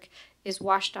work is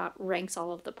WashDOT ranks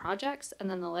all of the projects, and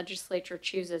then the legislature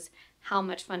chooses how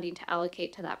much funding to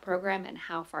allocate to that program and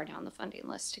how far down the funding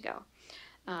list to go.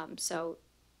 So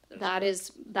that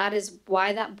is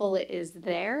why that bullet is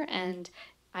there, and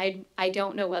I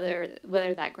don't know whether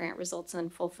that grant results in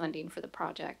full funding for the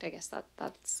project. I guess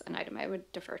that's an item I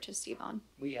would defer to Steve on.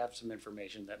 We have some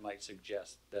information that might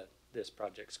suggest that this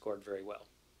project scored very well.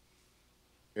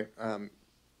 Okay.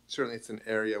 Certainly it's an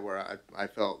area where I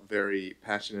felt very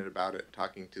passionate about it,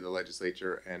 talking to the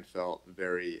legislature, and felt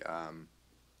very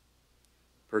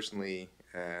personally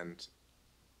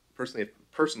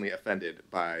offended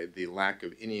by the lack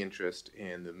of any interest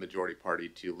in the majority party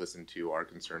to listen to our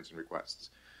concerns and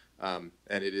requests. And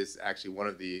it is actually one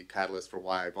of the catalysts for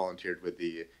why I volunteered with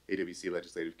the AWC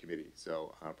Legislative Committee,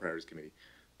 so Priorities Committee.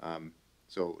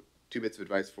 So 2 bits of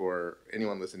advice for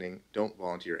anyone listening: don't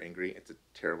volunteer angry. It's a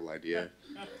terrible idea.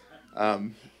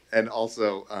 And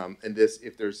also,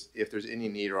 if there's any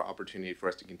need or opportunity for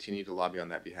us to continue to lobby on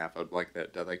that behalf, I'd like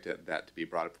that to be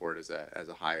brought forward as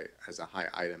a high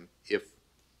item. If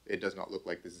it does not look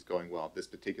like this is going well, this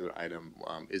particular item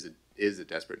is a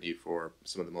desperate need for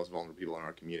some of the most vulnerable people in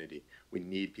our community. We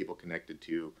need people connected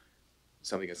to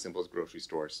something as simple as grocery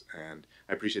stores, and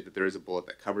I appreciate that there is a bullet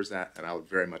that covers that, and I would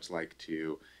very much like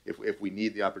to, if we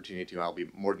need the opportunity to, I'll be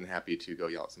more than happy to go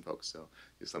yell at some folks, so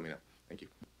just let me know. Thank you.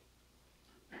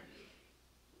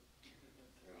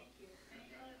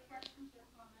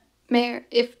 Mayor,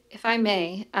 if I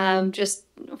may, just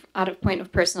out of point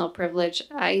of personal privilege,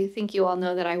 I think you all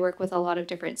know that I work with a lot of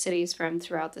different cities from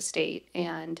throughout the state,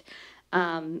 and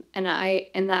I,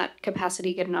 in that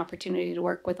capacity, get an opportunity to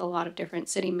work with a lot of different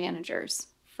city managers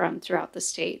from throughout the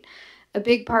state. A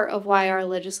big part of why our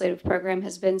legislative program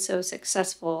has been so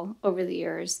successful over the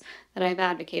years that I've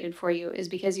advocated for you is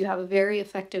because you have a very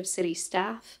effective city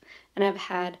staff, and I've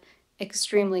had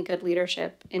extremely good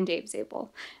leadership in Dave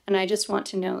Zabel. And I just want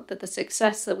to note that the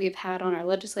success that we've had on our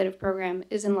legislative program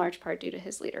is in large part due to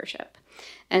his leadership.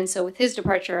 And so with his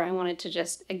departure, I wanted to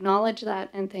just acknowledge that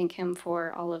and thank him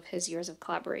for all of his years of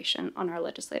collaboration on our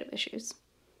legislative issues.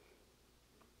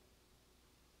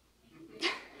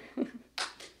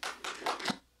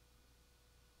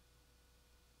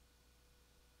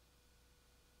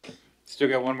 Still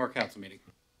got one more council meeting.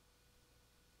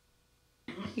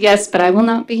 Yes, but I will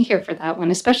not be here for that one,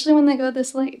 especially when they go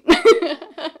this late.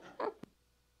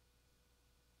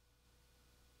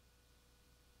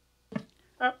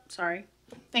 Oh, sorry.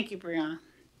 Thank you, Brianna.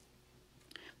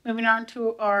 Moving on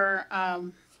to our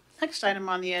next item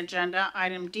on the agenda,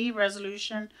 item D,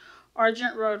 resolution,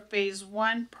 Argent Road Phase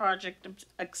 1 project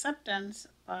acceptance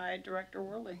by Director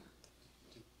Worley.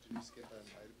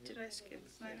 Did I skip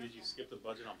an item? Did you skip the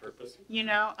budget on purpose? You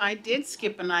know, I did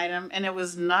skip an item, and it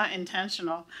was not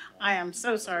intentional. I am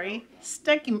so sorry.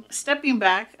 Stepping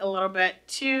back a little bit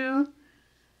to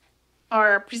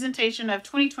our presentation of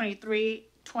 2023-2024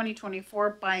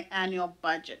 biannual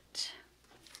budget.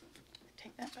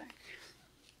 Take that back.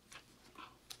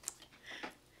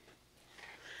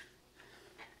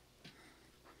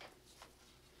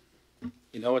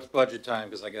 You know it's budget time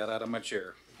because I got out of my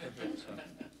chair.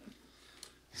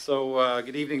 So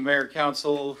good evening, Mayor,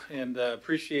 Council, and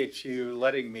appreciate you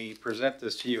letting me present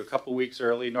this to you a couple weeks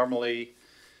early. Normally,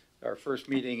 our first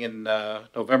meeting in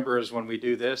November is when we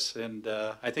do this, and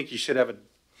I think you should have a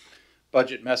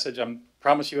budget message. I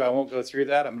promise you I won't go through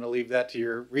that. I'm going to leave that to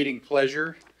your reading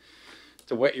pleasure,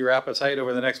 to whet your appetite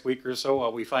over the next week or so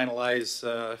while we finalize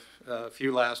a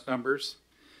few last numbers.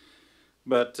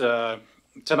 But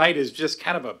tonight is just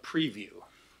kind of a preview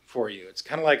for you. It's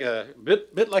kind of like a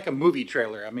bit like a movie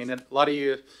trailer. I mean, a lot of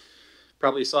you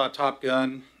probably saw Top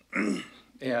Gun,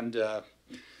 and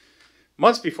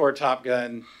months before Top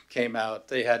Gun came out,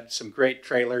 they had some great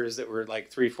trailers that were like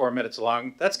 3-4 minutes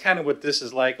long. That's kind of what this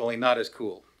is like, only not as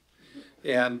cool.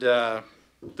 And the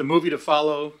movie to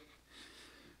follow,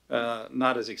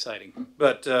 not as exciting.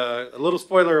 But a little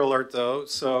spoiler alert though,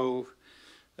 so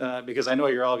because I know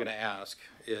you're all going to ask,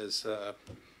 is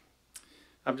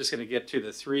I'm just going to get to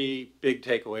the three big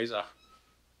takeaways.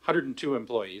 102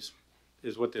 employees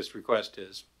is what this request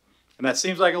is. And that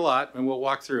seems like a lot, and we'll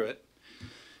walk through it.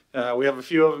 We have a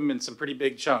few of them in some pretty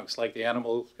big chunks, like the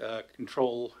Animal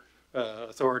Control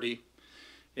Authority.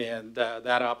 And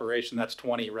that operation, that's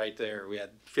 20 right there. We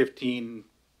had 15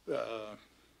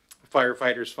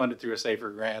 firefighters funded through a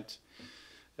SAFER grant.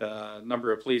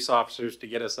 Number of police officers to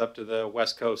get us up to the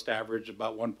West Coast average,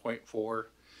 about 1.4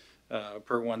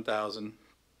 per 1,000.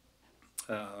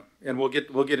 And we'll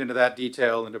get into that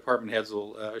detail, and department heads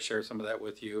will share some of that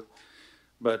with you.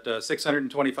 But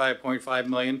 625.5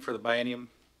 million for the biennium,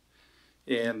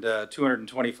 and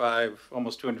 225,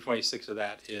 almost 226 of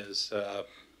that is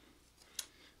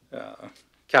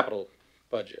capital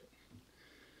budget.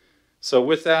 So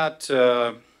with that,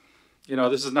 you know,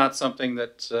 this is not something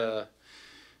that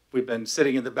we've been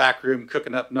sitting in the back room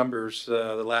cooking up numbers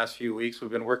the last few weeks. We've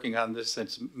been working on this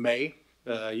since May.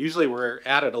 Usually we're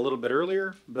at it a little bit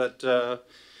earlier, but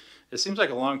it seems like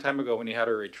a long time ago when you had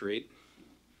a retreat,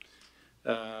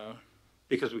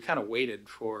 because we kind of waited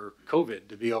for COVID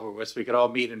to be over with so we could all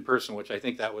meet in person, which I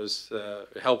think that was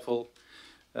helpful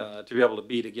to be able to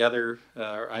be together.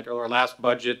 Our last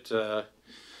budget,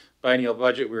 biennial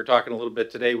budget, we were talking a little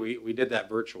bit today, we did that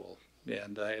virtual.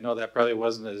 And I know that probably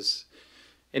wasn't as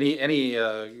any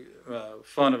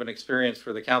fun of an experience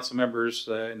for the council members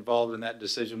involved in that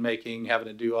decision making, having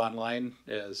to do online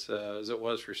as it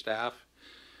was for staff.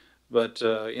 But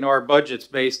you know, our budget's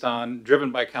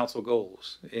driven by council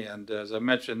goals, and as I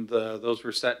mentioned, those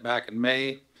were set back in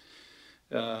May.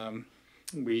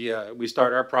 We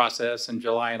start our process in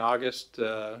July and August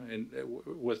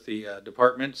with the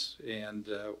departments, and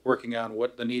working on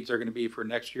what the needs are going to be for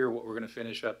next year, what we're going to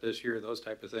finish up this year, those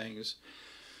type of things.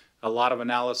 A lot of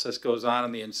analysis goes on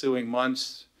in the ensuing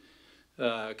months.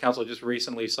 Council just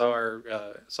recently saw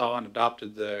and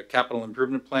adopted the capital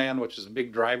improvement plan, which is a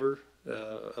big driver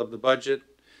of the budget.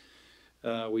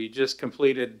 We just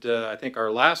completed, I think,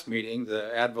 our last meeting,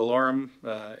 the ad valorem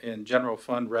and general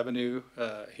fund revenue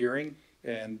hearing,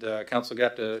 and council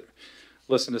got to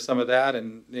listen to some of that.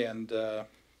 And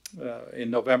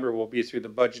in November we'll be through the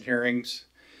budget hearings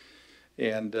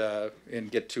and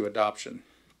get to adoption.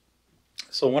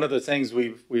 So one of the things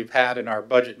we've had in our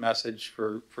budget message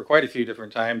for quite a few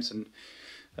different times, and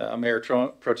Mayor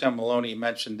Pro Tem Maloney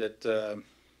mentioned it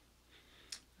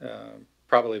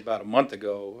probably about a month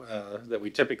ago, that we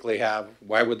typically have,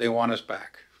 why would they want us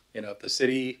back? You know, if the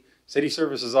city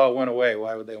services all went away,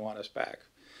 why would they want us back?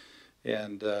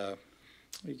 And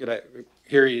you could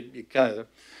hear you kind of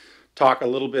talk a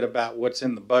little bit about what's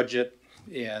in the budget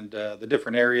and the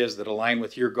different areas that align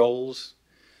with your goals.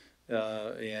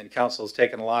 And council's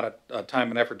taken a lot of time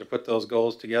and effort to put those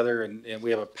goals together, and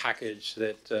we have a package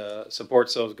that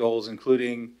supports those goals,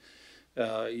 including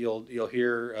you'll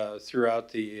hear throughout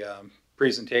the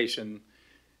presentation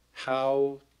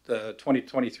how the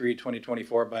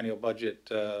 2023-2024 biennial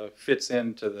budget fits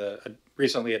into the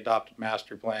recently adopted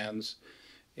master plans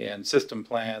and system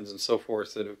plans and so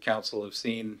forth that council have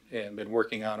seen and been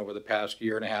working on over the past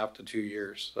 1.5 to 2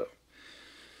 years. So.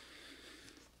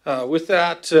 With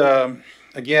that,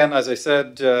 again, as I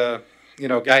said, you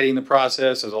know, guiding the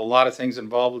process, there's a lot of things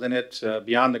involved in it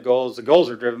beyond the goals. The goals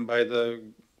are driven by the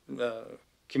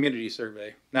community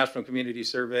survey, National Community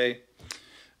Survey.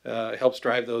 Helps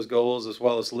drive those goals, as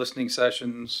well as listening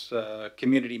sessions,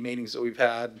 community meetings that we've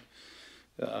had,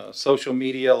 social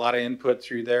media, a lot of input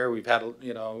through there. We've had,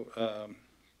 you know,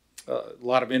 a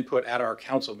lot of input at our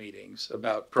council meetings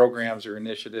about programs or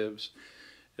initiatives,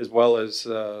 as well as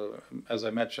I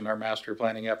mentioned, our master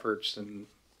planning efforts and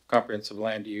comprehensive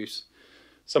land use.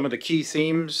 Some of the key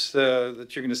themes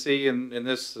that you're going to see in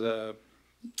this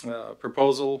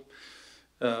proposal,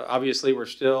 obviously we're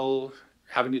still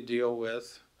having to deal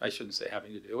with, I shouldn't say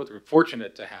having to deal with, we're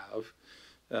fortunate to have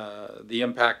the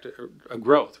impact of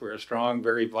growth. We're a strong,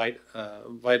 very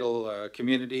vital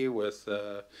community with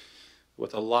a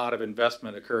lot of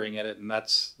investment occurring in it, and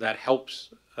that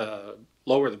helps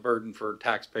lower the burden for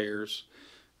taxpayers,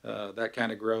 that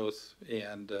kind of growth.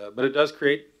 And but it does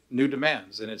create new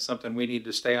demands, and it's something we need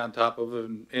to stay on top of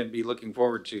and be looking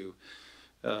forward to.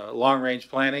 Long-range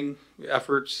planning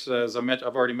efforts, as I've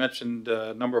already mentioned,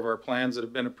 a number of our plans that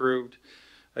have been approved.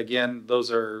 Again,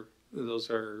 those are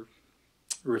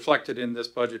reflected in this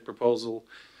budget proposal.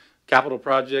 Capital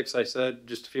projects, I said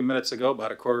just a few minutes ago,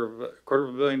 about a quarter of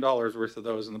 $1 billion worth of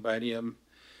those in the biennium.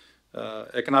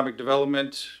 Economic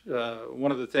development,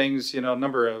 one of the things, you know, a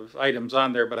number of items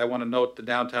on there, but I want to note the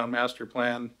downtown master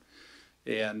plan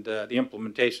and the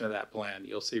implementation of that plan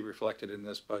you'll see reflected in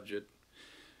this budget.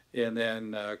 And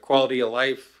then quality of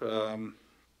life, one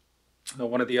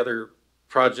of the other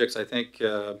projects I think,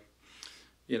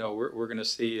 you know, we're going to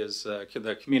see is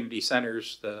the community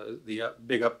centers, the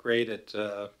big upgrade at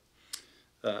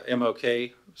MOK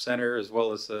Center, as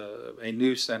well as a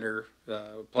new center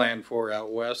planned for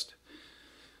out west.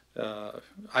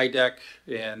 IDEC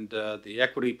and the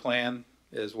equity plan,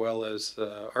 as well as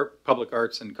public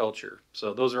arts and culture.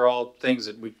 So those are all things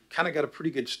that we kind of got a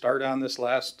pretty good start on this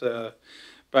last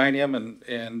biennium,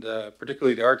 and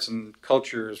particularly the arts and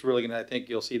culture is really going to, I think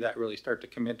you'll see that really start to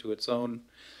come into its own.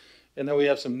 And then we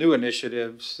have some new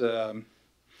initiatives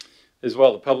as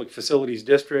well, the Public Facilities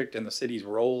District and the city's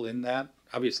role in that.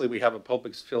 Obviously we have a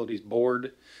Public Facilities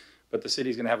Board, but the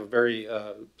city's going to have a very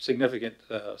significant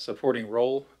supporting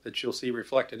role that you'll see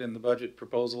reflected in the budget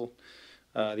proposal.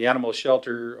 The animal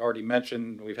shelter, already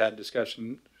mentioned, we've had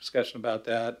discussion about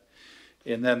that.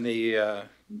 And then the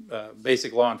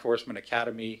Basic Law Enforcement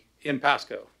Academy in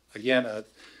Pasco. Again,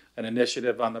 an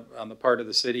initiative on the part of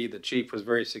the city. The chief was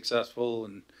very successful,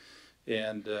 and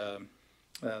the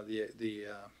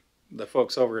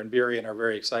folks over in Biennial are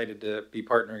very excited to be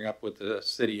partnering up with the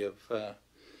city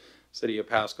of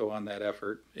Pasco on that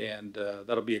effort, and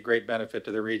that'll be a great benefit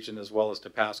to the region as well as to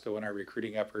Pasco in our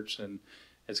recruiting efforts, and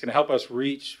it's going to help us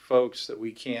reach folks that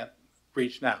we can't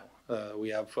reach now. We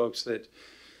have folks that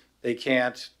they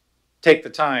can't take the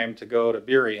time to go to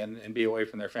Biennial and be away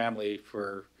from their family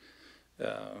for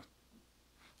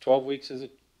 12 weeks, is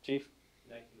it, Chief?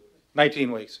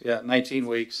 19 weeks, yeah, 19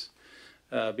 weeks.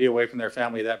 Be away from their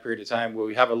family that period of time.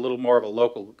 We have a little more of a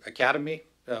local academy.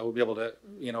 We'll be able to,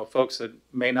 you know, folks that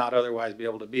may not otherwise be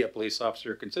able to be a police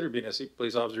officer, consider being a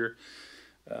police officer,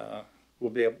 will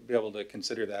be able to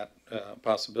consider that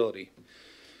possibility.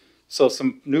 So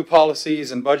some new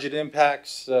policies and budget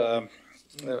impacts.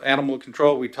 Animal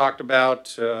control we talked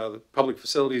about. The Public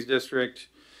Facilities District.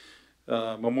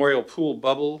 Memorial Pool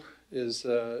Bubble is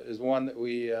one that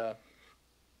we I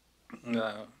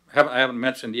haven't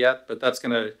mentioned yet, but that's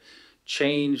going to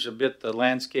change a bit the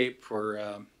landscape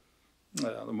for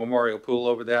the Memorial Pool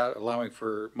over that, allowing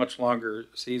for much longer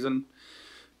season.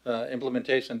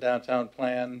 Implementation downtown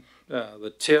plan,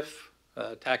 the TIF,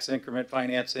 tax increment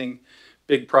financing,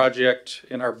 big project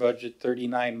in our budget,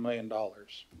 $39 million.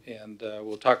 And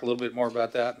we'll talk a little bit more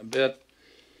about that in a bit.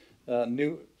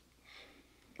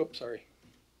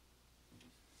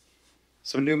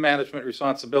 Some new management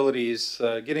responsibilities,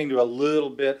 getting to a little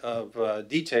bit of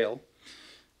detail.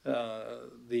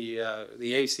 The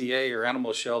ACA, or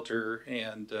animal shelter,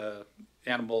 and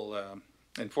animal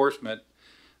enforcement,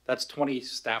 that's 20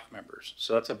 staff members.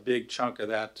 So that's a big chunk of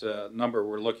that number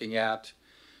we're looking at.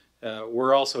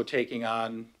 We're also taking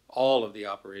on all of the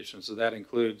operations. So that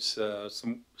includes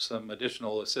some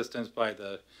additional assistance by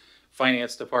the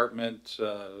finance department,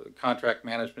 contract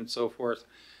management, so forth.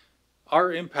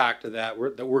 Our impact of that we're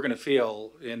going to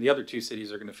feel, and the other two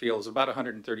cities are going to feel, is about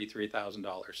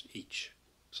 $133,000 each.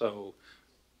 So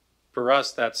for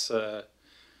us, that's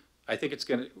I think it's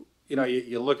going to, you know,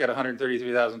 you look at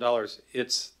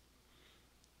 $133,000,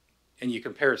 and you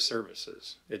compare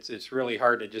services. It's really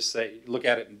hard to just say, look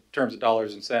at it in terms of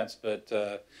dollars and cents, but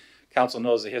council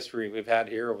knows the history we've had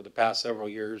here over the past several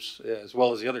years, as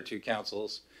well as the other two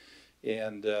councils,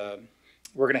 and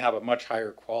we're going to have a much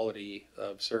higher quality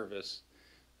of service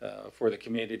for the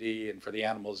community and for the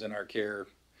animals in our care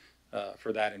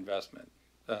for that investment.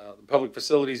 The Public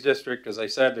Facilities District, as I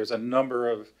said, there's a number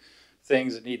of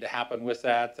things that need to happen with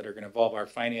that are going to involve our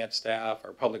finance staff,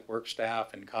 our public works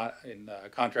staff, and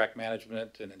contract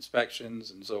management and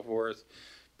inspections and so forth,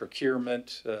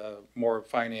 procurement, more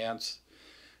finance,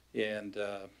 and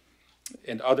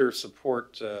other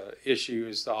support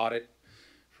issues, the audit,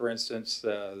 for instance,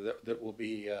 that we'll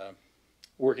be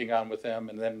working on with them.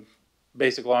 And then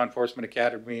Basic Law Enforcement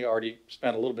Academy, already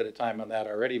spent a little bit of time on that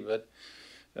already, but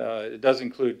it does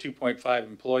include 2.5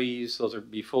 employees. Those are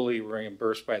be fully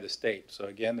reimbursed by the state. So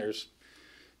again, there's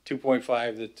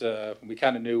 2.5 that we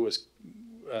kind of knew was,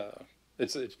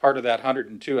 it's part of that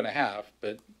 102.5,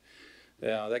 but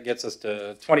that gets us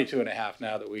to 22.5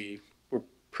 now that we're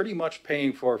pretty much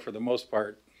paying for the most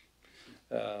part,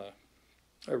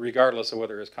 regardless of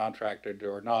whether it's contracted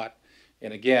or not.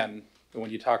 And again, when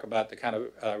you talk about the kind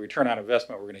of return on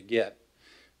investment we're going to get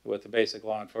with the Basic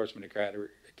Law Enforcement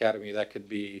Academy, that could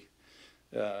be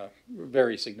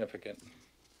very significant.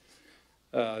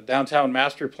 Downtown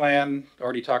Master Plan,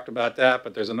 already talked about that,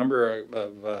 but there's a number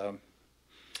of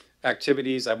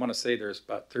activities. I want to say there's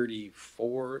about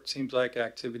 34, it seems like,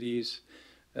 activities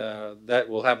that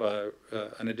will have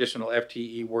an additional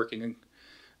FTE working,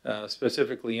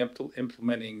 specifically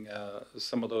implementing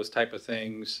some of those type of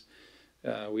things.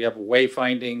 We have a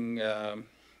wayfinding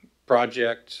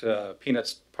project,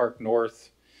 Peanuts Park North,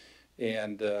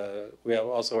 And we have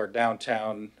also our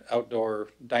downtown outdoor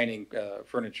dining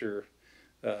furniture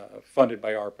funded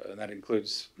by ARPA, and that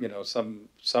includes, you know,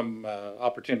 some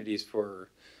opportunities for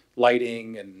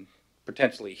lighting and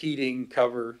potentially heating,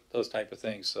 cover, those type of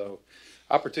things. So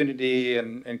opportunity,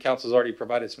 and council's already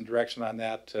provided some direction on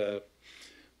that to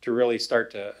really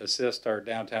start to assist our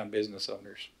downtown business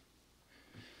owners.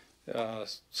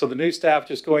 So the new staff,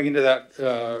 just going into that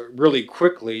really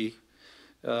quickly,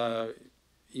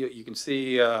 you can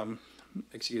see,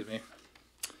 excuse me,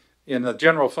 in the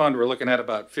general fund, we're looking at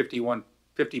about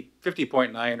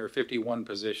 50.9 or 51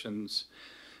 positions.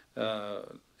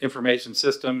 Information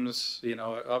systems, you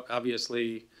know,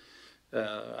 obviously,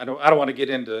 I don't want to get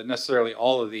into necessarily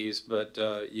all of these, but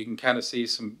you can kind of see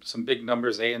some big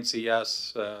numbers.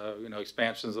 ANCS, you know,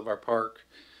 expansions of our park.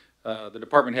 The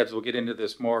department heads will get into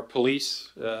this more. Police,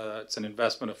 it's an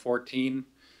investment of 14.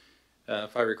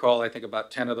 If I recall, I think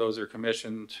about 10 of those are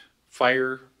commissioned.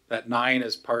 Fire, that 9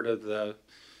 is part of the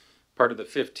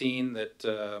 15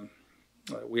 that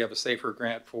we have a SAFER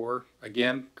grant for.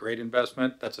 Again, great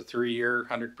investment. That's a 3-year,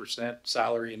 100%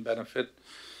 salary and benefit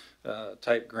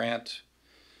type grant.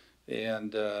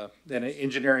 And then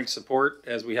engineering support,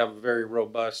 as we have a very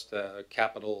robust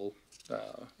capital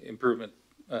improvement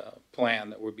plan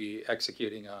that we'll be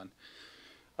executing on.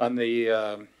 On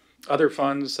the other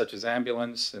funds, such as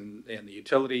ambulance and the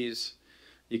utilities,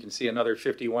 you can see another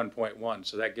 51.1.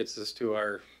 So that gets us to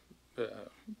our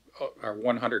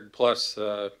 100 plus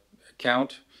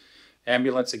count.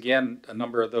 Ambulance, again, a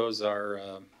number of those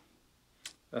are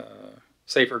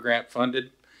SAFER grant funded,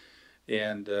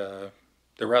 and the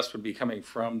rest would be coming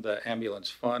from the ambulance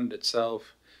fund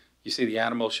itself. You see the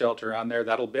animal shelter on there.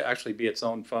 That'll actually be its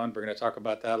own fund. We're going to talk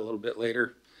about that a little bit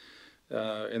later.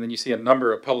 And then you see a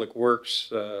number of public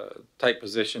works type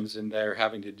positions in there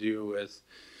having to do with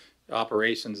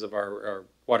operations of our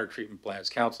water treatment plants.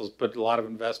 Council's put a lot of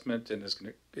investment and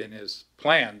has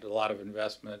planned a lot of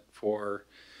investment for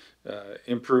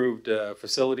improved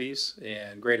facilities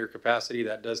and greater capacity.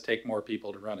 That does take more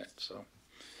people to run it. So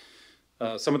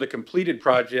some of the completed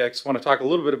projects, want to talk a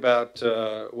little bit about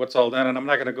what's all done, and I'm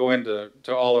not going to go into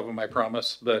all of them, I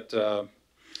promise, but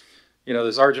you know,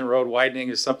 this Argent Road widening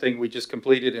is something we just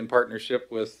completed in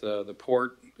partnership with the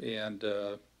port and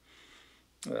the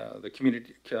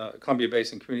Columbia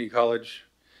Basin Community College.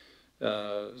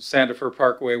 Sandifer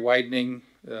Parkway widening,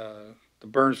 the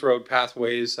Burns Road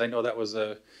pathways. I know that was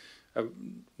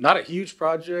not a huge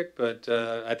project, but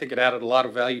I think it added a lot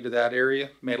of value to that area,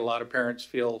 made a lot of parents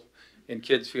feel and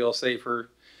kids feel safer.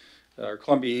 Our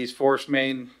Columbia East Force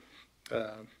Main,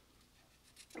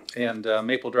 and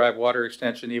Maple Drive water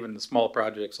extension, even the small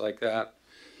projects like that.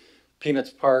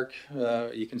 Peanuts Park,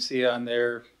 you can see on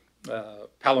there.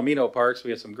 Palomino Parks,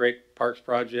 we have some great parks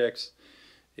projects.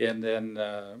 And then,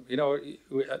 you know,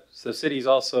 the city's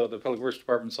also, the Public Works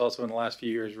Department's also in the last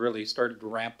few years really started to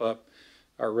ramp up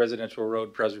our residential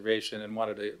road preservation, and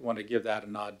wanted to give that a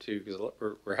nod too, because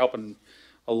we're helping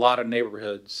a lot of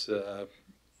neighborhoods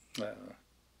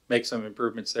make some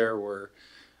improvements there where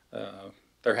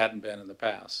there hadn't been in the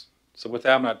past. So with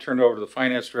that, I'm going to turn it over to the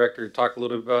finance director to talk a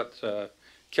little bit about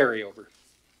carryover.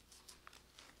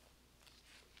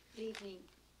 Good evening.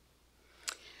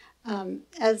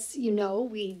 As you know,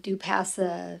 we do pass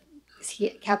a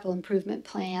capital improvement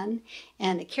plan,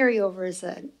 and a carryover is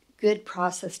a good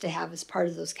process to have as part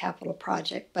of those capital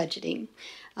project budgeting.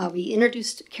 We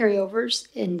introduced carryovers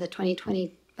in the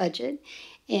 2020 budget,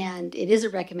 and it is a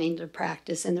recommended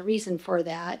practice. And the reason for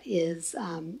that is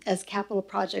as capital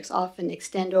projects often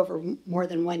extend over more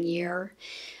than 1 year,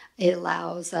 it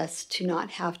allows us to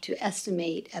not have to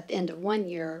estimate at the end of 1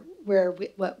 year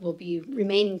what will be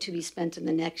remaining to be spent in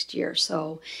the next year.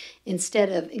 So instead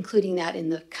of including that in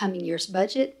the coming year's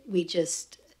budget, we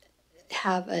just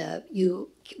have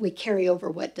we carry over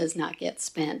what does not get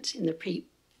spent in the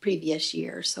previous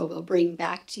year. So we'll bring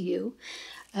back to you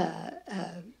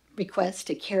a request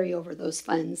to carry over those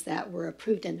funds that were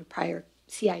approved in the prior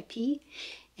CIP,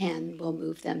 and we'll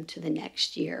move them to the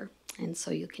next year. And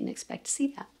so you can expect to see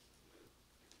that.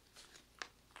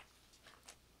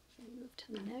 Move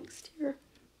to the next here.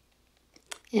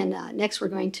 And next we're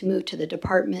going to move to the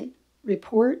department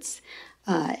reports,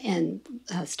 and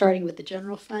starting with the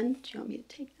general fund. Do you want me to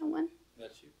take that one?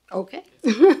 That's you. Okay.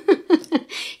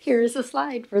 Here is a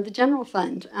slide for the general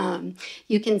fund.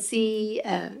 You can see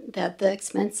that the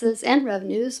expenses and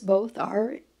revenues both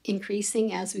are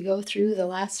increasing as we go through the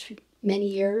last many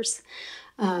years.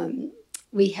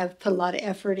 We have put a lot of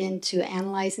effort into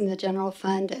analyzing the general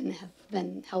fund and have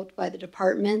been helped by the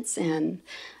departments. And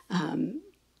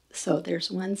so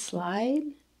there's one slide.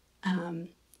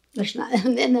 There's not.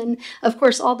 And then, of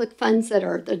course, all the funds that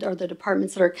are the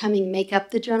departments that are coming make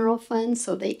up the general fund,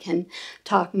 so they can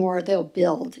talk more. They'll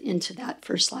build into that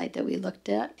first slide that we looked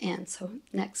at. And so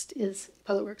next is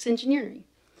Public Works Engineering.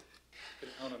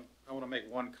 I want to make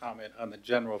one comment on the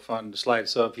general fund slide.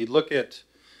 So if you look at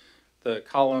the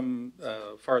column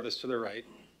farthest to the right,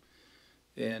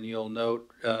 and you'll note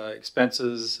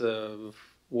expenses of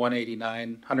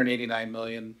 189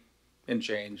 million and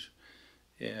change,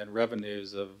 and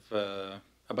revenues of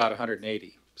about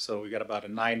 180. So we got about a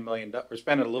 $9 million. We're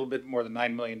spending a little bit more than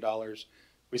 $9 million.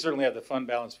 We certainly have the fund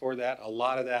balance for that. A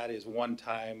lot of that is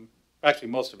one-time. Actually,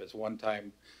 most of it's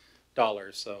one-time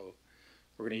dollars. So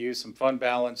we're going to use some fund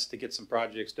balance to get some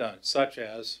projects done, such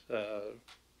as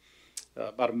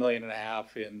about $1.5 million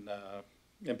in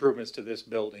improvements to this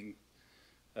building.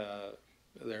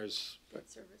 There's debt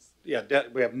service. Yeah,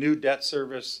 debt. We have new debt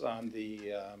service on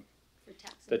the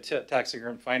tax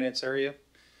increment finance area,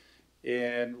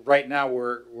 and right now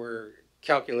we're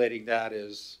calculating that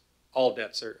as all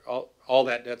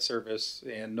that debt service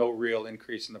and no real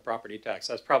increase in the property tax.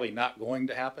 That's probably not going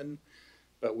to happen,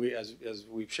 but we, as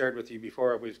we've shared with you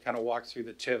before, we've kind of walked through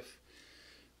the TIF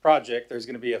project. There's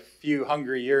going to be a few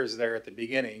hungry years there at the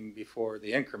beginning before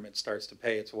the increment starts to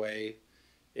pay its way,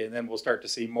 and then we'll start to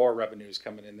see more revenues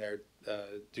coming in there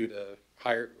due to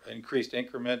higher increased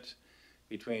increment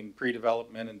between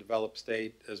pre-development and developed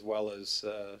state, as well as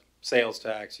sales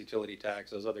tax, utility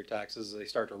tax, those other taxes. As they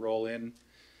start to roll in,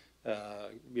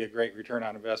 be a great return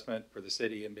on investment for the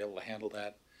city and be able to handle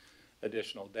that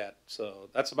additional debt. So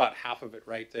that's about half of it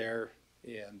right there.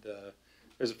 And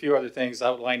there's a few other things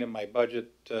outlined in my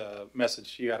budget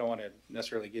message to you. I don't want to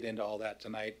necessarily get into all that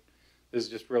tonight. This is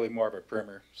just really more of a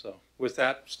primer. So with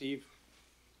that, Steve.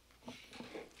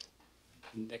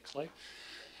 Next slide.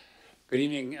 Good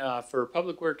evening. For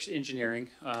Public Works Engineering,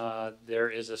 there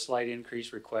is a slight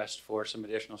increase request for some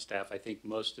additional staff. I think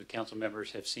most of council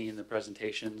members have seen the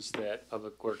presentations that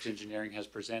Public Works Engineering has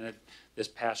presented this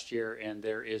past year, and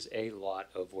there is a lot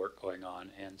of work going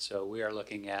on. And so we are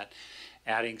looking at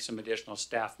adding some additional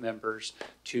staff members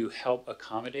to help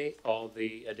accommodate all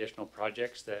the additional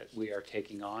projects that we are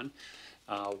taking on.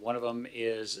 One of them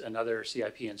is another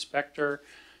CIP inspector.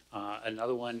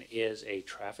 Another one is a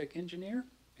traffic engineer.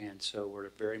 And so we're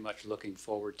very much looking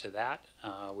forward to that.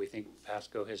 We think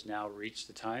Pasco has now reached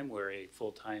the time where a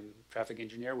full-time traffic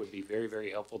engineer would be very, very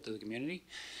helpful to the community.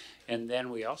 And then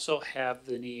we also have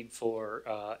the need for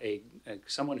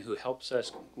someone who helps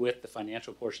us with the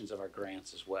financial portions of our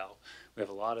grants as well. We have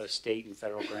a lot of state and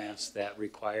federal grants that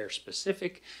require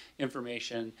specific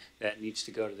information that needs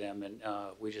to go to them. And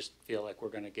we just feel like we're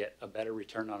going to get a better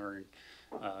return on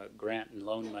our grant and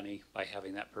loan money by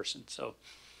having that person. So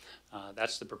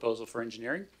that's the proposal for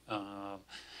engineering.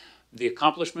 The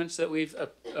accomplishments that we've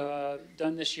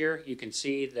done this year, you can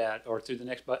see that, or through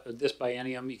this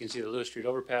biennium, you can see the Lewis Street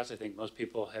overpass. I think most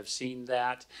people have seen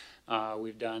that.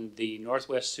 We've done the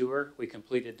Northwest Sewer. We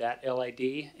completed that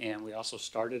LID, and we also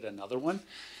started another one.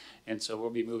 And so we'll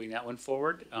be moving that one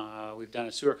forward. We've done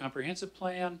a sewer comprehensive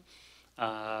plan.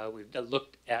 We've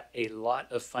looked at a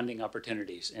lot of funding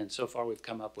opportunities, and so far we've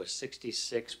come up with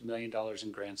 $66 million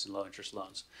in grants and low interest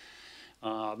loans.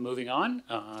 Moving on,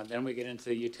 then we get into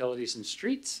the utilities and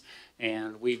streets,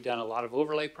 and we've done a lot of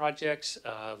overlay projects.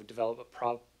 We've developed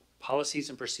policies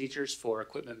and procedures for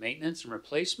equipment maintenance and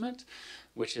replacement,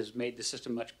 which has made the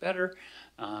system much better.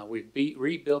 We've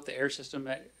rebuilt the air system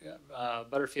at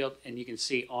Butterfield, and you can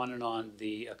see on and on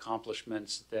the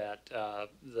accomplishments that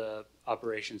the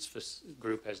operations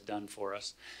group has done for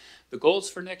us. The goals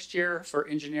for next year for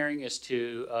engineering is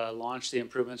to launch the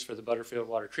improvements for the Butterfield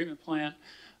water treatment plant,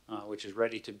 which is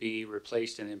ready to be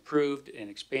replaced and improved and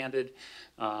expanded.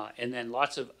 And then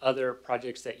lots of other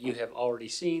projects that you have already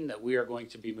seen that we are going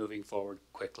to be moving forward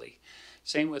quickly.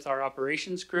 Same with our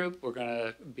operations group. We're going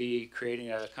to be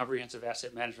creating a comprehensive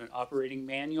asset management operating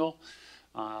manual.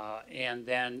 And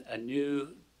then a new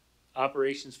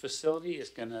operations facility is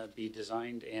going to be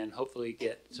designed and hopefully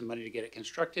get some money to get it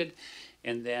constructed.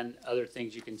 And then other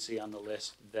things you can see on the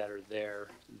list that are there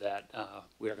that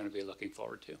we are going to be looking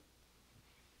forward to.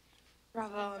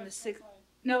 Bravo on the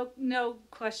no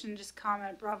question, just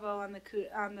comment. Bravo on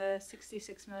the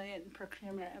 66 million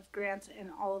procurement of grants and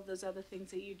all of those other things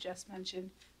that you just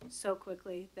mentioned so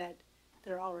quickly that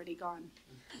they're already gone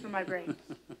from my brain.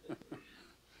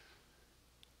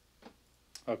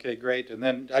 Okay, great. And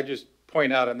then I just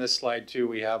point out on this slide too,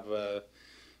 we have a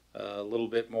little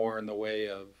bit more in the way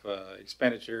of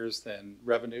expenditures than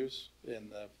revenues in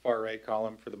the far right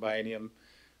column for the biennium.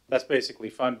 That's basically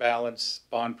fund balance,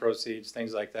 bond proceeds,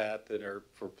 things like that that are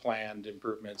for planned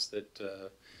improvements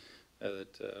that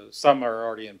that some are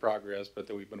already in progress, but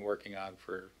that we've been working on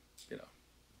for,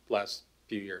 last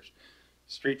few years.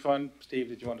 Street fund, Steve,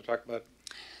 did you want to talk about?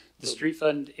 The street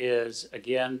fund is,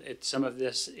 again, some of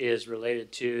this is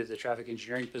related to the traffic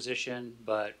engineering position,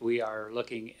 but we are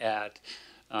looking at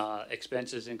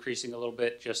expenses increasing a little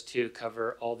bit just to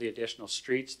cover all the additional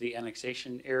streets. The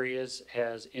annexation areas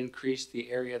has increased the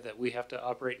area that we have to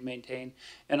operate and maintain.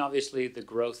 And obviously the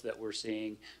growth that we're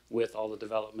seeing with all the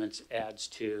developments adds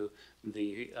to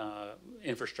the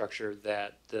infrastructure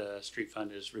that the street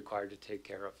fund is required to take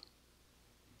care of.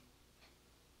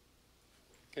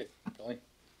 Okay, Colleen.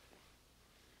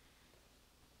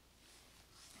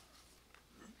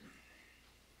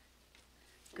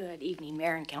 Good evening,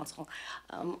 Mayor and Council.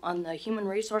 On the human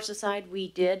resources side, we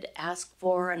did ask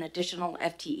for an additional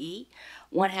FTE.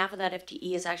 One half of that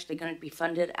FTE is actually going to be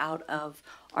funded out of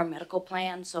our medical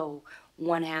plan, so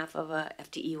one half of a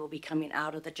FTE will be coming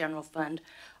out of the general fund.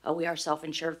 We are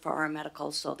self-insured for our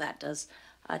medical, so that does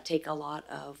take a lot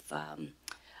of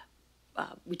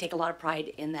we take a lot of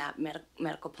pride in that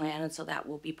medical plan, and so that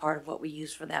will be part of what we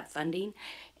use for that funding.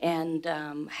 And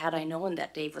had I known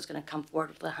that Dave was going to come forward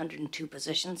with 102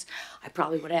 positions, I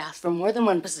probably would have asked for more than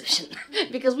one position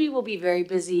because we will be very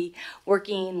busy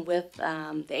working with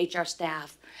the HR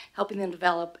staff, helping them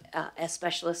develop as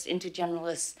specialists into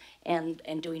generalists and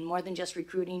doing more than just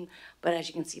recruiting. But as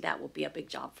you can see, that will be a big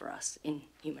job for us in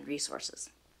human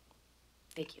resources.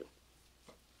 Thank you.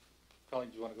 Colleen,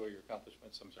 do you want to go over your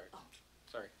accomplishments? I'm sorry.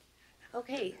 Sorry.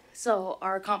 Okay, so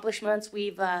our accomplishments,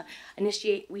 we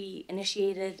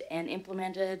initiated and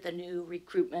implemented the new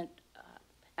recruitment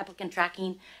applicant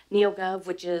tracking NeoGov,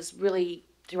 which is really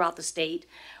throughout the state.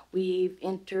 We've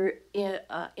implemented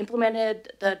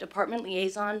the department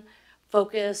liaison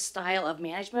focus style of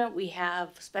management. We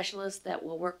have specialists that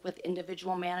will work with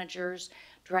individual managers,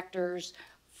 directors,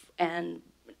 and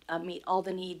meet all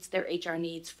the needs, their HR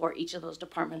needs for each of those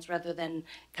departments rather than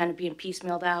kind of being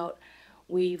piecemealed out.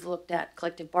 We've looked at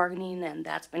collective bargaining, and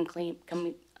that's been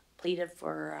completed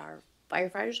for our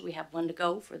firefighters. We have one to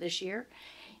go for this year.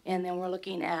 And then we're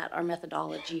looking at our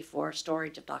methodology for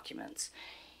storage of documents.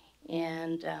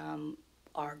 And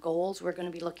our goals, we're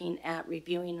going to be looking at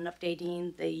reviewing and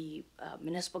updating the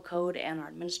municipal code and our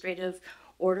administrative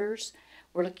orders.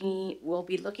 We'll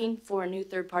be looking for a new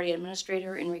third-party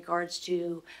administrator in regards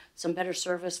to some better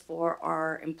service for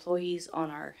our employees on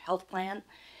our health plan.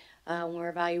 We're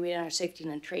evaluating our safety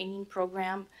and training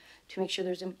program to make sure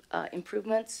there's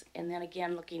improvements. And then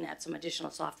again, looking at some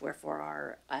additional software for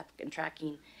our applicant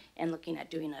tracking and looking at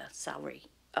doing a salary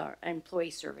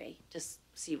employee survey to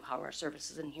see how our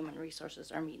services and human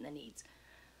resources are meeting the needs.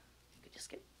 You could just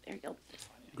get, there you go.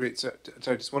 Great. So,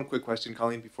 sorry, just one quick question,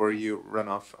 Colleen, before you run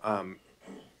off.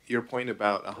 Your point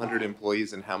about 100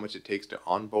 employees and how much it takes to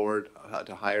onboard,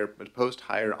 to hire,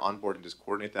 post-hire, onboard, and just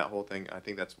coordinate that whole thing, I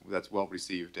think that's well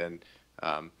received. And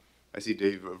I see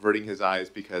Dave averting his eyes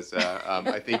because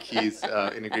I think he's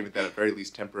in agreement that at very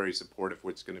least temporary support, if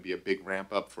it's going to be a big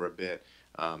ramp up for a bit,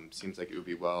 seems like it would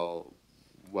be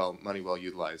money well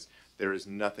utilized. There is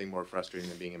nothing more frustrating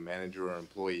than being a manager or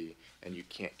employee and you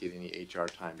can't get any HR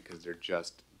time because they're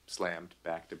just slammed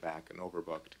back to back and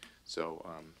overbooked. So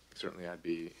certainly I'd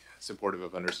be supportive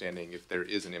of understanding if there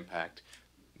is an impact,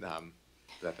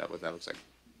 what that looks like.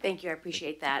 Thank you, I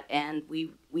appreciate that. And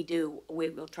we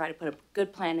will try to put a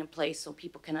good plan in place so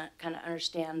people can kind of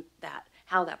understand that,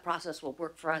 how that process will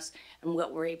work for us and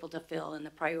what we're able to fill and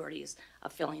the priorities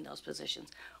of filling those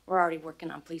positions. We're already working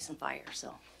on police and fire,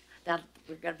 so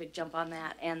we've got a big jump on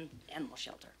that, and animal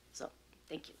shelter. So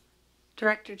thank you.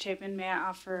 Director Chapin, may I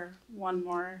offer one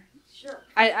more? Sure.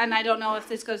 I don't know if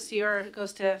this goes to you or it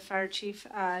goes to Fire Chief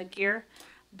Gear,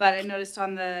 but I noticed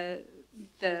on the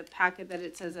packet that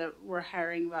it says that we're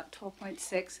hiring about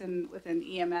 12.6 within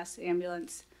EMS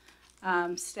ambulance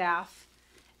staff,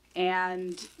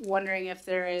 and wondering if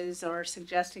there is, or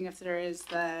suggesting if there is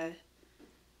the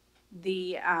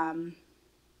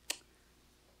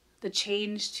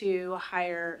change to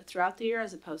hire throughout the year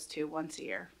as opposed to once a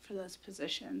year for those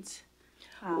positions.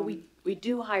 Well, we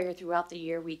do hire throughout the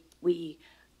year. We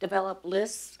develop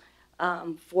lists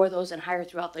for those and hire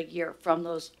throughout the year from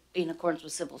those in accordance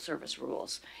with civil service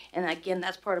rules. And again,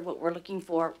 that's part of what we're looking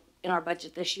for in our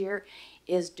budget this year,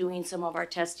 is doing some of our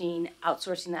testing,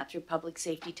 outsourcing that through public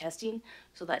safety testing.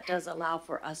 So that does allow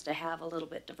for us to have a little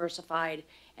bit diversified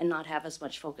and not have as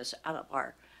much focus out of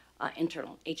our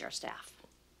internal HR staff.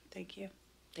 Thank you.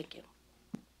 Thank you.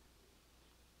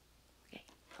 Okay,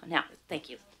 now, thank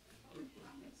you.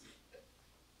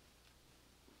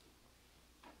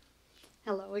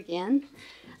 Hello again.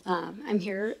 I'm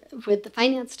here with the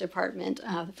Finance Department.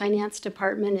 The Finance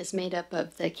Department is made up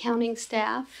of the accounting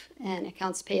staff and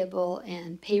accounts payable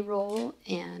and payroll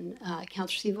and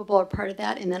accounts receivable are part of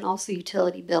that, and then also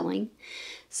utility billing.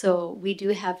 So we do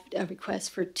have a request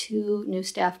for 2 new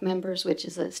staff members, which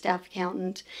is a staff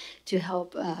accountant to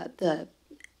help the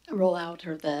rollout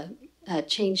or the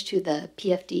change to the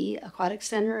PFD Aquatic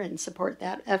Center and support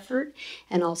that effort,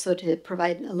 and also to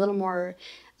provide a little more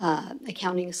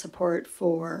accounting support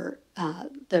for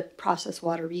the processed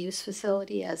water reuse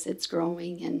facility as it's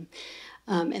growing.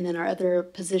 And then our other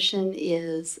position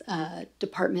is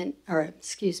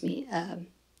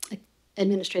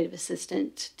administrative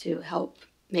assistant to help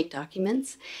make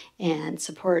documents and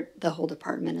support the whole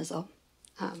department as a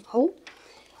whole.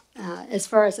 As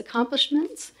far as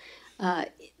accomplishments,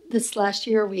 this last 2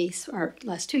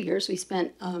 years, we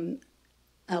spent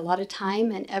a lot of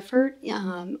time and effort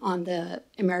on the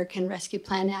American Rescue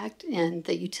Plan Act and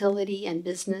the utility and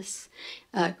business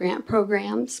grant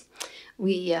programs.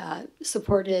 We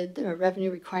supported the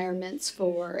revenue requirements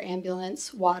for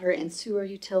ambulance, water, and sewer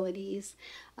utilities.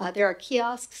 There are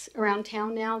kiosks around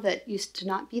town now that used to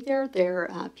not be there.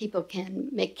 People can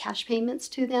make cash payments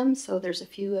to them, so there's a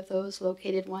few of those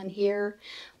located, one here,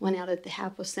 one out at the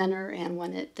HAPO Center, and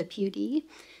one at the PUD.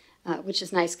 Which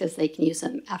is nice because they can use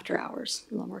them after hours,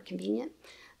 a little more convenient.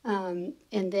 And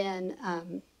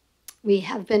then we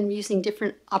have been using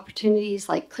different opportunities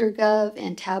like ClearGov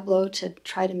and Tableau to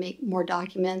try to make more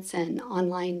documents and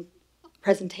online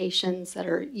presentations that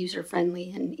are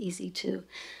user-friendly and easy to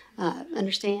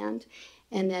understand.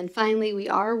 And then finally, we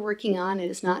are working on, it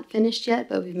is not finished yet,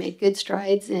 but we've made good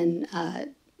strides in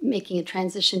making a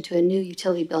transition to a new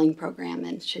utility billing program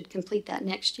and should complete that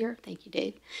next year. Thank you,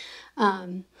 Dave.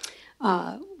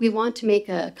 We want to make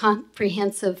a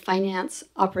comprehensive finance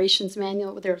operations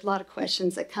manual. There's a lot of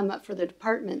questions that come up for the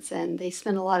departments, and they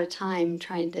spend a lot of time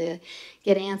trying to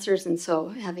get answers, and so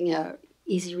having a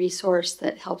easy resource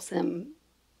that helps them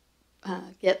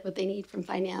get what they need from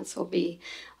finance will be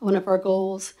one of our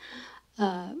goals.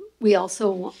 We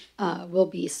also will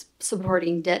be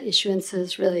supporting debt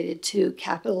issuances related to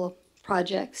capital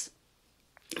projects,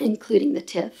 including the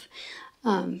TIF.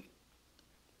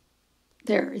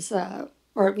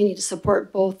 We need to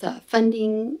support both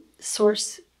funding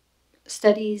source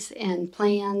studies and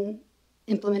plan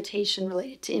implementation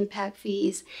related to impact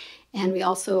fees. And we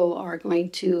also are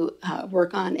going to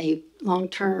work on a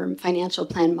long-term financial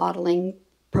plan modeling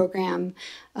program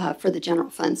for the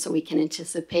general fund so we can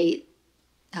anticipate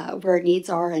where needs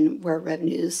are and where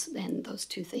revenues and those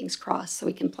two things cross so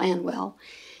we can plan well.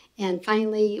 And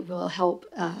finally, we'll help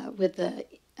with the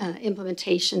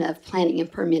implementation of planning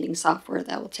and permitting software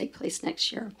that will take place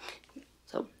next year.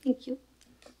 So, thank you.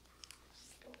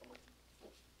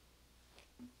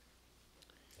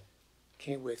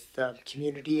 Okay, with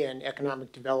community and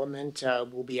economic development,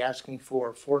 we'll be asking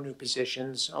for 4 new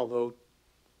positions, although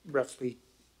roughly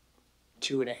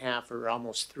 2.5 or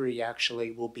almost 3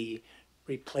 actually will be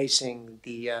replacing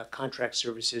the contract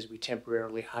services we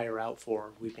temporarily hire out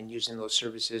for. We've been using those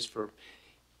services for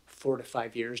 4 to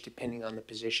 5 years, depending on the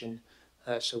position.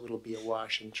 So it'll be a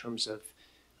wash in terms of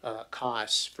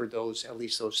costs for those, at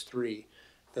least those 3.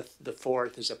 The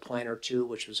 4th is a planner 2,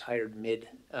 which was hired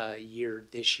mid-year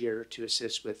this year to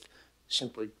assist with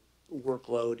simply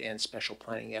workload and special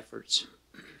planning efforts.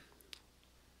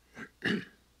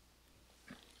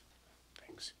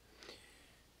 Thanks.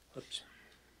 Oops.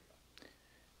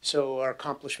 So our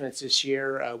accomplishments this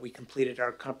year, we completed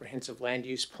our comprehensive land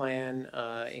use plan,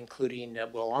 including,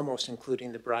 almost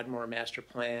including the Broadmoor master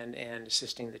plan and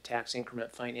assisting the tax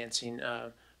increment financing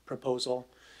proposal.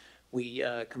 We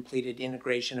completed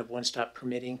integration of one-stop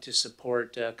permitting to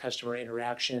support customer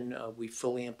interaction. We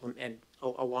fully implement, and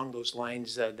along those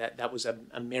lines, that was a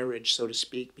marriage, so to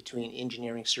speak, between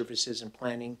engineering services and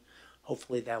planning.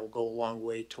 Hopefully that will go a long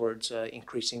way towards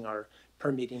increasing our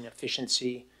permitting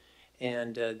efficiency.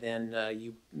 And then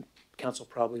council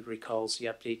probably recalls the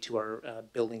update to our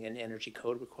building and energy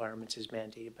code requirements as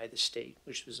mandated by the state,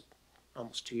 which was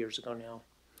almost 2 years ago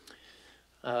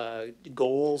now.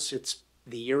 Goals, it's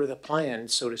the year of the plan,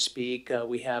 so to speak.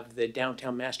 We have the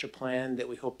downtown master plan that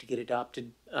we hope to get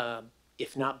adopted,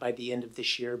 if not by the end of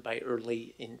this year, by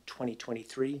early in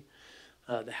 2023.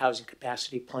 The housing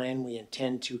capacity plan we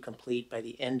intend to complete by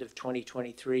the end of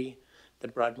 2023. The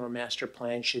Broadmoor master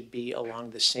plan should be along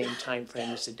the same time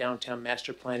frame as the downtown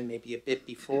master plan, maybe a bit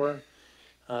before.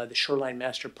 The shoreline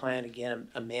master plan, again,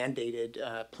 a mandated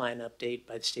plan update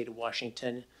by the state of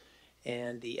Washington.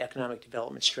 And the economic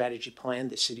development strategy plan,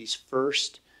 the city's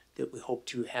first that we hope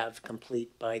to have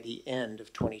complete by the end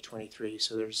of 2023.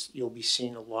 So you'll be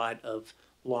seeing a lot of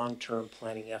long-term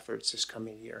planning efforts this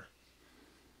coming year.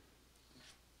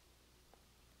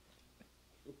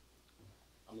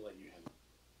 I'm gonna let you handle.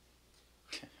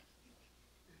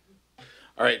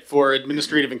 All right, for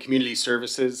administrative and community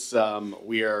services,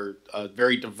 we are a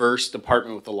very diverse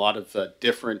department with a lot of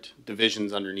different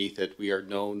divisions underneath it. We are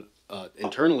known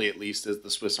internally, at least, as the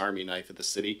Swiss Army knife of the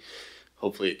city.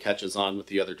 Hopefully it catches on with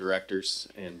the other directors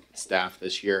and staff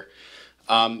this year.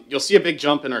 You'll see a big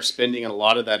jump in our spending, and a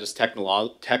lot of that is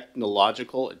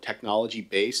technological and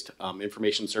technology-based.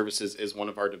 Information services is one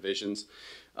of our divisions.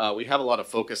 We have a lot of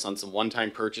focus on some one-time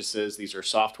purchases. These are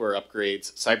software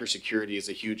upgrades. Cybersecurity is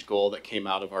a huge goal that came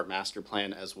out of our master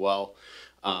plan as well.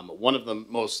 One of the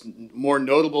more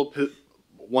notable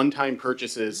one-time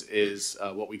purchases is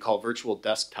what we call virtual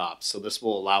desktops. So this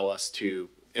will allow us to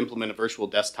implement a virtual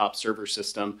desktop server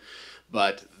system,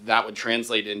 but that would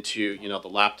translate into, the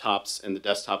laptops and the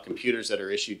desktop computers that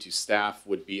are issued to staff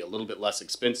would be a little bit less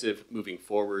expensive moving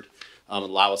forward,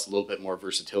 allow us a little bit more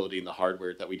versatility in the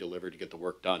hardware that we deliver to get the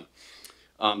work done.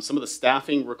 Some of the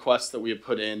staffing requests that we have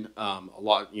put in,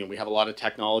 we have a lot of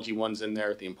technology ones in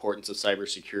there, the importance of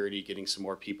cybersecurity, getting some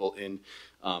more people in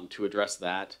to address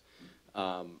that.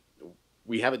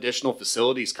 We have additional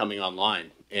facilities coming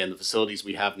online, and the facilities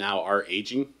we have now are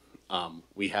aging.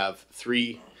 We have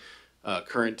 3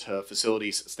 current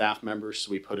facilities staff members,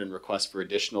 so we put in requests for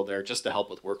additional there just to help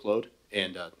with workload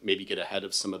and maybe get ahead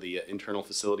of some of the internal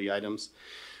facility items.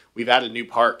 We've added new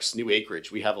parks, new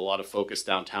acreage. We have a lot of focus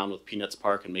downtown with Peanuts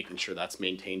Park and making sure that's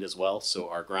maintained as well. So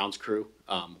our grounds crew,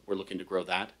 we're looking to grow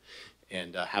that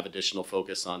and have additional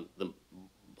focus on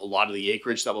a lot of the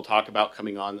acreage that we'll talk about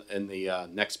coming on in the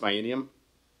next biennium.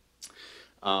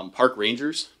 Park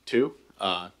rangers too,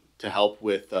 to help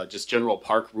with just general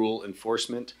park rule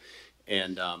enforcement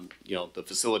and the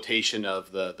facilitation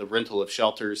of the rental of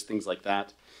shelters, things like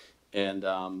that, and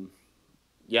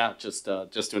just to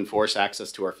enforce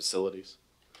access to our facilities.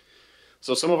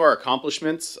 So some of our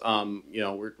accomplishments,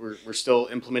 we're still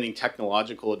implementing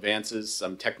technological advances.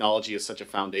 Technology is such a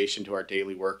foundation to our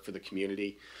daily work for the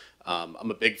community. I'm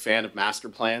a big fan of master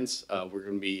plans.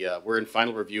 We're in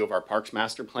final review of our Parks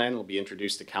Master Plan. It'll be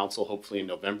introduced to council hopefully in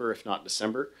November, if not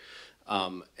December,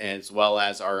 as well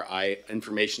as our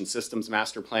Information Systems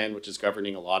Master Plan, which is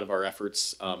governing a lot of our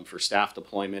efforts for staff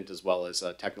deployment as well as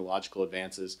technological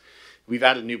advances. We've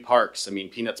added new parks.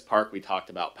 Peanuts Park we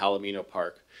talked about, Palomino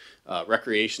Park.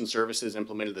 Recreation Services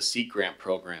implemented the SEEK grant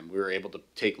program. We were able to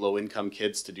take low-income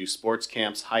kids to do sports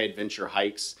camps, high adventure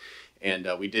hikes, and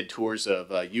we did tours of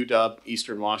UW,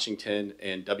 Eastern Washington,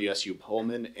 and WSU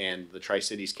Pullman, and the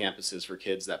Tri-Cities campuses for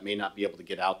kids that may not be able to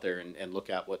get out there and look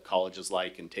at what college is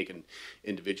like and take an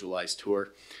individualized tour.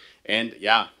 And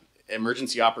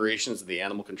emergency operations of the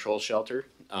animal control shelter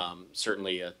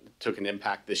certainly took an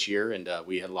impact this year, and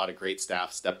we had a lot of great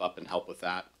staff step up and help with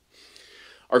that.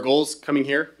 Our goals coming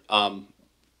here,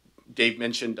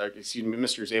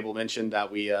 Mr. Zabel mentioned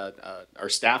that we are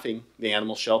staffing the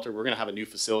animal shelter. We're going to have a new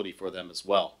facility for them as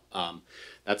well.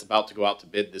 That's about to go out to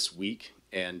bid this week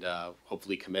and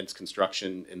hopefully commence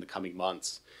construction in the coming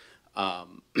months.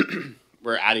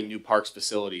 We're adding new parks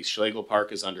facilities. Schlegel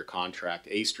Park is under contract.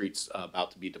 A Street's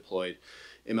about to be deployed.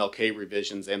 MLK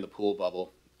revisions and the pool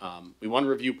bubble. We want to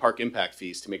review park impact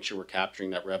fees to make sure we're capturing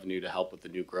that revenue to help with the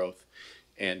new growth,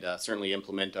 and certainly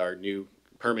implement our new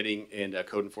permitting and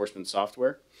code enforcement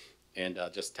software, and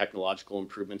just technological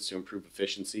improvements to improve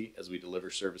efficiency as we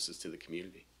deliver services to the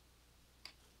community.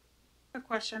 A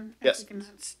question. Yes. If we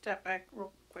can step back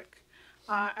real quick.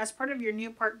 As part of your new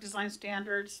park design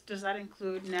standards, does that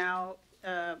include now,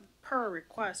 per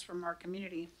request from our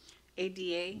community,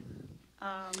 ADA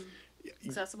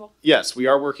accessible? Yes, we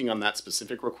are working on that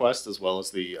specific request as well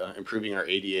as the improving our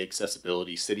ADA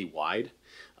accessibility citywide.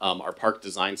 Our park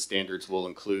design standards will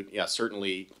include,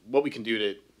 certainly what we can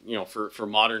do to, for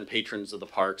modern patrons of the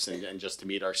parks and just to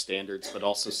meet our standards, but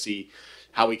also see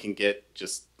how we can get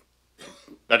just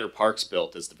better parks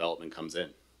built as development comes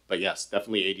in. But yes,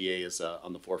 definitely ADA is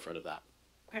on the forefront of that.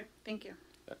 Okay, thank you.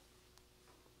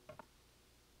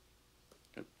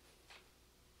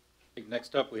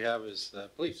 Next up we have is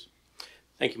police.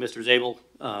 Thank you, Mr. Zabel.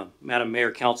 Madam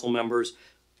Mayor, council members,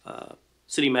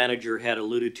 City Manager had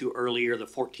alluded to earlier the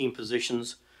 14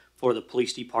 positions for the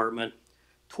police department.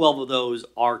 12 of those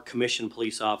are commissioned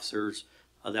police officers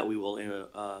that we will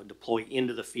deploy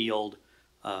into the field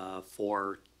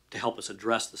to help us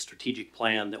address the strategic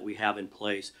plan that we have in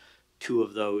place. 2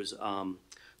 of those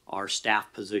are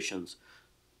staff positions.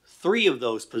 3 of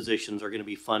those positions are going to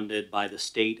be funded by the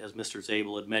state, as Mr.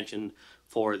 Zabel had mentioned,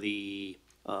 for the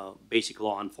Basic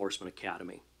Law Enforcement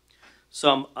Academy.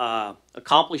 Some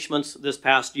accomplishments this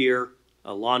past year,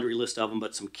 a laundry list of them,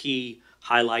 but some key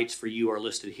highlights for you are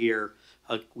listed here.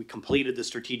 We completed the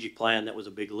strategic plan. That was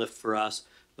a big lift for us,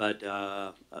 but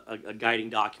a guiding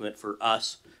document for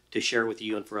us to share with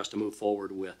you and for us to move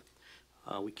forward with.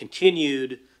 We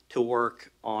continued to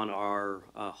work on our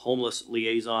homeless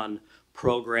liaison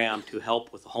program to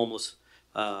help with the homeless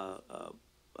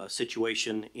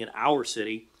situation in our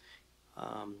city.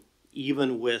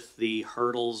 Even with the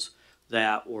hurdles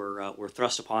that were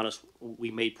thrust upon us, we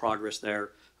made progress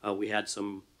there. We had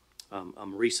some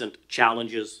recent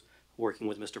challenges working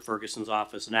with Mr. Ferguson's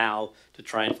office now to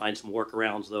try and find some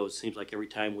workarounds. Though it seems like every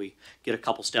time we get a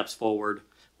couple steps forward,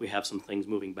 we have some things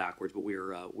moving backwards. But we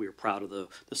are proud of the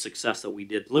success that we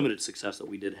did, limited success that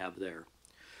we did have there.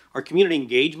 Our community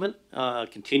engagement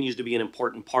continues to be an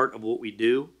important part of what we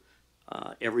do.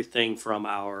 Everything from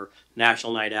our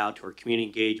National Night Out to our community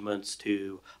engagements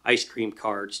to ice cream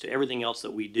carts to everything else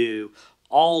that we do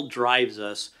all drives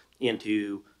us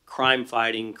into crime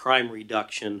fighting, crime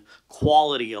reduction,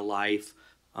 quality of life,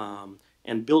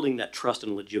 and building that trust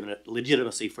and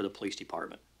legitimacy for the police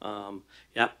department.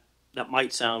 That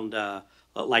might sound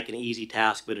like an easy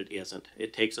task, but it isn't.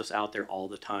 It takes us out there all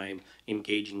the time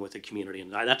engaging with the community,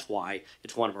 and that's why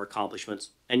it's one of our accomplishments,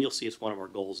 and you'll see it's one of our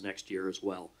goals next year as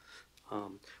well.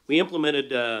 We implemented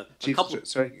Chief, a couple...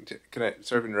 sorry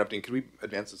for interrupting. Can we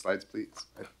advance the slides, please?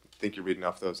 I think you're reading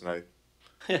off those, and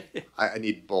I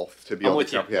need both to be able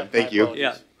to comprehend. Thank you.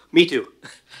 Yeah, me too.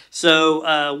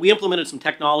 So we implemented some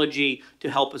technology to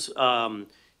help us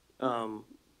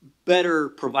better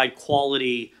provide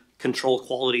quality control,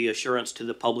 quality assurance to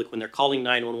the public when they're calling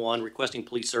 911, requesting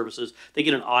police services. They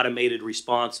get an automated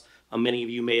response. Many of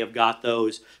you may have got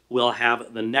those. We'll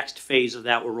have the next phase of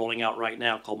that we're rolling out right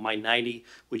now called My 90,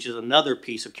 which is another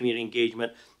piece of community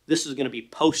engagement. This is going to be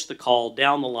post the call,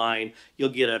 down the line. You'll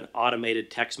get an automated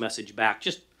text message back,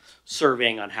 just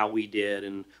surveying on how we did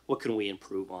and what can we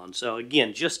improve on. So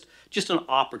again, just an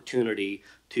opportunity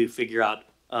to figure out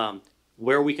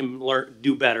where we can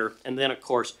do better, and then of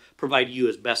course provide you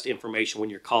as best information when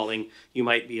you're calling. You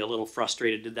might be a little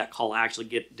frustrated. Did that call actually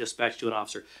get dispatched to an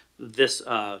officer? This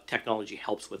technology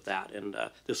helps with that, and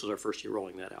this was our first year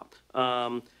rolling that out.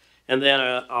 And then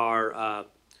our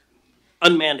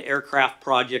unmanned aircraft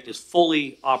project is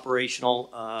fully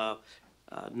operational.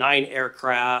 10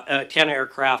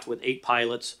 aircraft with 8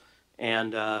 pilots,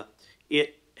 and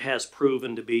it has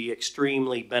proven to be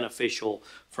extremely beneficial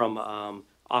from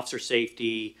officer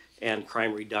safety and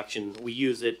crime reduction. We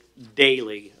use it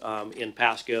daily in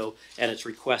Pasco, and it's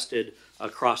requested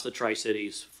across the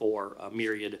Tri-Cities for a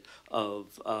myriad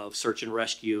of search and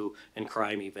rescue and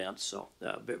crime events. So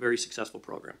very successful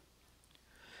program.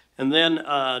 And then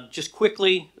just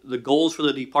quickly, the goals for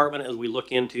the department as we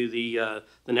look into the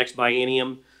next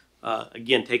biennium.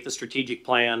 Again, take the strategic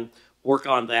plan, work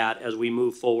on that as we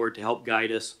move forward to help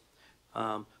guide us.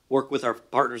 Work with our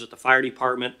partners at the fire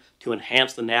department to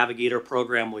enhance the Navigator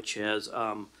program, which has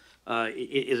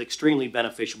is extremely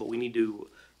beneficial, but we need to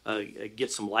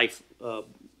get some life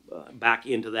back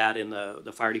into that, and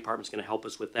the fire department's going to help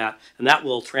us with that, and that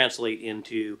will translate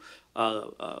into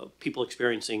people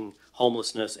experiencing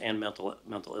homelessness and mental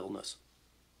illness.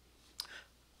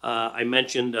 I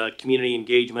mentioned community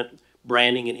engagement,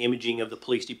 branding and imaging of the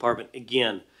police department.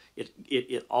 Again,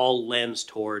 it all lends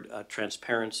toward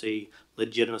transparency,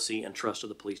 legitimacy, and trust of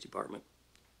the police department.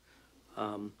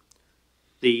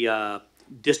 The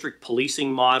district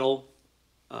policing model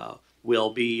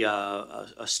will be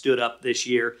stood up this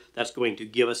year. That's going to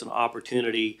give us an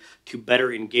opportunity to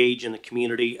better engage in the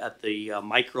community at the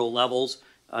micro levels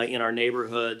in our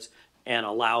neighborhoods, and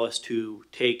allow us to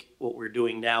take what we're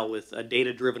doing now with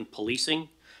data-driven policing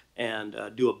and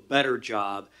do a better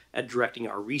job at directing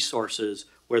our resources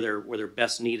where they're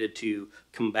best needed to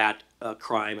combat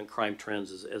crime and crime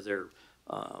trends as they're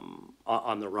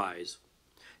on the rise.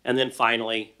 And then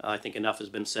finally, I think enough has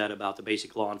been said about the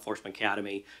Basic Law Enforcement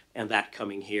Academy and that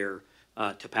coming here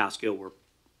to Pasco. We're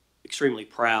extremely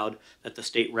proud that the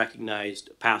state recognized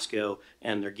Pasco,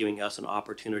 and they're giving us an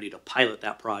opportunity to pilot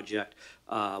that project,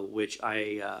 which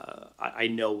I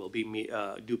know will be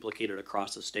duplicated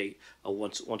across the state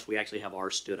once we actually have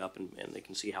ours stood up and they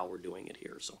can see how we're doing it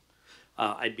here. So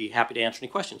I'd be happy to answer any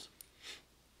questions.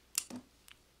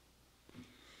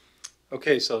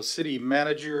 Okay, so city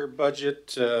manager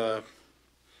budget, you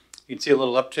can see a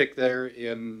little uptick there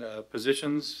in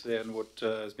positions, and what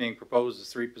is being proposed is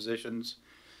 3 positions.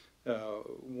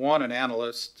 One, an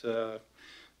analyst,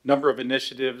 number of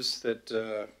initiatives that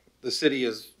the city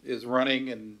is running,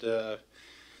 and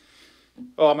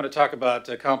Well, I'm going to talk about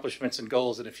accomplishments and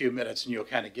goals in a few minutes, and you'll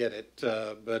kind of get it.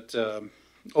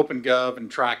 OpenGov and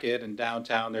Track It and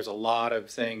downtown, there's a lot of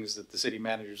things that the city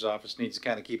manager's office needs to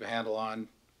kind of keep a handle on,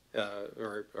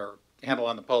 or handle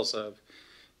on the pulse of.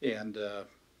 And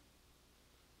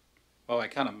well, I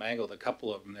kind of mangled a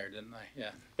couple of them there, didn't I?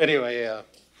 Yeah. Anyway,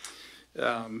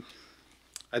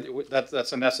 I think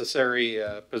that's a necessary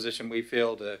position we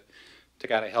feel to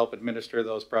kind of help administer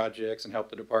those projects and help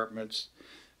the departments.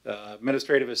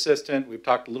 Administrative assistant, we've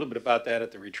talked a little bit about that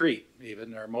at the retreat,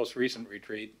 even our most recent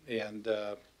retreat, and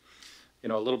you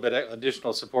know, a little bit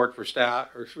additional support for staff,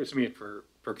 or excuse me,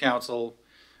 for council.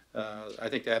 I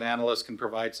think that analyst can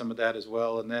provide some of that as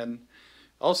well. And then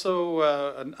also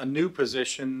a new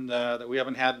position that we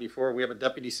haven't had before. We have a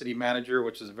deputy city manager,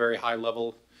 which is a very high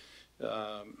level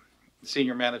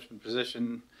senior management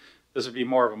position. This would be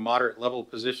more of a moderate level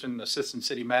position, assistant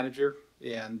city manager,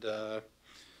 and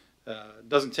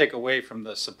doesn't take away from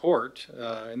the support.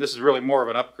 And this is really more of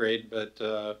an upgrade,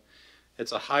 but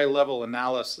it's a high level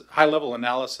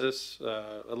analysis,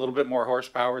 a little bit more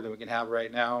horsepower than we can have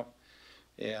right now,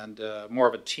 and more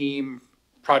of a team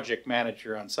project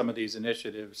manager on some of these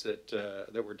initiatives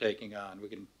that we're taking on. We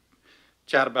can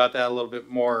chat about that a little bit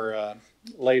more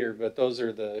later, but those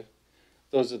are the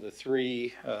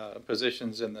three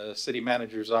positions in the city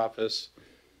manager's office.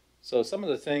 So some of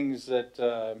the things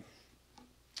that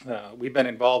we've been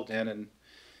involved in,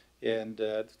 and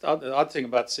the odd thing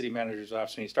about the city manager's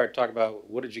office, when you start talking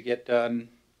about what did you get done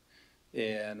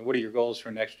and what are your goals for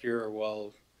next year,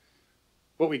 well,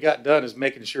 what we got done is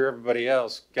making sure everybody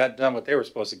else got done what they were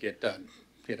supposed to get done.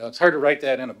 You know, it's hard to write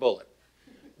that in a bullet.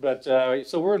 But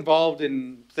so we're involved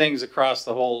in things across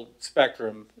the whole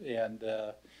spectrum, and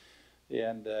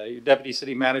your deputy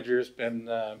city manager has been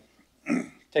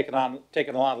taking on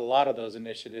a lot of those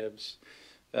initiatives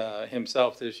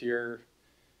himself this year.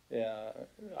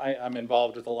 I'm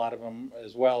involved with a lot of them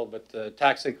as well, but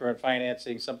tax increment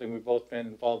financing, something we've both been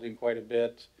involved in quite a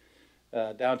bit.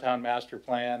 Downtown master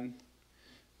plan,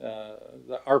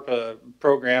 the ARPA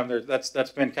program, that's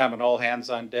been kind of an all hands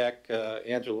on deck.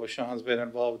 Angela Sean's been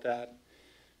involved with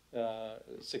that.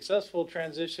 Successful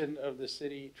transition of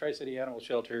the Tri-City Animal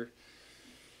Shelter.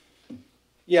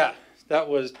 Yeah, that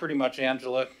was pretty much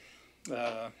Angela.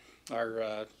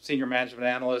 Our senior management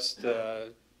analyst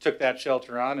took that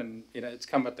shelter on, and you know, it's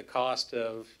come at the cost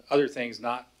of other things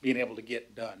not being able to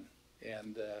get done,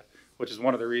 and which is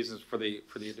one of the reasons for the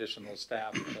additional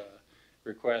staff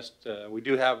request. We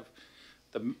do have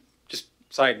just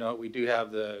side note, we do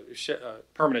have the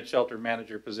permanent shelter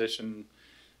manager position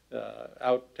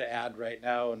out to add right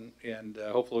now, and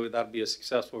hopefully that'll be a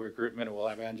successful recruitment, and we'll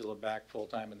have Angela back full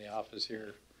time in the office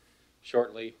here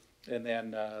shortly. And then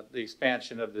the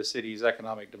expansion of the city's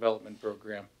economic development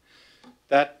program.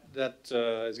 That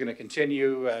is going to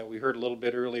continue. We heard a little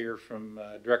bit earlier from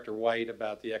Director White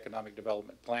about the economic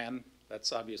development plan.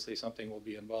 That's obviously something we'll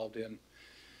be involved in.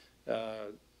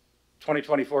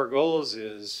 2024 goals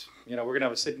is, you know, we're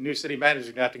going to have a new city manager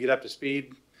going to have to get up to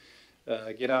speed,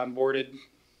 get onboarded.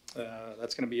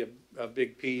 That's going to be a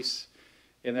big piece.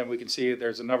 And then we can see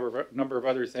there's a number of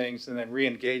other things, and then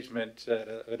re-engagement at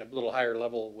a little higher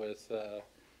level with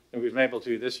than we've been able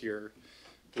to this year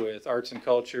with arts and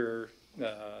culture,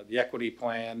 the equity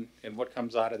plan, and what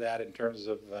comes out of that in terms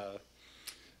of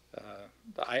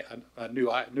a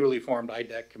newly formed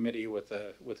IDEC committee with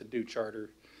a new charter,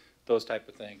 those type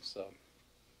of things. So.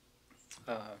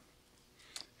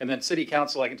 And then city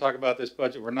council, I can talk about this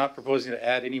budget. We're not proposing to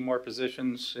add any more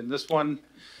positions in this one.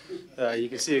 You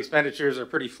can see expenditures are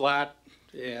pretty flat,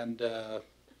 and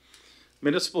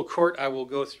municipal court, I will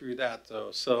go through that though.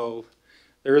 So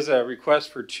there is a request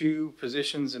for 2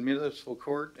 positions in municipal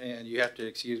court, and you have to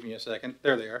excuse me a second.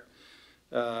 There they are.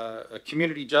 A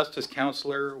community justice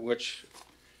counselor, which,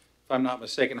 if I'm not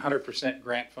mistaken, 100%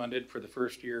 grant funded for the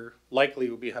first year. Likely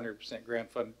will be 100%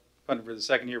 grant funded for the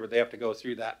second year, but they have to go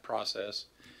through that process.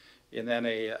 And then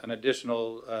an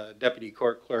additional deputy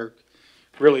court clerk,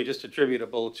 really just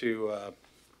attributable to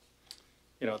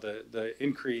you know, the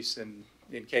increase in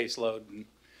caseload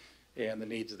and the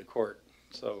needs of the court.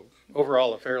 So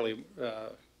overall, a fairly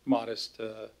modest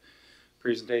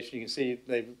presentation. You can see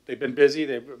they've been busy.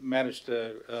 They've managed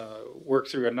to work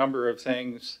through a number of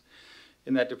things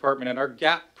in that department. And our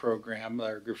GAP program,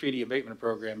 our graffiti abatement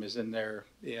program, is in there,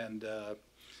 and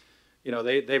you know,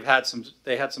 they had some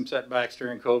setbacks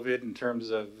during COVID in terms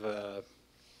of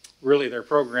really their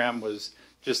program was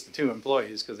just the 2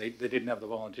 employees because they didn't have the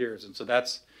volunteers, and so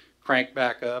that's cranked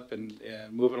back up and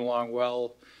moving along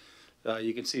well.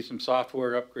 You can see some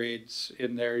software upgrades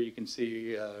in there. You can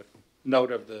see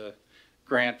note of the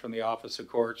grant from the Office of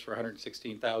Courts for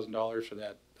 $116,000 for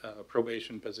that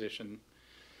probation position.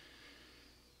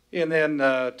 And then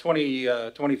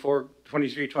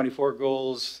 23-24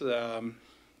 goals,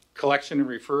 collection and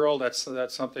referral.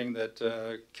 That's something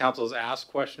that council's asked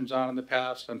questions on in the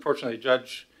past. Unfortunately, the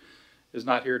judge is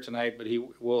not here tonight, but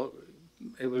he'll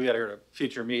be at a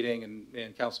future meeting,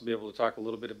 and council will be able to talk a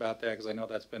little bit about that, because I know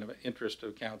that's been of interest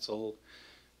of council.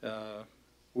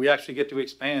 We actually get to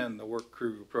expand the work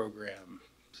crew program.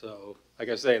 So like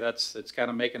I say, it's kind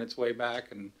of making its way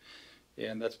back, and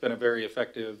that's been a very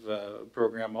effective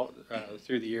program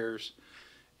through the years.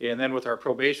 And then with our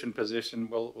probation position,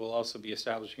 we'll also be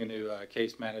establishing a new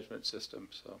case management system.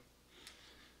 So,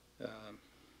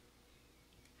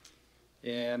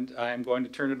 and I'm going to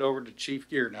turn it over to Chief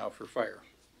Gear now for fire.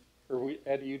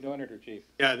 Ed, are you doing it, or Chief?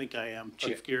 Yeah, I think I am.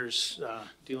 Chief Okay. Gear's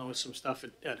dealing with some stuff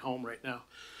at home right now.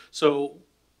 So,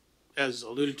 as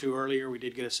alluded to earlier, we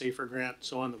did get a SAFER grant.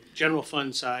 So on the general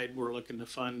fund side, we're looking to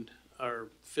fund or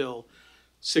fill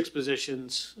 6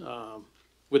 positions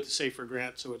with the SAFER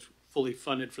grant. So it's fully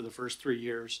funded for the first 3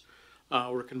 years.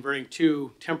 We're converting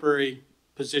 2 temporary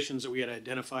positions that we had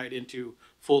identified into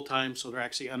full-time, so they're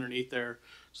actually underneath there.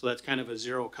 So that's kind of a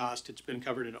zero cost. It's been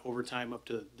covered in overtime up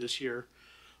to this year.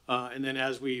 And then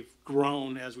as we've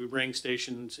grown, as we bring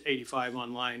stations 85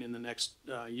 online in the next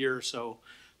year or so,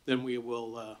 then we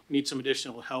will need some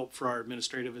additional help for our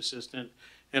administrative assistant,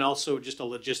 and also just a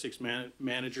logistics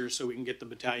manager, so we can get the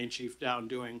battalion chief down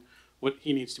doing what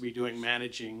he needs to be doing,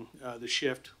 managing the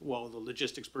shift, while the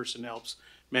logistics person helps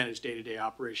manage day-to-day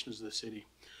operations of the city.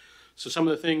 So some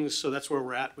of the things, so that's where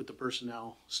we're at with the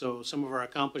personnel. So some of our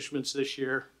accomplishments this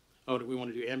year. Oh, do we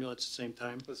want to do ambulance at the same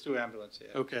time? Let's do ambulance,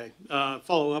 yeah. Okay.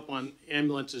 Follow up on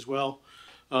ambulance as well.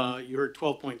 You heard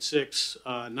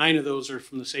 12.6. 9 of those are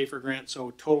from the SAFER grant, so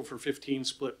total for 15,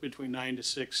 split between 9 to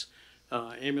 6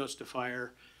 ambulance to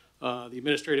fire. The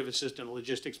administrative assistant and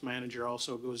logistics manager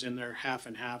also goes in there half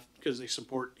and half, because they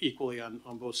support equally on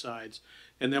both sides.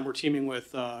 And then we're teaming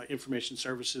with information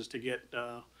services to get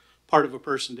part of a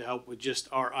person to help with just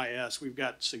our IS. We've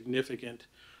got significant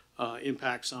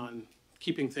impacts on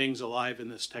keeping things alive in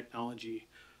this technology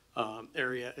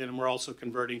area, and we're also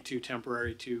converting 2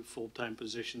 temporary to full-time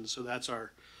positions. So that's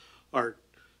our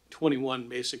 21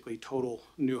 basically total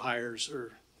new hires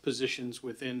or positions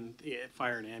within the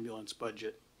fire and ambulance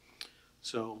budget.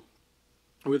 So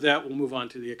with that, we'll move on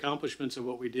to the accomplishments of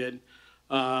what we did.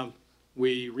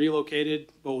 We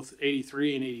relocated both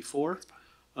 83 and 84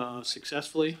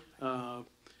 successfully.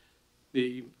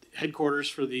 The headquarters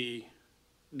for the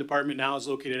department now is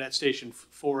located at Station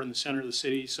 4 in the center of the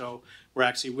city, so we're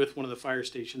actually with one of the fire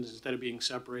stations instead of being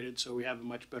separated, so we have a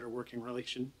much better working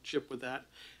relationship with that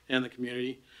and the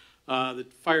community. The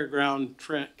Fire Ground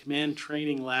Command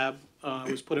Training Lab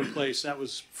was put in place. That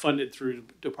was funded through the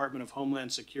Department of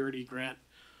Homeland Security grant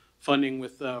funding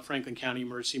with Franklin County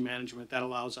Emergency Management. That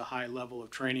allows a high level of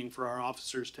training for our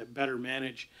officers to better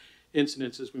manage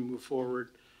incidents as we move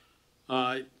forward.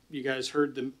 You guys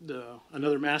heard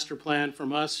another master plan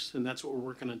from us, and that's what we're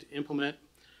working on to implement.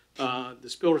 The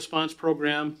spill response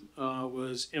program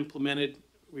was implemented.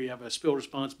 We have a spill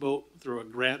response boat through a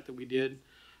grant that we did,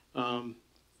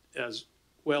 as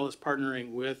well as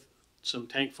partnering with some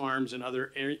tank farms and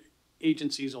other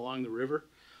agencies along the river.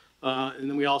 And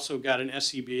then we also got an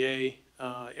SCBA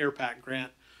AirPack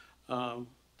grant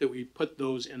that we put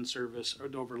those in service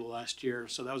over the last year.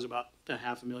 So that was about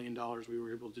 $500,000 we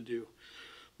were able to do.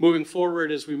 Moving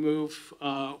forward, as we move,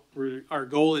 our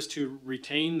goal is to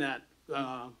retain that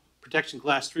Protection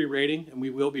Class 3 rating, and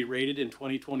we will be rated in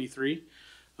 2023.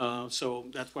 So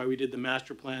that's why we did the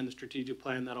master plan, the strategic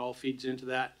plan, that all feeds into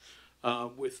that.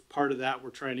 With part of that,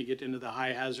 we're trying to get into the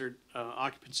high hazard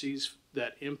occupancies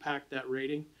that impact that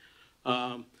rating.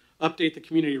 Update the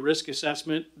community risk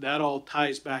assessment. That all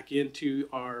ties back into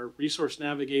our resource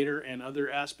navigator and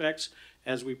other aspects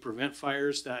as we prevent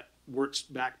fires. That works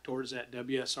back towards that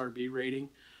WSRB rating.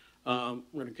 We're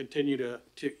going to continue to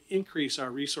increase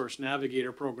our resource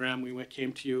navigator program. We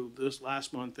came to you this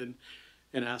last month and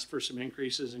asked for some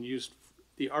increases and used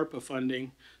the ARPA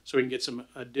funding so we can get some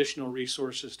additional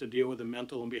resources to deal with the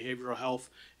mental and behavioral health,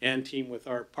 and team with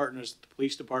our partners at the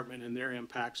police department and their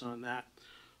impacts on that.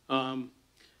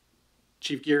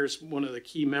 Chief Gear's one of the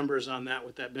key members on that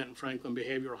with that Benton Franklin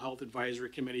Behavioral Health Advisory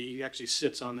Committee. He actually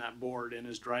sits on that board and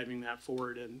is driving that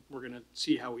forward, and we're going to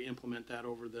see how we implement that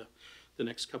over the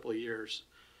next couple of years.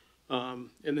 And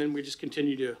then we just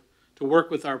continue to work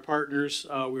with our partners.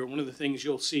 One of the things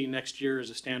you'll see next year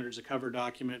is a standards of cover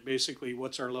document. Basically,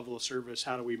 what's our level of service?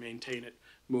 How do we maintain it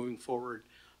moving forward?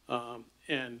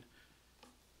 And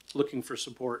looking for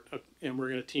support, and we're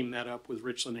going to team that up with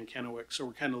Richland and Kennewick. So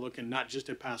we're kind of looking not just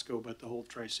at Pasco, but the whole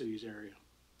Tri-Cities area.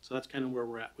 So that's kind of where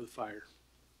we're at with fire.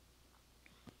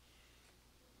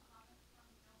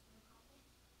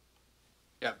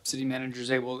 Yeah, city manager's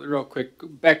able, real quick,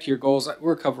 back to your goals.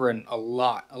 We're covering a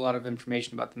lot of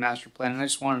information about the master plan, and I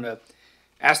just wanted to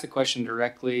ask the question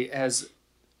directly. Has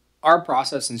our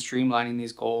process in streamlining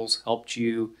these goals helped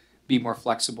you be more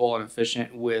flexible and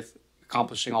efficient with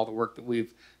accomplishing all the work that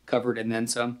we've covered and then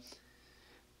some?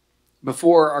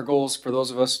 Before, our goals, for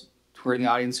those of us who are in the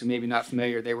audience who may be not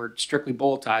familiar, they were strictly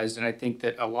bulletized, and I think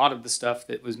that a lot of the stuff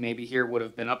that was maybe here would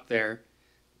have been up there,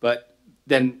 but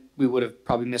then we would have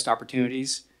probably missed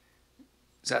opportunities.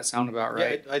 Does that sound about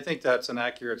right? Yeah, I think that's an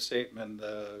accurate statement.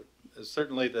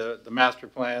 Certainly the master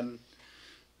plan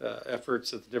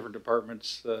efforts that the different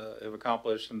departments have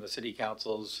accomplished and the city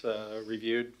councils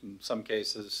reviewed. In some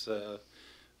cases,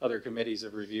 other committees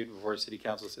have reviewed before city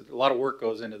councils. A lot of work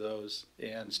goes into those,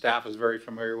 and staff is very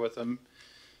familiar with them.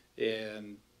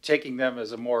 And taking them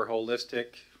as a more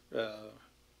holistic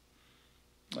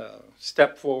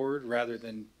step forward rather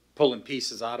than pulling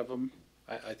pieces out of them,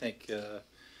 I think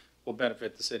will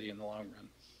benefit the city in the long run.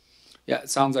 Yeah, it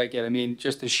sounds like it. I mean,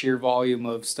 just the sheer volume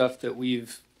of stuff that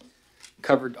we've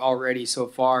covered already so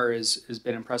far has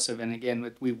been impressive. And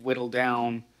again, we've whittled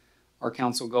down our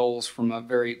council goals from a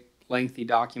very lengthy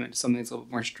document to something that's a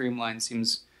little more streamlined.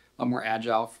 Seems a lot more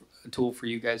agile, a tool for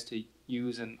you guys to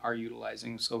use and are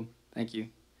utilizing. So thank you.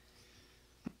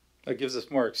 That gives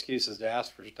us more excuses to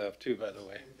ask for stuff too, by the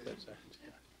way.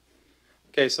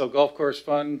 Okay, so golf course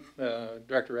fund,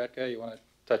 Director Retka, you want to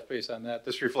touch base on that?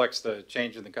 This reflects the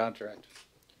change in the contract.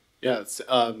 Yeah,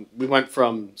 we went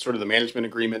from sort of the management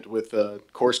agreement with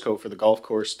Courseco for the golf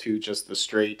course to just the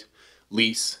straight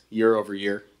lease year over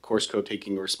year. Courseco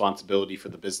taking responsibility for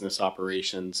the business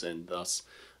operations and thus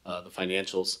the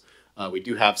financials. We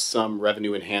do have some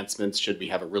revenue enhancements should we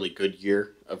have a really good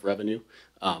year of revenue.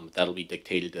 That'll be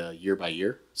dictated year by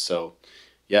year. So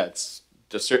yeah, it's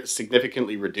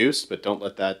significantly reduced, but don't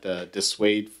let that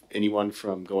dissuade anyone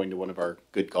from going to one of our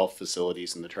good golf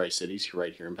facilities in the Tri-Cities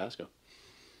right here in Pasco.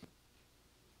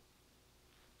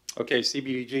 Okay,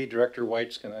 CBDG Director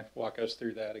White's going to walk us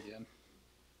through that again.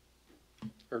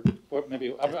 Or what?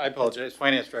 Maybe I apologize.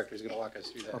 Finance Director is going to walk us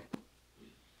through that.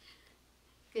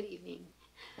 Good evening.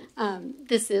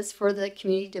 This is for the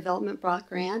Community Development Block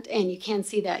Grant, and you can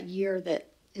see that year that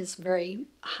is very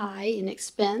high in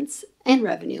expense and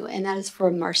revenue, and that is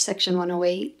from our Section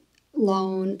 108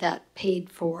 loan that paid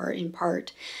for, in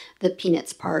part, the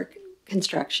Peanuts Park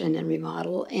construction and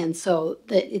remodel, and so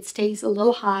it stays a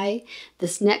little high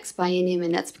this next biennium,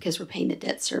 and that's because we're paying the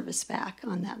debt service back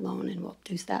on that loan, and we'll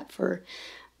do that for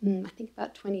I think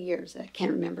about 20 years. I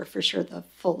can't remember for sure the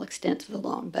full extent of the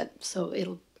loan, but so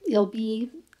it'll be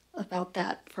about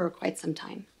that for quite some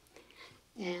time.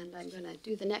 And I'm going to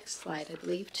do the next slide, I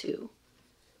believe, too.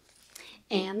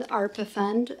 And the ARPA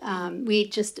fund, we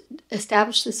just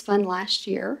established this fund last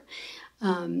year,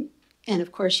 and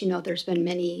of course, you know, there's been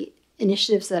many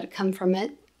initiatives that have come from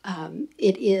it.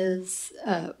 It is,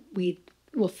 we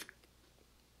will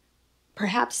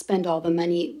perhaps spend all the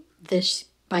money this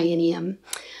biennium.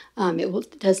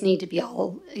 It does need to be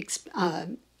all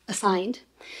assigned.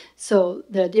 So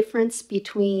the difference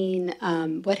between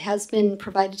what has been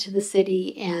provided to the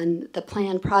city and the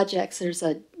planned projects, there's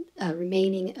a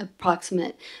remaining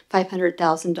approximate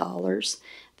 $500,000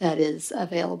 that is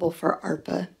available for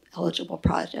ARPA eligible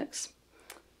projects.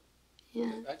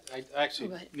 Yeah. I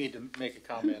actually need to make a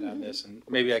comment on this, and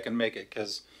maybe I can make it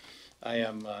because I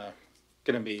am going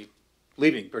to be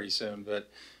leaving pretty soon, but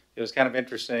it was kind of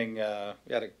interesting.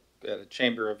 We had a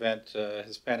chamber event,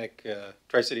 Hispanic,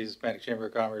 Tri-Cities Hispanic Chamber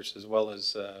of Commerce, as well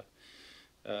as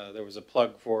there was a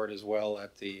plug for it as well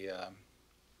at the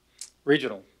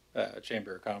Regional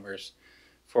Chamber of Commerce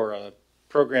for a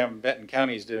program Benton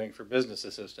County is doing for business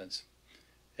assistance.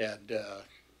 And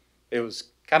it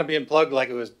was kind of being plugged like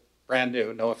it was brand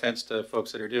new. No offense to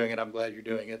folks that are doing it. I'm glad you're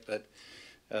doing it. But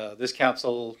this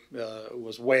council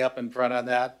was way up in front on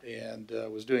that and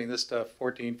was doing this stuff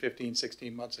 14, 15,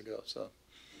 16 months ago. So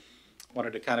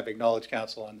wanted to kind of acknowledge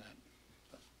council on that.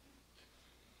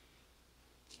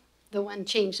 The one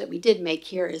change that we did make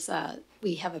here is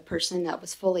we have a person that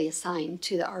was fully assigned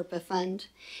to the ARPA fund,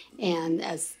 and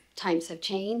as times have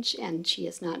changed and she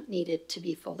is not needed to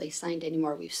be fully assigned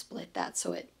anymore, we've split that,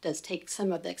 so it does take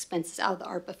some of the expenses out of the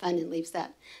ARPA fund and leaves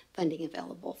that funding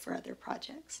available for other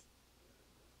projects.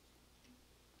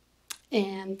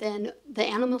 And then the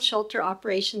Animal Shelter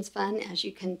Operations Fund, as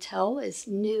you can tell, is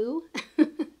new.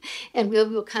 And we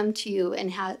will come to you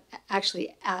and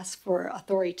actually ask for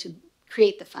authority to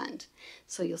create the fund.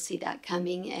 So you'll see that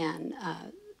coming, and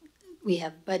we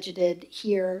have budgeted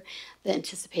here the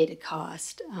anticipated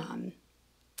cost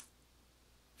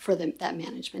for that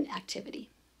management activity.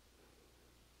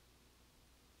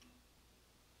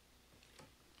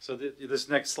 So this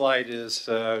next slide is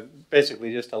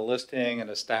basically just a listing and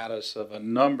a status of a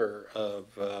number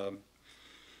of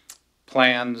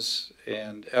plans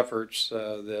and efforts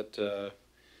that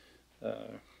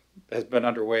has been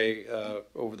underway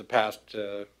over the past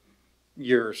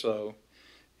year or so.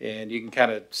 And you can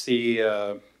kind of see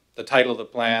the title of the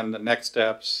plan, the next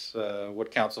steps, what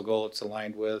council goal it's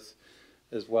aligned with,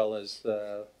 as well as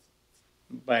the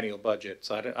biennial budget.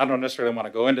 So I don't necessarily want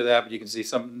to go into that, but you can see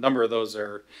some number of those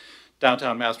are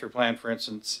downtown master plan, for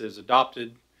instance, is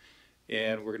adopted,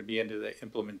 and we're going to be into the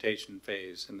implementation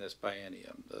phase in this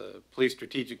biennium. The police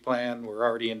strategic plan, we're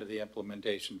already into the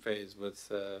implementation phase with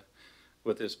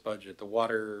this budget. The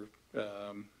water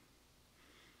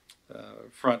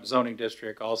front zoning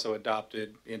district also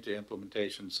adopted into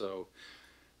implementation. So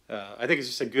I think it's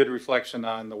just a good reflection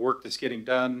on the work that's getting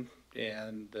done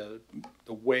and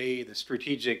the way, the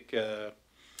strategic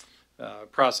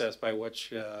process by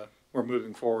which we're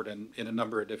moving forward in a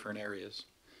number of different areas.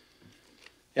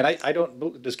 And I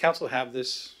don't, does council have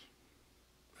this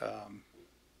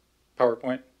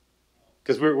PowerPoint?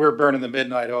 Because we're burning the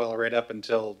midnight oil right up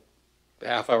until a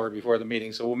half hour before the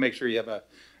meeting, so we'll make sure you have a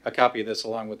copy of this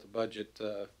along with the budget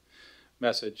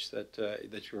message that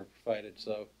you were provided.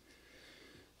 So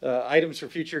items for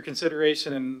future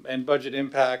consideration and budget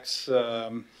impacts,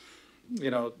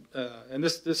 you know, and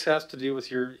this has to do with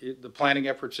the planning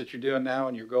efforts that you're doing now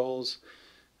and your goals,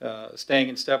 staying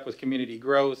in step with community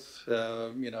growth.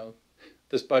 You know,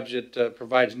 this budget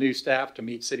provides new staff to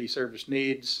meet city service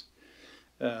needs.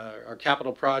 Our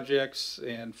capital projects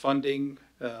and funding,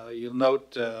 you'll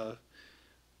note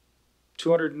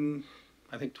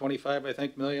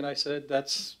 225 million. I said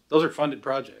those are funded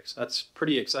projects. That's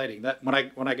pretty exciting. That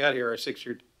when I got here, our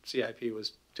 6-year CIP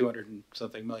was $200 and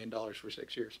something million for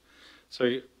 6 years.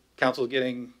 So council's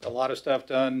getting a lot of stuff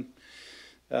done.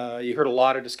 You heard a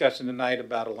lot of discussion tonight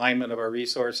about alignment of our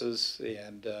resources,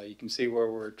 and you can see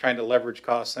where we're trying to leverage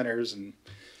cost centers and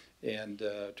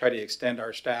try to extend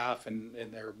our staff and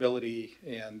their ability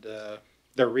and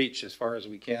their reach as far as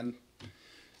we can.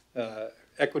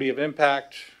 Equity of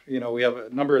impact, you know, we have a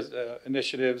number of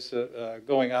initiatives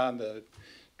going on. The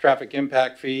traffic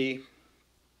impact fee,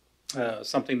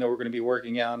 something that we're going to be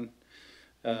working on,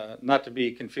 not to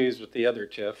be confused with the other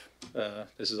TIF.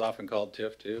 This is often called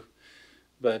TIF too.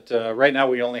 But right now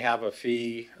we only have a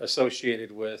fee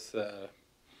associated with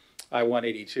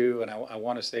I-182, and I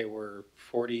want to say we're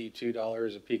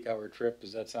 $42 a peak hour trip.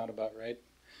 Does that sound about right?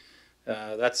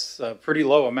 That's a pretty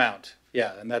low amount.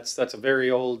 Yeah, and that's a very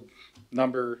old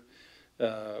number.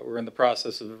 We're in the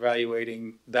process of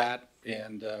evaluating that,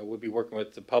 and we'll be working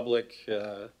with the public,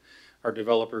 our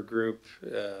developer group,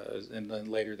 and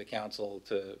then later the council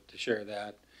to share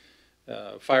that.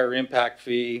 Fire impact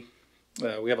fee.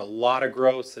 We have a lot of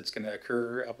growth that's going to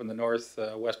occur up in the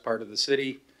northwest part of the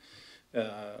city.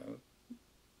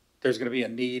 There's going to be a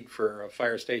need for a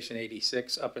fire station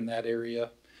 86 up in that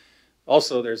area.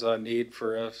 Also, there's a need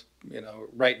for us, you know,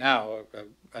 right now,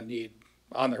 a need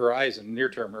on the horizon,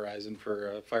 near-term horizon,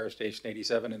 for a fire station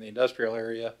 87 in the industrial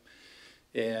area.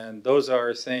 And those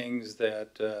are things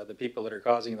that the people that are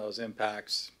causing those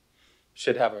impacts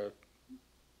should have a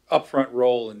upfront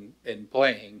role in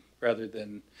playing, rather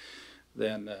than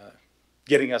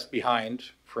getting us behind,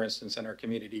 for instance, in our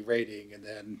community rating, and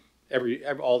then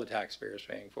all the taxpayers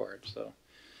paying for it. So,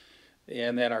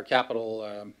 and then our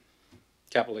capital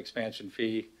expansion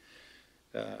fee.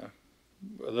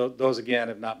 Those again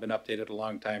have not been updated a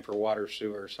long time for water,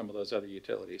 sewer, some of those other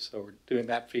utilities. So we're doing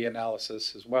that fee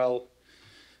analysis as well.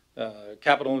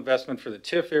 Capital investment for the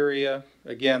TIF area.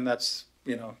 Again, that's,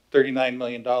 you know, $39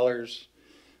 million.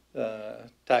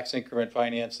 Tax increment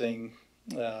financing.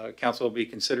 Council will be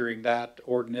considering that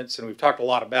ordinance, and we've talked a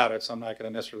lot about it, so I'm not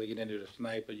going to necessarily get into it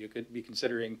tonight, but you could be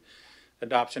considering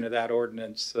adoption of that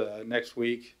ordinance next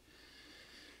week.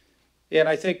 And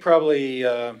I think probably,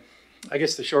 I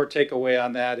guess the short takeaway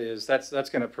on that is that's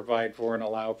going to provide for and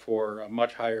allow for a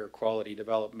much higher quality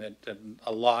development and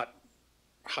a lot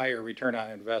higher return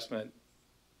on investment,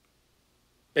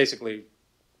 basically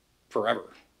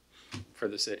forever for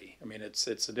the city. I mean, it's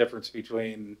the difference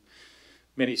between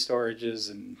mini storages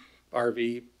and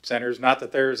RV centers. Not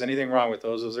that there's anything wrong with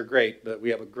those; those are great. But we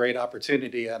have a great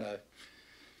opportunity on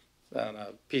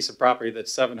a piece of property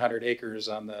that's 700 acres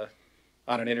on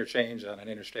an interchange on an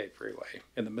interstate freeway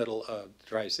in the middle of the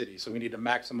Tri-City. So we need to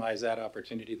maximize that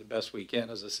opportunity the best we can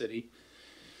as a city.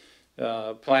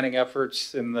 planning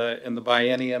efforts in the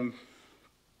biennium.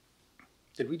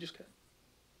 Did we just cut?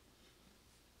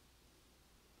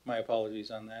 My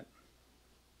apologies on that.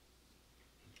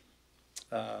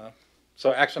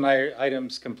 So action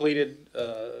items completed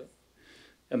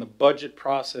in the budget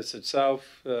process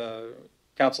itself.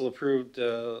 Council approved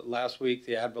last week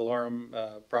the ad valorem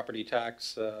property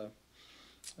tax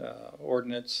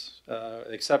ordinance,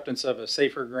 acceptance of a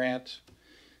SAFER grant.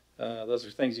 Those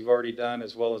are things you've already done,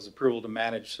 as well as approval to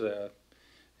manage the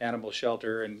animal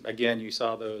shelter. And again, you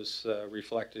saw those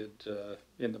reflected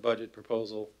in the budget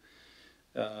proposal.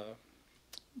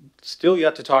 Still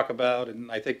yet to talk about, and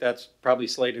I think that's probably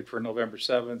slated for November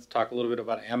 7th, talk a little bit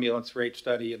about ambulance rate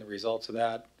study and the results of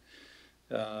that.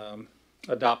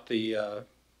 Adopt the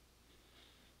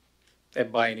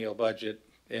biennial budget,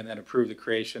 and then approve the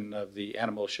creation of the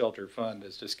animal shelter fund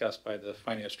as discussed by the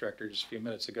finance director just a few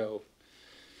minutes ago.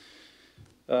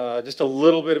 Just a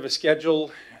little bit of a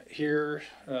schedule here.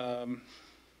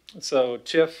 So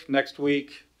TIF next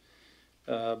week,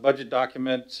 budget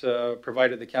document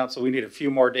provided the council. We need a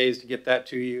few more days to get that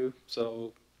to you.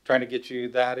 So trying to get you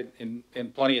that in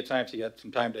plenty of time so you got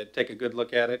some time to take a good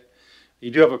look at it. You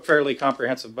do have a fairly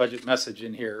comprehensive budget message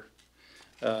in here,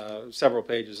 several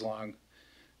pages long,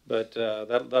 but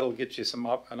that'll get you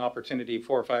an opportunity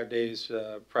 4 or 5 days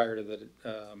prior to the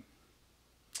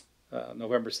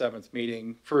November 7th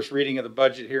meeting. First reading of the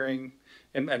budget hearing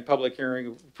and public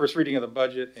hearing. First reading of the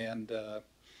budget and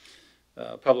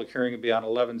public hearing will be on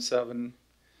 11/7,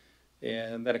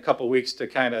 and then a couple weeks to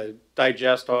kind of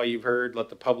digest all you've heard, let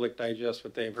the public digest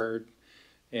what they've heard,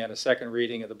 and a second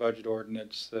reading of the budget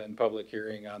ordinance and public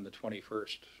hearing on the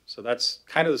 21st. So that's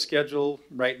kind of the schedule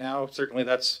right now. Certainly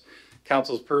that's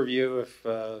council's purview. If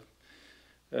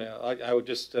I would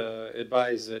just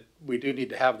advise that we do need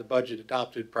to have the budget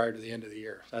adopted prior to the end of the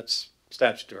year. That's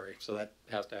statutory, so that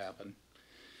has to happen.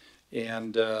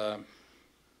 And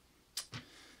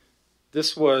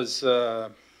this was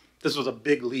a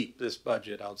big leap, this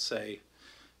budget, I'll say.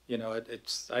 You know, I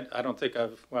don't think I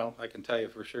can tell you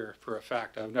for sure, for a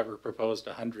fact, I've never proposed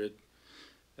 100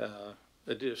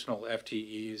 additional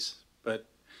FTEs, but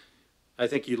I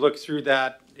think you look through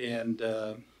that and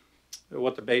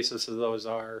what the basis of those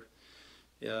are.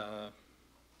 I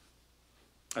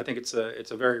think it's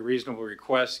a very reasonable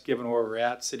request given where we're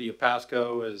at. City of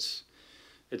Pasco it's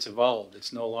evolved.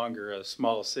 It's no longer a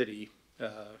small city.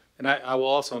 And I will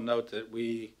also note that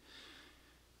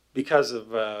because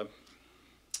of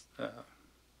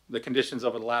the conditions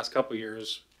over the last couple of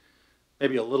years,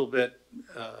 maybe a little bit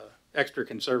extra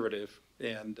conservative,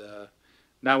 and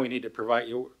now we need to provide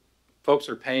you. Folks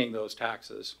are paying those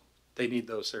taxes. They need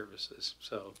those services.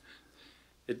 So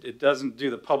it doesn't do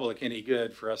the public any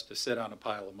good for us to sit on a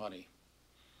pile of money.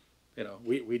 You know,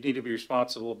 we need to be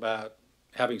responsible about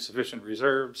having sufficient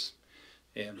reserves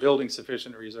and building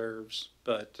sufficient reserves,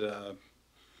 but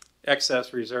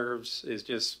excess reserves is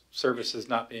just services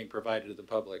not being provided to the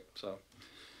public. So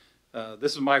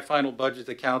this is my final budget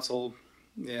to council,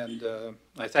 and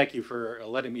I thank you for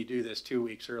letting me do this 2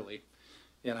 weeks early.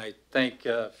 And I thank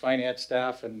finance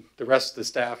staff and the rest of the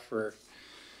staff for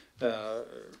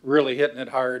really hitting it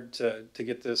hard to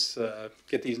get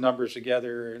these numbers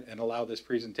together and allow this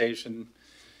presentation.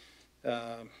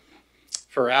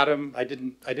 For Adam, I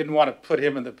didn't want to put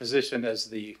him in the position as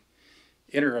the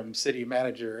interim city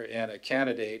manager and a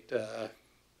candidate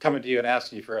coming to you and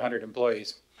asking you for 100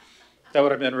 employees. That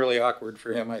would have been really awkward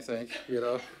for him, I think, you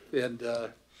know. And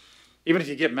even if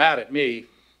you get mad at me,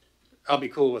 I'll be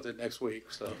cool with it next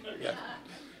week. So yeah,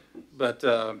 but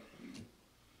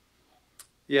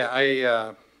yeah,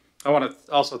 I want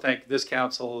to also thank this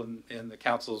council and the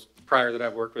councils prior that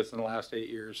I've worked with in the last 8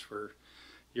 years for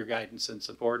your guidance and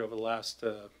support over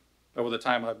the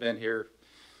time I've been here.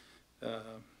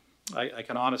 I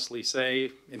can honestly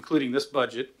say, including this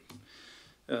budget,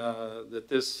 that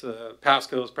this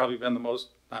Pasco has probably been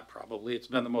it's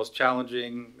been the most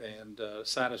challenging and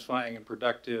satisfying and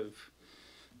productive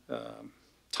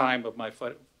time of my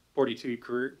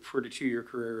 42-year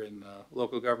career in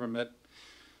local government,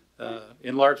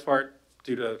 in large part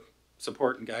due to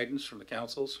support and guidance from the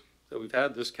councils that we've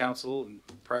had, this council and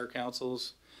prior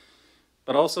councils,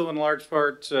 but also in large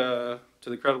part to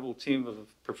the credible team of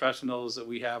professionals that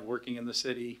we have working in the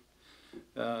city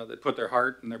that put their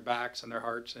heart and their backs and their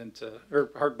hearts into, or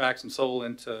heart, backs, and soul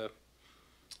into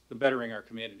the bettering our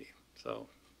community. So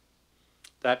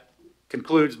that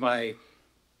concludes my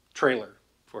trailer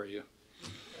for you.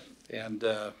 And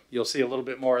you'll see a little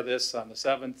bit more of this on the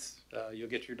 7th. You'll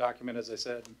get your document, as I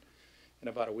said, in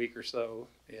about a week or so.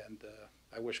 And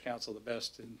I wish council the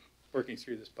best in working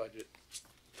through this budget.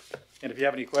 And if you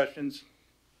have any questions,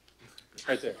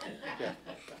 Right there, yeah.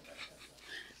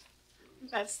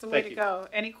 That's the way Thank to you. go.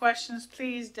 Any questions,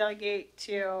 please delegate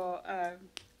to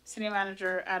City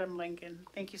Manager Adam Lincoln.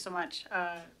 Thank you so much,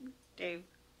 Dave.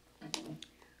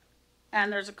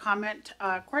 And there's a comment,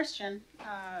 question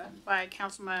by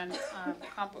Councilman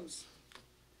Campos.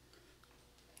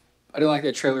 I didn't like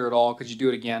that trailer at all. Could you do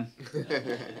it again?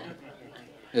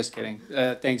 Just kidding.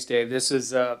 Thanks, Dave. This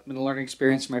has been a learning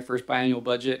experience for my first biannual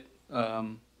budget.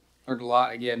 Learned a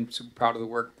lot. Again, super proud of the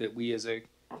work that we as a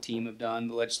team have done,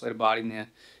 the legislative body and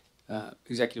the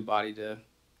executive body, to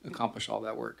accomplish all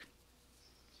that work.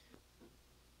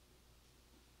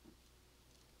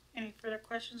 Any further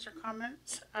questions or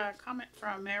comments? Comment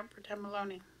from Mayor Pro Tem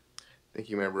Maloney. Thank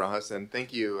you, Mayor Barajas, and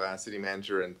thank you, City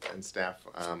Manager and staff.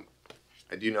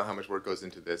 I do know how much work goes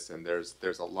into this, and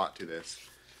there's a lot to this.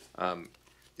 You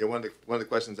know, one of the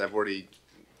questions I've already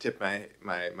tipped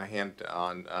my hand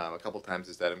on a couple times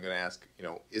is that I'm going to ask, you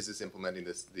know, is this implementing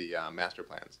the master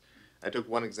plans? I took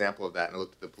one example of that and I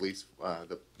looked at the police.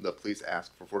 The police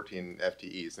asked for 14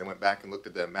 FTEs, and I went back and looked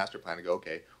at the master plan and go,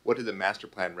 okay, what did the master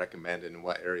plan recommend and in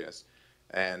what areas?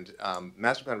 And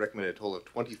master plan recommended a total of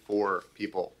 24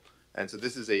 people, and so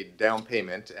this is a down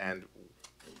payment. And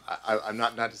I'm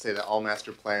not to say that all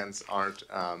master plans aren't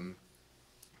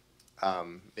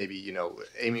maybe, you know,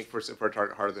 aiming for a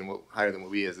target higher than what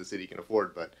we as a city can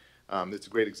afford, but it's a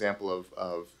great example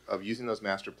of using those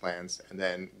master plans and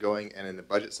then going, and in the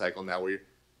budget cycle now we're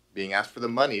being asked for the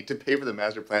money to pay for the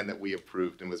master plan that we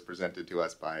approved and was presented to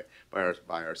us by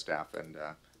our staff and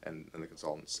the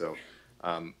consultants. So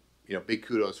you know, big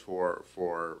kudos for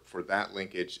that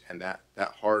linkage and that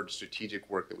hard strategic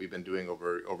work that we've been doing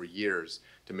over years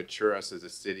to mature us as a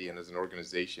city and as an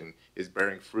organization is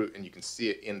bearing fruit, and you can see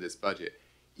it in this budget.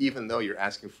 Even though you're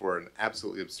asking for an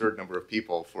absolutely absurd number of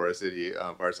people for a city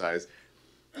of our size,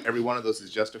 every one of those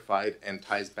is justified and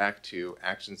ties back to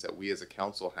actions that we as a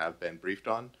council have been briefed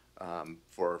on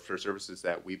for services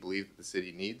that we believe that the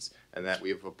city needs, and that we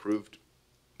have approved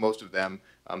most of them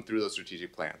through those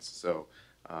strategic plans. So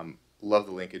love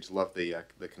the linkage, love the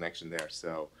connection there.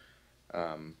 So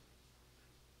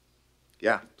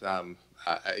yeah,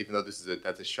 even though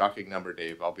that's a shocking number,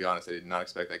 Dave, I'll be honest, I did not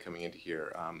expect that coming into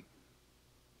here.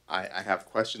 I have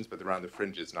questions, but they're on the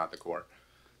fringes, not the core.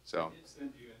 So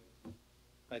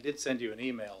I did send you an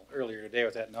email earlier today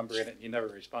with that number in it, and you never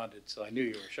responded, so I knew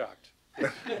you were shocked.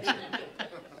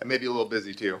 I may be a little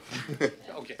busy too.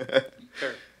 Okay,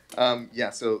 sure.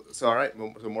 Yeah, so all right,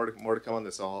 so more to come on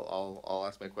this. I'll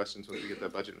ask my questions when we get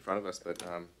that budget in front of us. But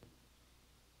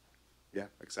yeah,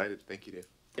 excited. Thank you, Dave.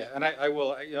 Yeah, and I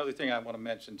will. The other thing I want to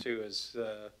mention too is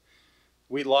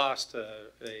we lost a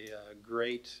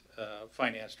great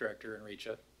finance director in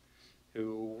Richa,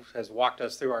 who has walked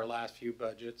us through our last few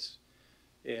budgets.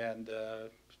 And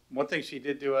one thing she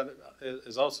did do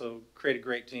is also create a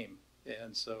great team.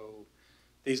 And so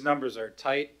these numbers are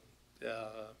tight.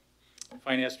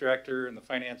 Finance director and the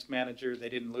finance manager, they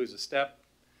didn't lose a step.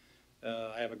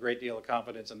 I have a great deal of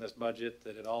confidence in this budget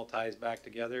that it all ties back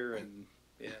together, and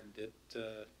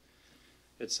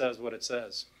it says what it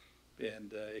says,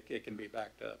 and it can be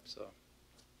backed up. So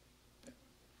yeah.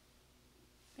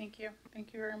 Thank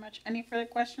you very much. Any further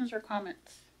questions or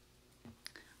comments?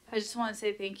 I just want to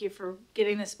say thank you for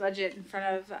getting this budget in front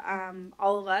of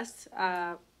all of us.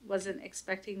 Wasn't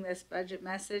expecting this budget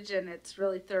message, and it's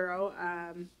really thorough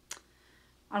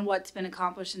on what's been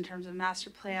accomplished in terms of master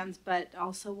plans, but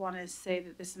also want to say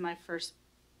that this is my first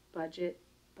budget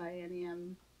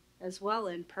biennium as well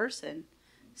in person.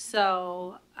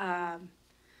 So I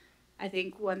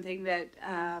think one thing that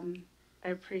I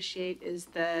appreciate is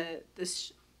the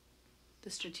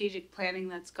strategic planning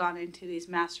that's gone into these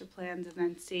master plans, and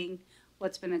then seeing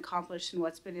what's been accomplished and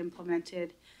what's been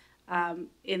implemented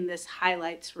in this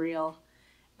highlights reel,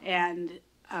 and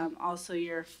also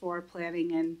your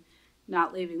planning and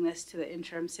not leaving this to the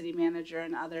interim city manager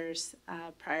and others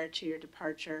prior to your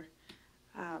departure,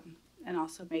 and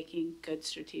also making good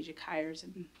strategic hires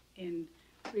in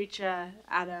Richa,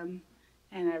 Adam,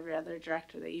 and every other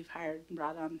director that you've hired and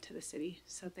brought on to the city.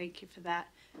 So thank you for that.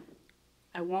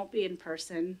 I won't be in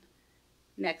person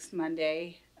next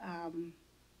Monday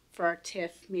for our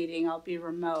TIF meeting. I'll be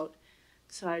remote.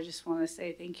 So I just want to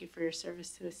say thank you for your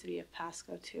service to the city of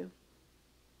Pasco too.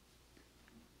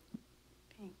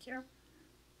 Thank you.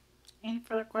 Any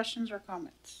further questions or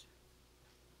comments?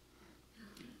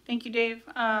 Thank you, Dave.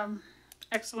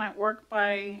 Excellent work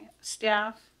by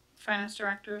staff, finance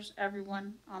directors,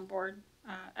 everyone on board.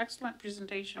 Excellent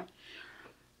presentation.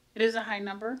 It is a high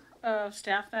number of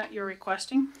staff that you're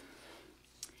requesting.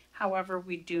 However,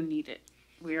 we do need it.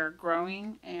 We are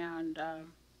growing and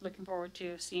looking forward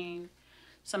to seeing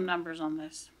some numbers on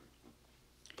this.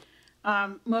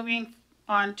 Moving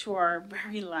on to our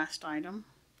very last item.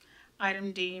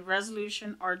 Item D,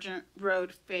 Resolution Argent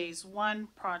Road Phase 1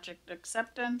 Project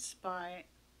Acceptance by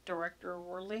Director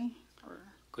Worley.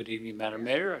 Good evening, Madam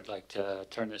Mayor. I'd like to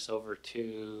turn this over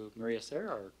to Maria Serra,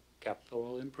 our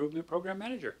Capital Improvement Program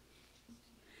Manager.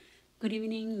 Good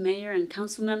evening, Mayor and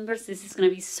council members. This is going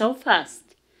to be so fast.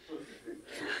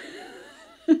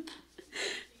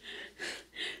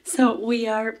 So we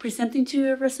are presenting to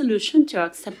you a resolution to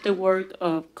accept the work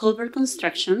of culvert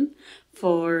construction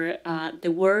for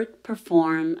the work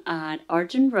performed at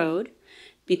Argent Road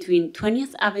between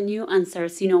 20th Avenue and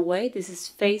Saraceno Way. This is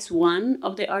phase 1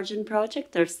 of the Argent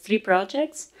project. There's 3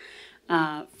 projects.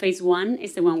 Phase 1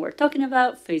 is the one we're talking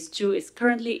about. Phase 2 is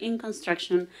currently in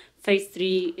construction. Phase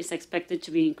 3 is expected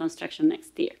to be in construction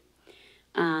next year.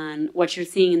 And what you're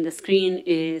seeing in the screen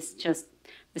is just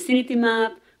vicinity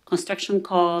map, construction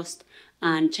cost,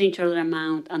 and change order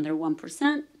amount under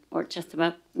 1%, or just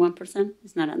about 1%.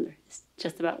 It's not under, it's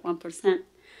just about 1%.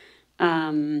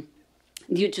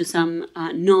 Due to some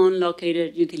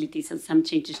non-located utilities and some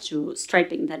changes to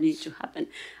striping that need to happen.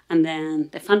 And then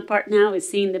the fun part now is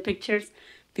seeing the pictures,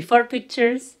 before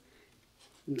pictures,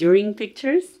 during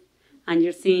pictures, and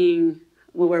you're seeing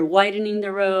we were widening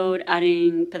the road,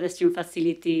 adding pedestrian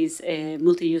facilities, a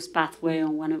multi-use pathway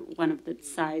on one of the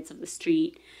sides of the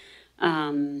street,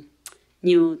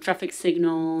 new traffic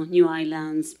signal, new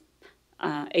islands,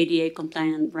 ADA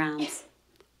compliant ramps,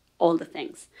 all the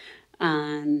things.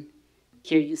 And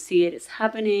here you see it is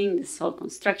happening, this whole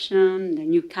construction, the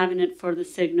new cabinet for the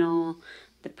signal,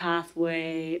 the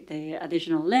pathway, the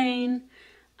additional lane,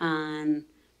 and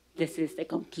this is the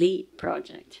complete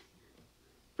project.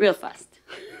 Real fast,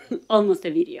 almost a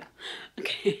video.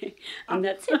 Okay, and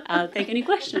that's it. I'll take any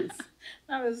questions.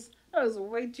 That was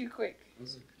way too quick.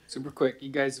 Super quick.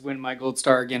 You guys win my gold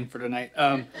star again for tonight.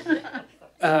 I'll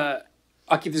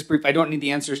keep this brief. I don't need the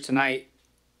answers tonight.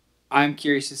 I'm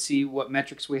curious to see what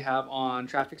metrics we have on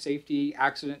traffic safety,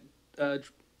 accident,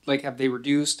 like have they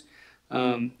reduced?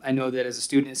 I know that as a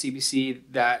student at CBC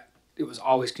that it was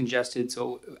always congested,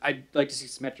 so I'd like to see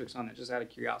some metrics on it, just out of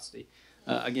curiosity.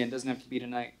 Again, it doesn't have to be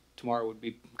tonight. Tomorrow would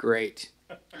be great.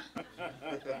 You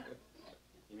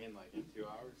mean like in 2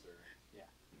 hours or?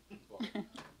 Yeah. Well.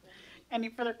 Any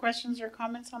further questions or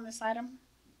comments on this item?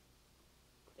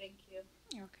 Thank you.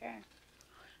 Okay.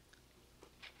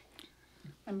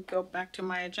 Let me go back to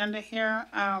my agenda here.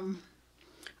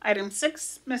 Item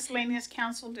 6, miscellaneous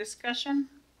council discussion.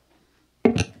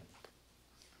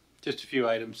 Just a few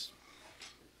items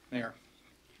there.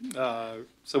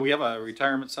 So we have a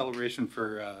retirement celebration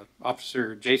for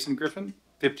Officer Jason Griffin,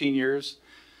 15 years.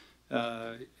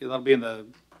 That'll be in the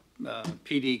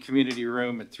PD community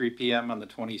room at 3 p.m. on the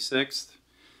 26th.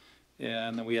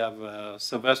 And then we have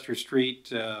Sylvester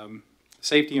Street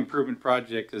Safety Improvement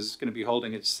Project is going to be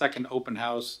holding its second open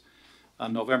house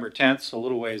on November 10th, so a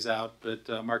little ways out, but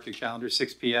mark your calendar,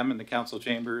 6 p.m. in the council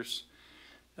chambers.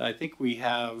 I think we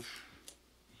have,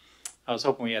 I was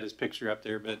hoping we had his picture up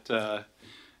there, but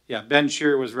yeah, Ben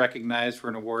Shear was recognized for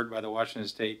an award by the Washington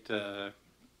State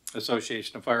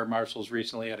Association of Fire Marshals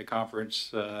recently at a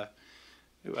conference.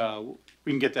 We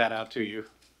can get that out to you.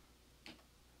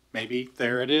 Maybe.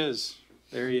 There it is.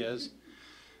 There he is.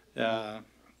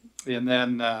 And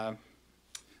then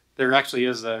there actually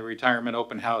is a retirement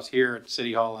open house here at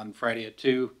City Hall on Friday at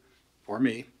 2 for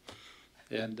me.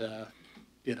 And,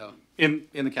 you know, in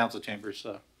the council chambers.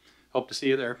 So hope to see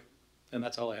you there. And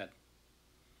that's all I had.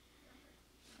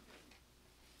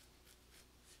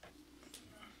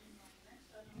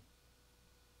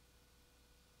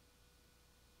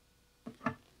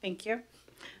 Thank you.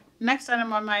 Next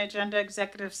item on my agenda,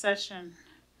 executive session.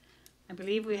 I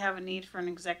believe we have a need for an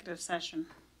executive session.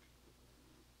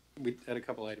 We had a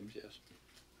couple items, yes.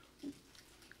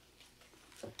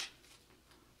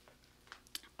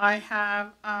 I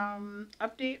have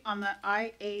update on the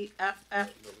IAFF.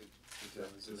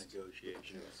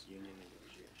 Negotiations, union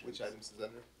negotiations. Which items is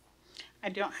under? I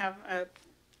don't have a,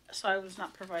 so I was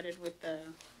not provided with the,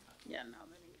 yeah, no.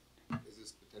 Is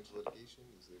this potential litigation?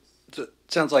 Is this? So it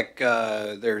sounds like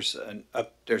there's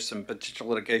some potential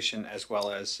litigation as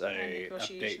well as a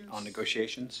update on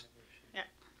negotiations. Yeah.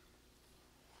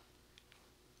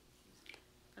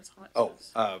 That's all it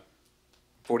Oh,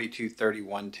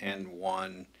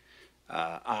 423110-1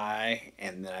 I,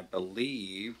 and then I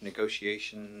believe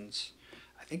negotiations.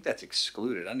 I think that's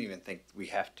excluded. I don't even think we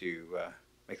have to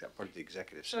make that part of the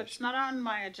executive So session. it's not on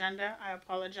my agenda. I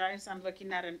apologize. I'm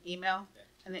looking at an email,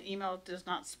 and the email does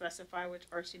not specify which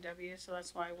RCW, so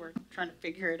that's why we're trying to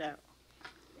figure it out.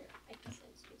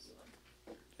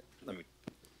 Let me.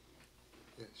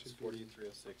 It's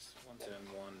 4306, 110,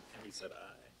 and he said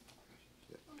aye.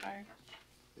 Aye.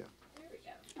 Yeah.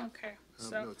 Okay,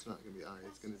 so. No, it's not gonna be I,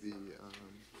 it's gonna be,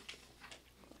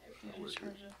 where is it?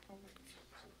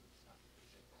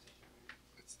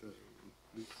 It's the,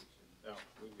 Oh,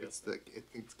 it's the, I think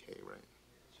it's K, right?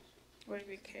 What would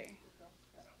be K?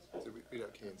 So read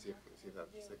out K and see if that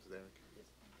sticks with Eric.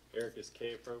 Eric, is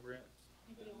K appropriate?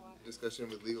 Discussion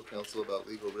with legal counsel about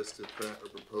legal risks of current or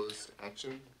proposed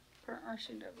action. Per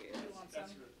RCW.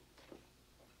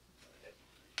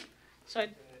 So I.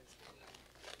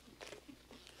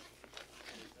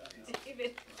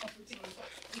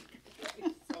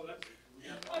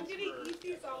 I'm gonna eat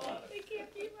these all. They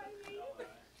can't be my name.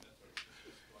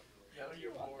 Now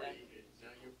you're 40.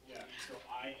 So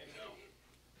I and no.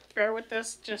 Bear with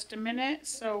us just a minute.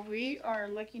 So we are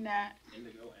looking at.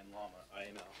 Indigo and llama, I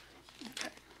and L. Okay.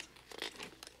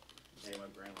 Name my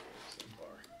grandmother so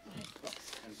far.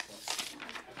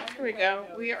 Here we go.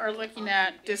 We are looking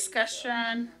at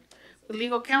discussion with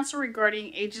legal counsel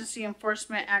regarding agency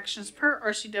enforcement actions per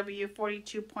RCW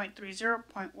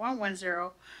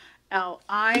 42.30.110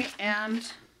 LI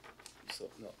and. So,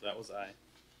 no, that was I.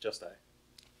 Just I.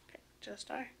 Okay, just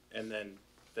I. And then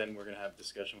we're gonna have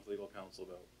discussion with legal counsel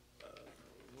about,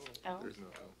 L. There's no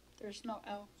L. There's no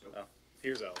L. oh,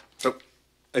 here's L. So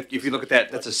if you look at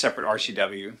that, that's a separate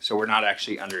RCW, so we're not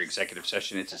actually under executive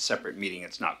session, it's a separate meeting,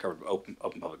 it's not covered by open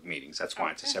public meetings, that's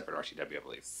why it's a Okay. separate RCW, I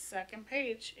believe. Second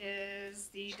page is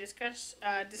the discuss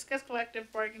collective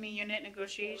bargaining unit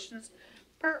negotiations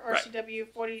per Right. RCW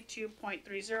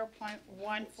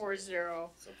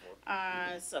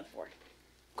 42.30.140 sub 4.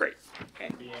 Great. Okay.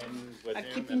 Be in with I'm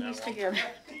him keeping and these how long? together.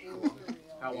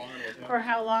 How long and with him? For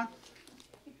how long?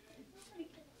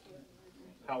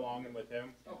 How long and with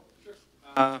him?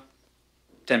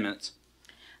 10 minutes.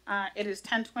 It is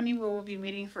 10:20. We will be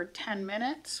meeting for 10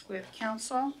 minutes with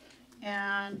council,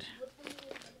 and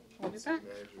we'll be back.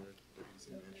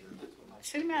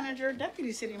 City manager,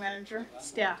 deputy city manager,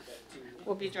 staff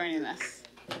will be joining us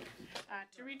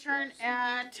to return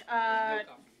at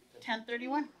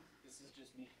 10:31.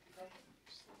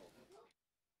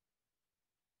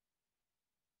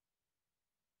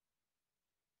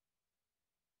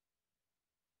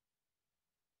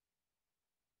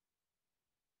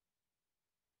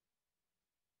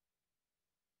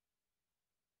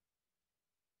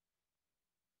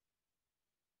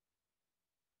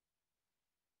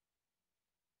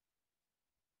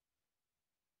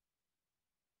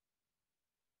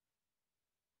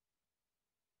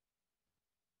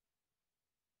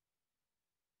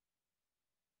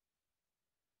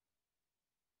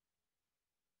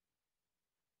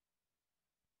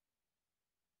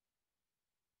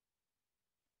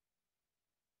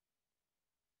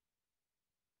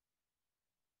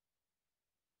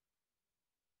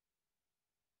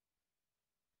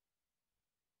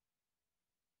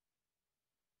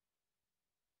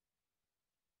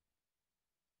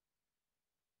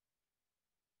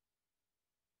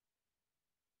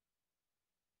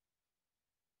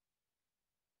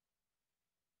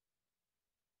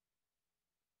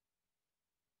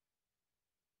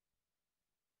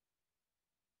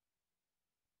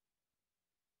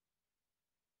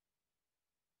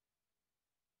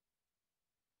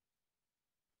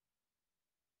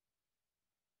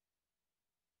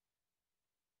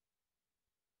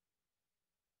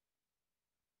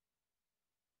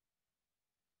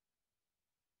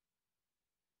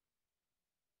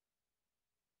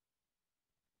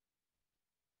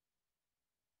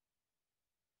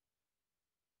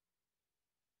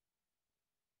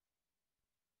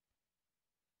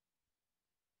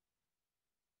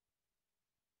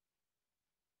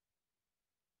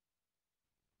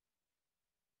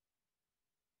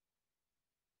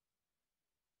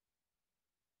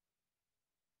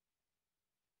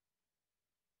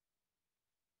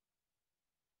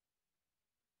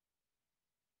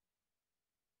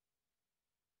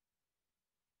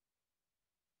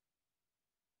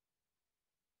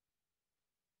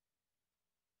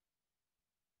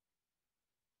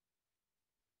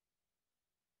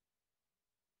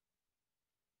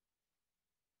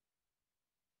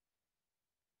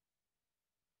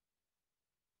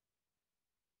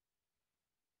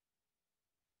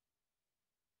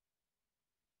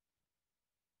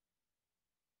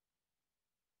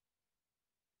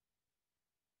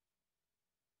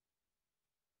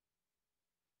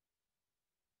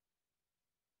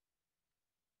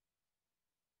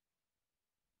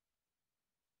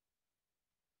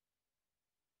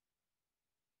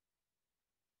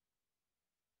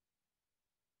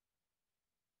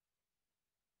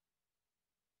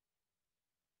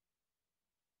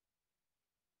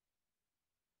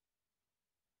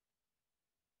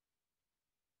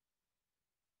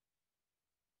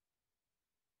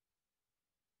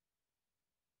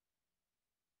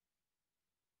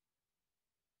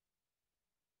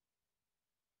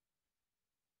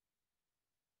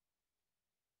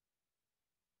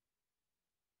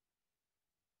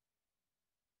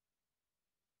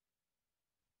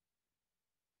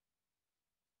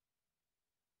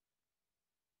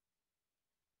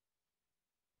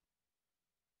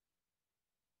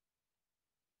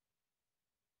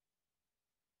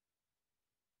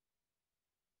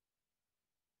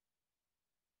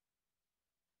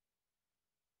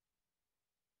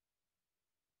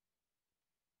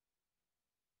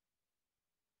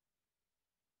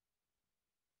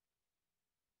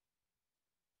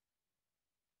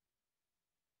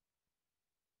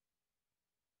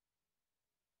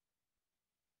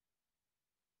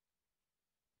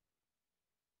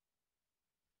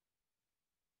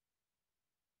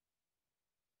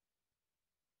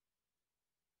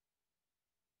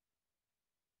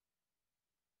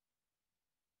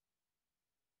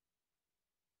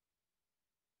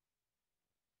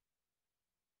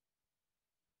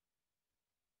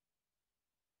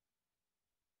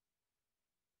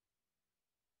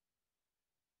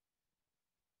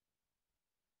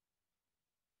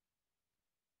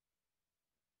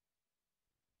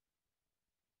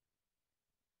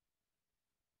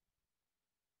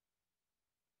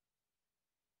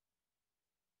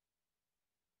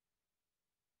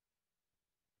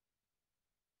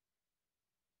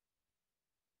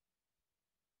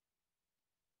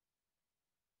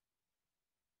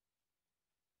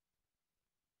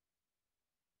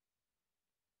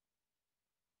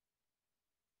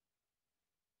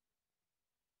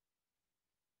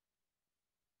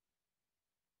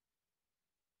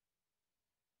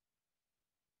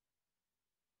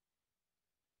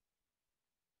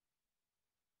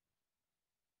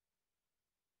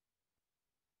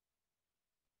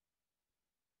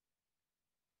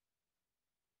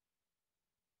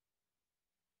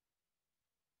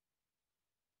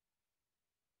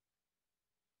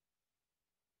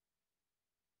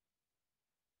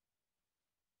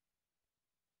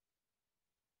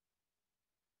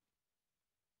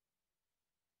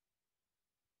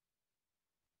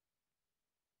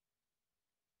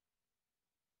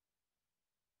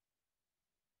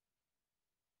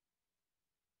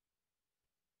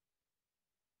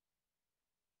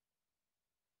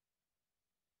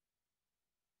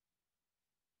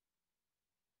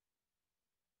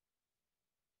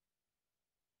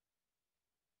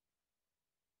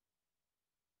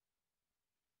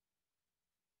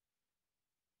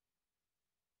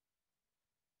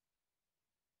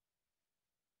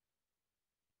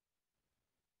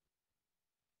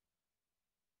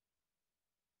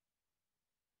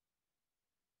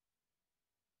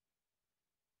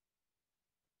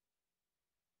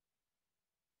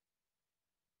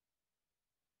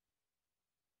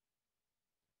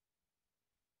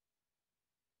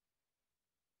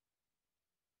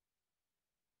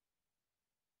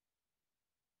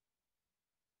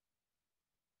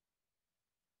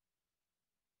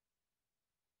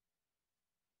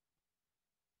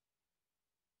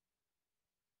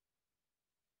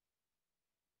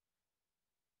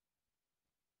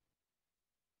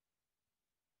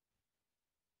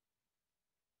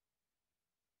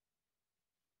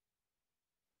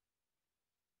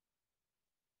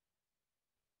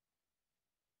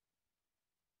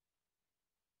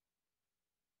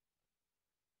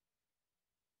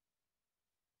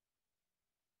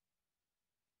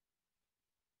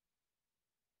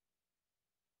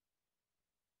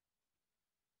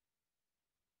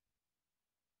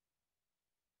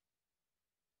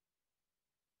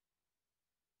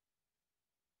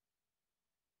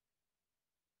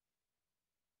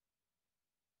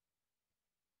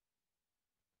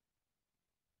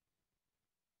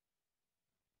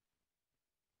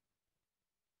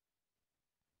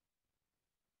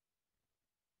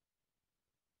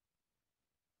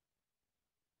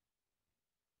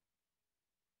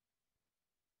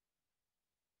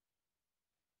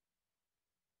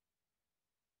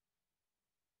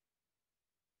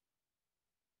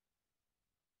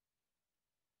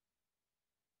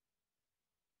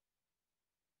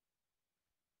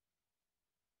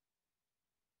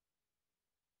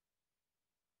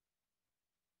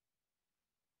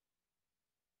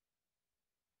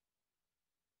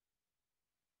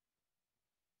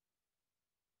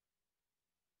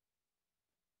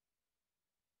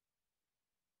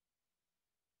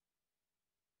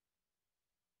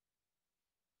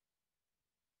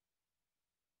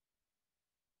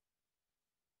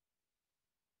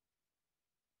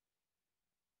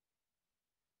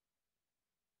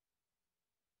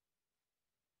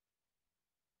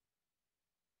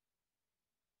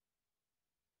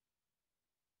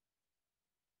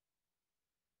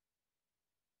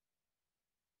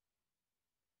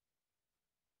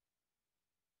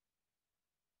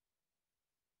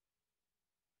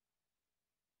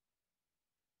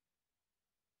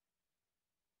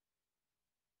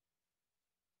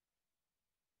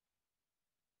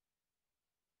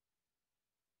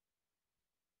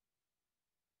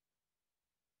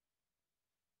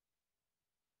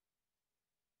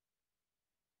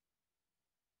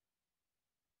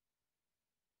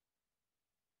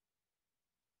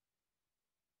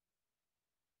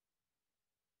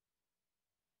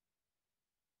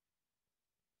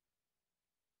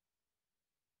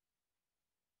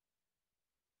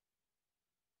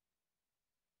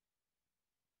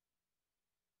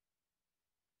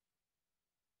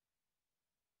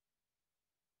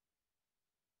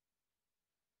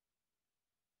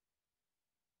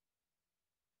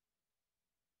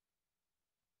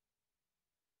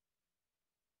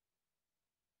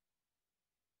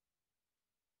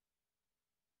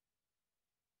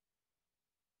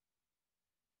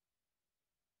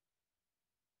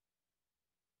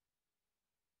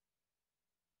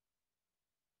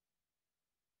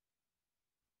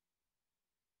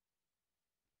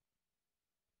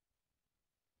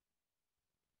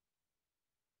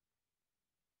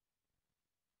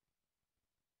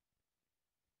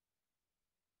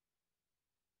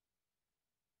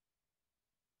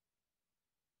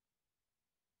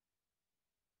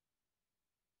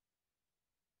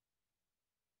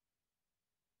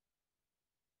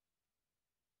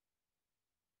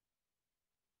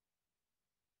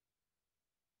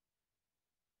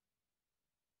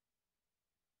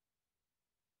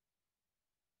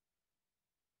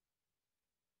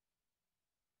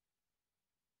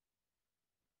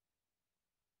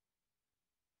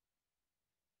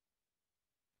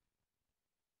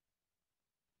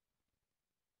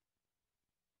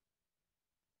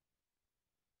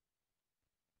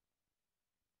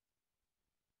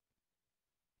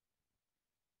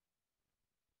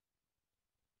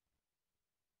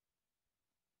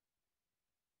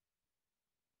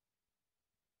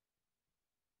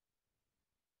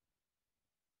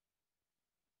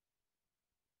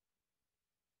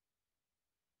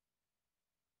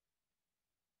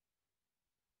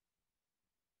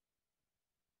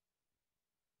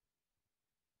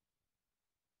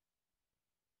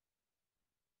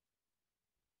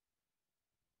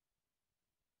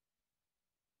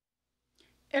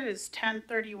 It is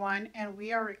 10:31, and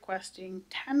we are requesting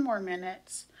 10 more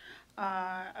minutes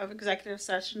of executive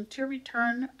session to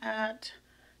return at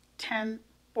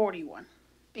 10:41.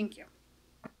 Thank you.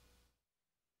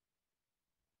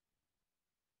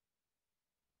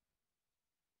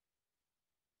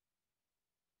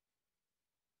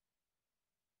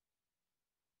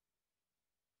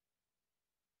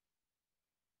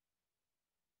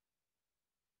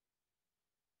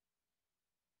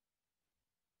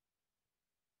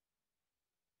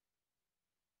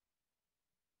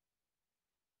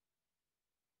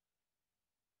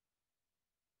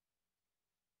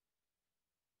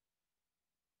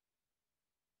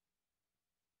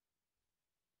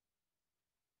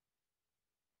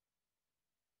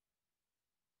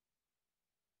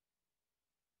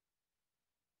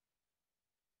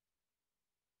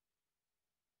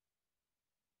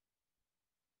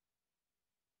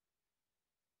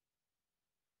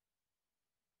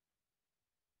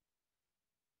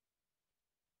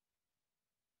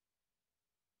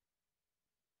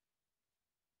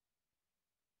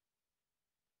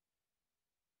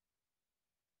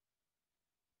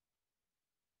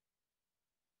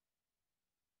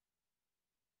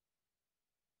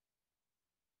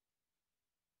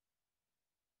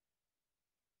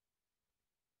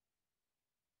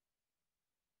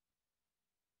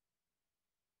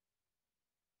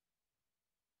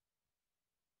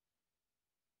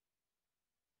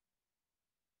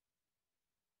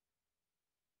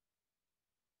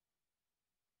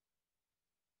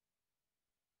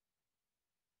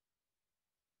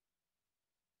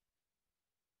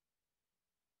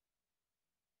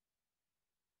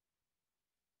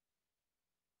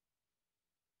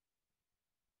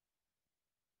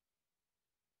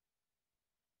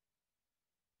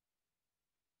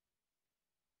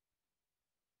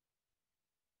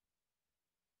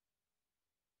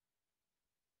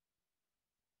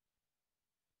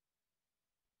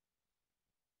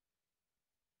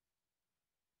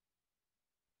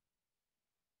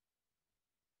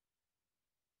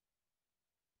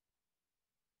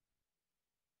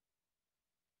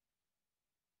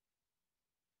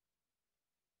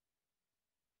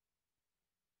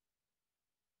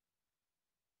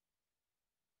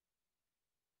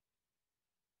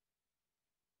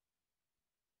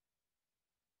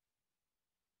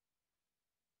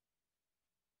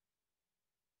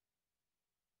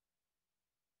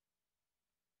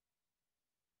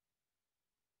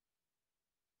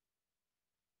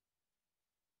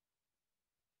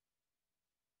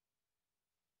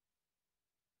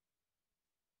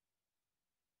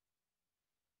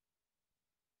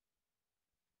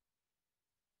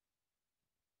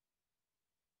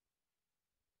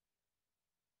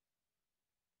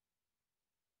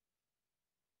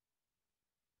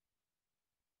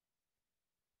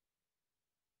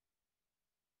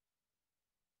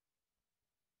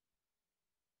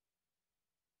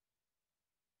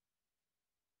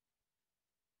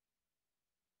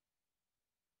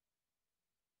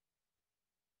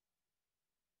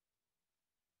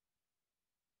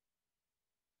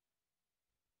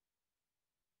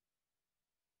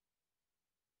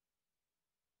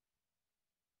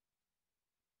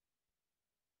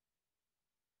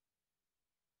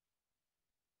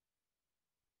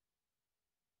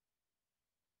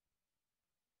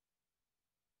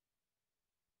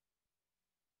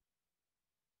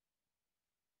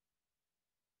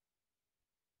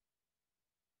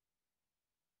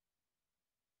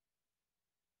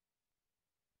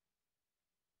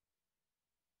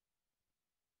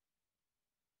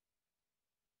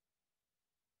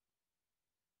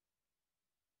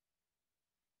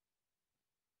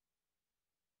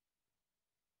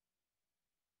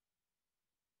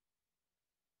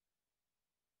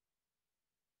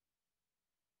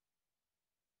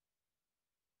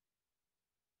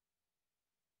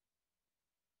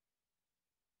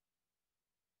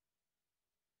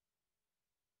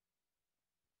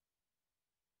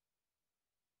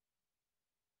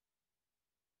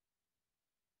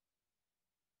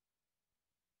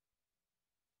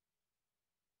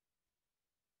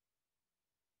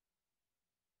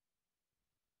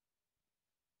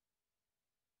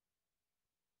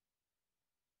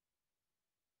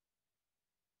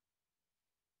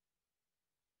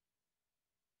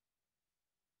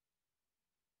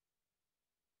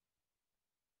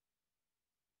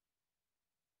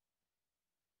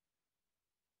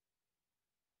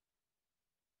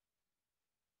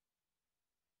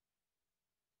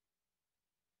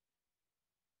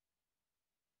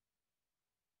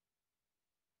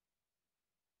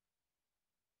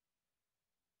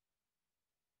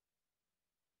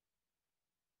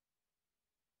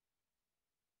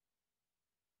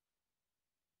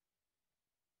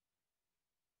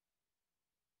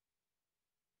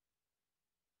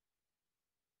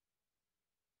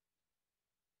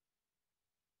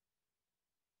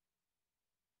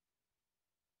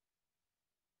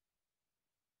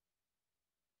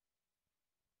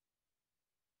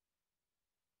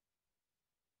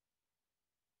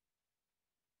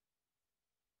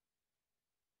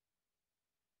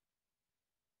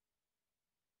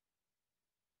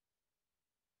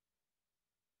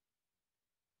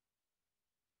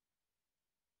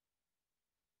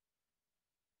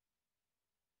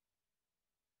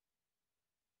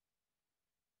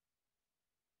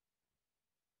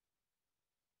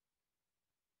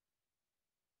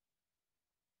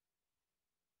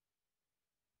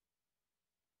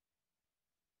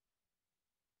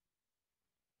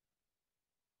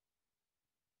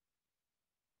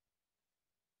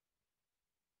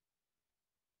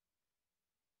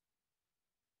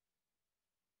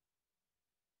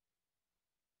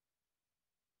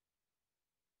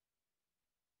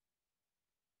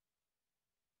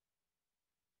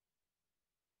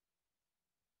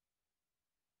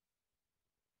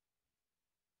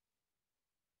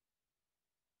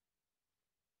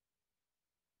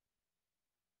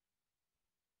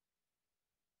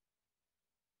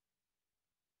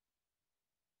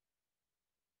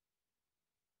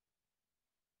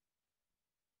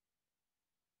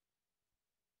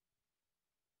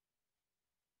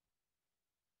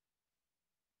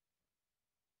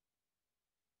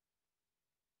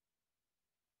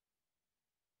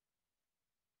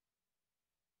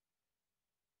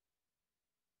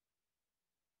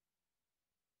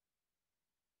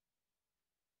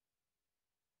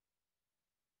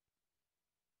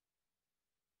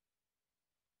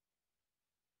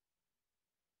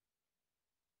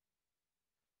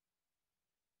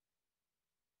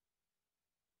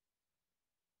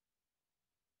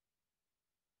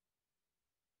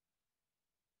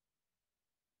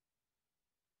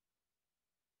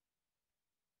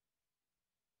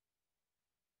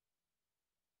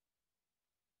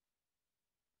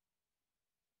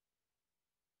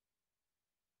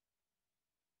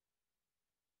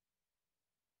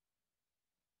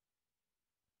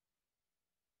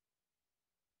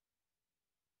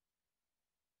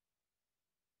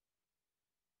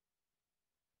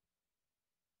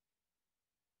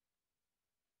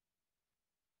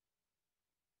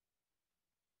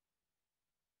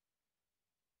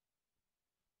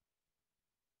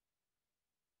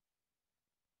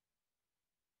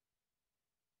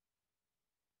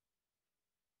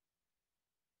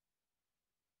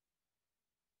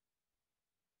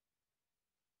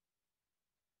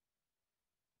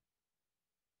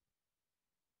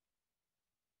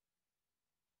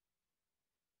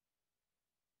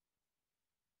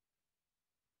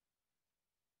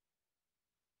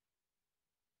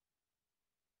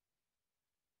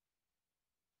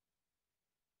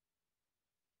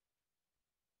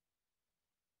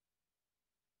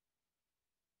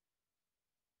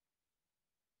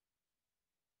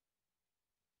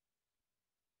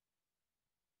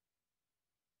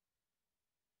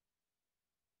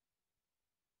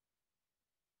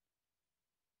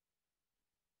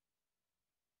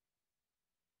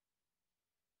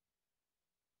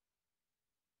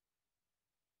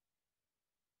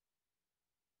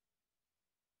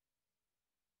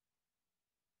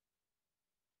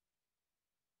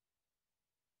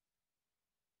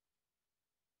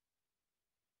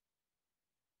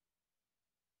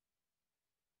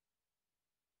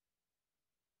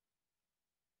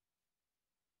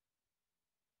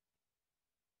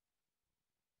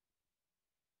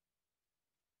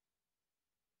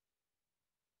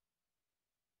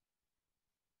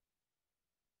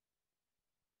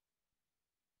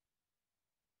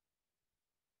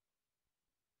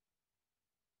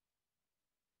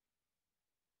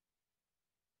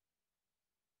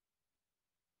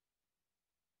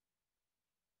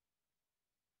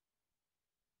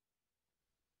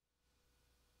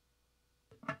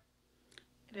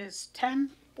 It is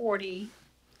 10:40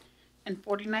 and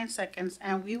 49 seconds,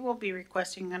 and we will be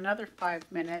requesting another 5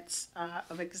 minutes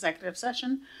of executive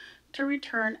session to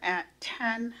return at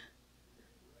 10:46.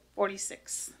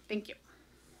 Thank you.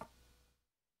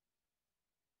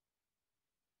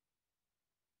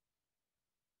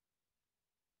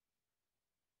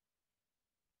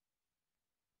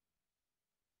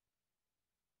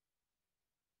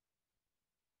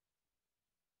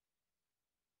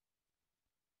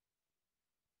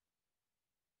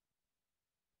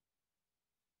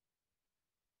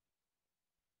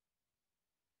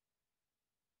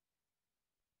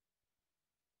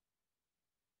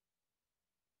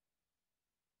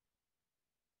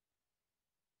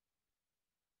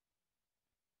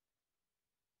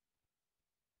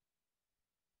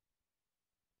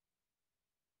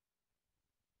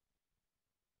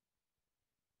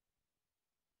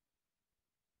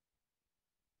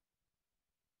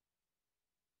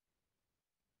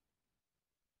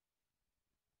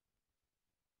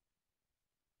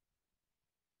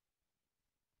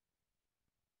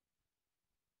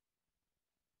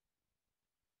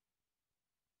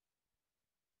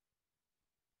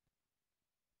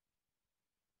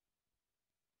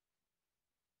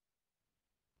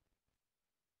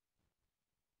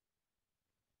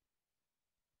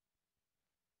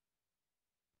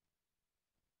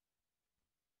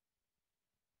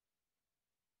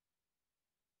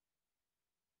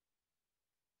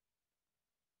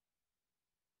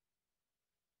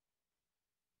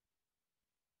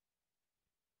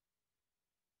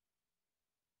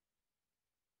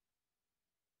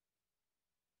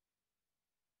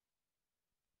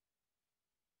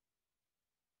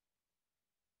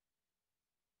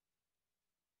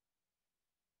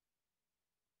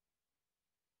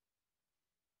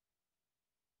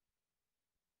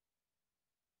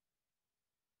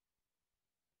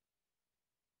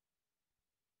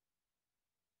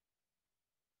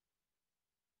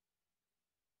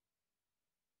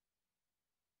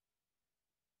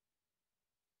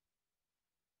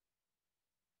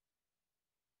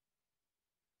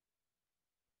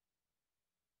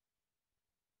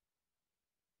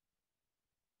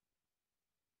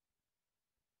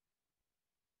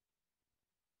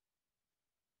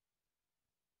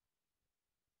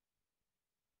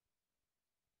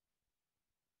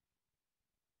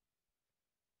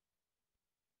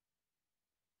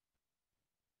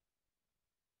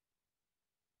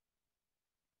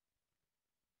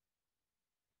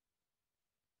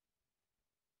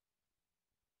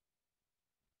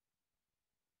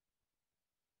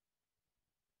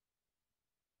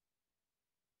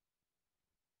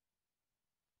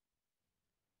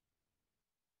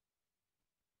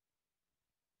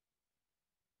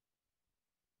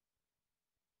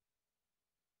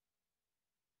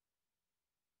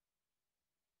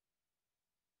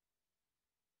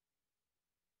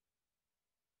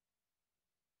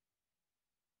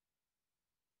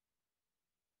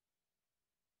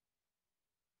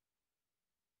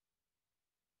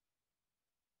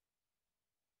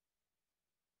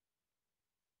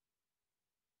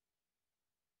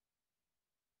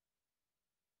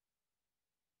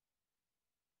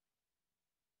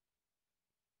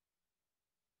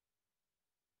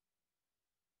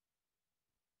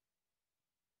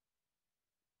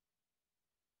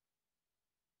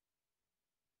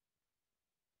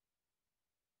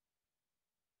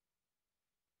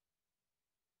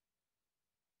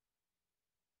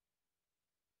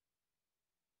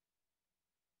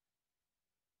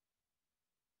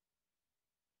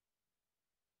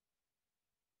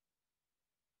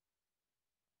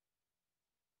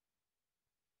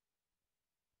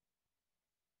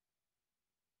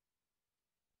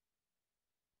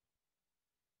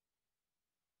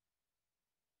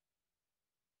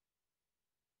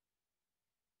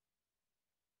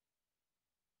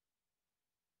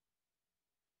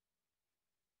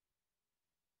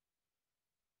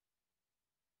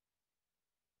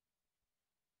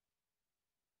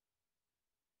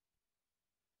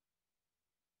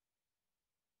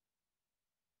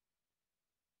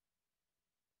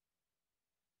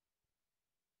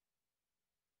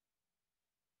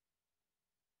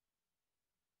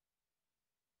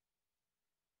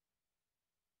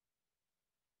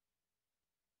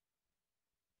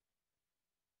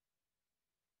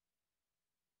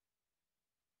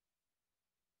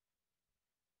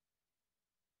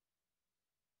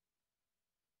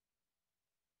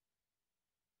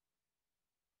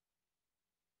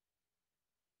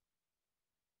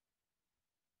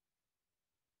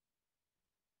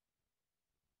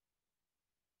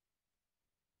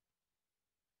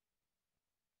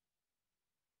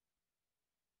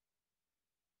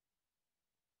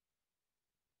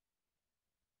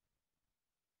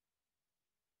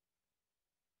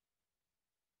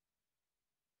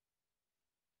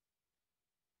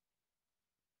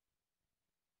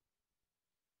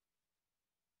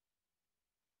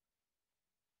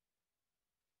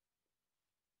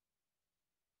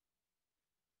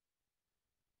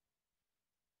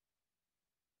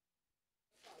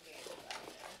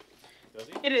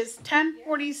 It is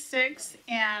 10:46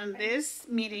 and this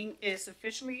meeting is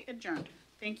officially adjourned.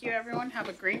 Thank you, everyone. Have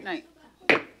a great night.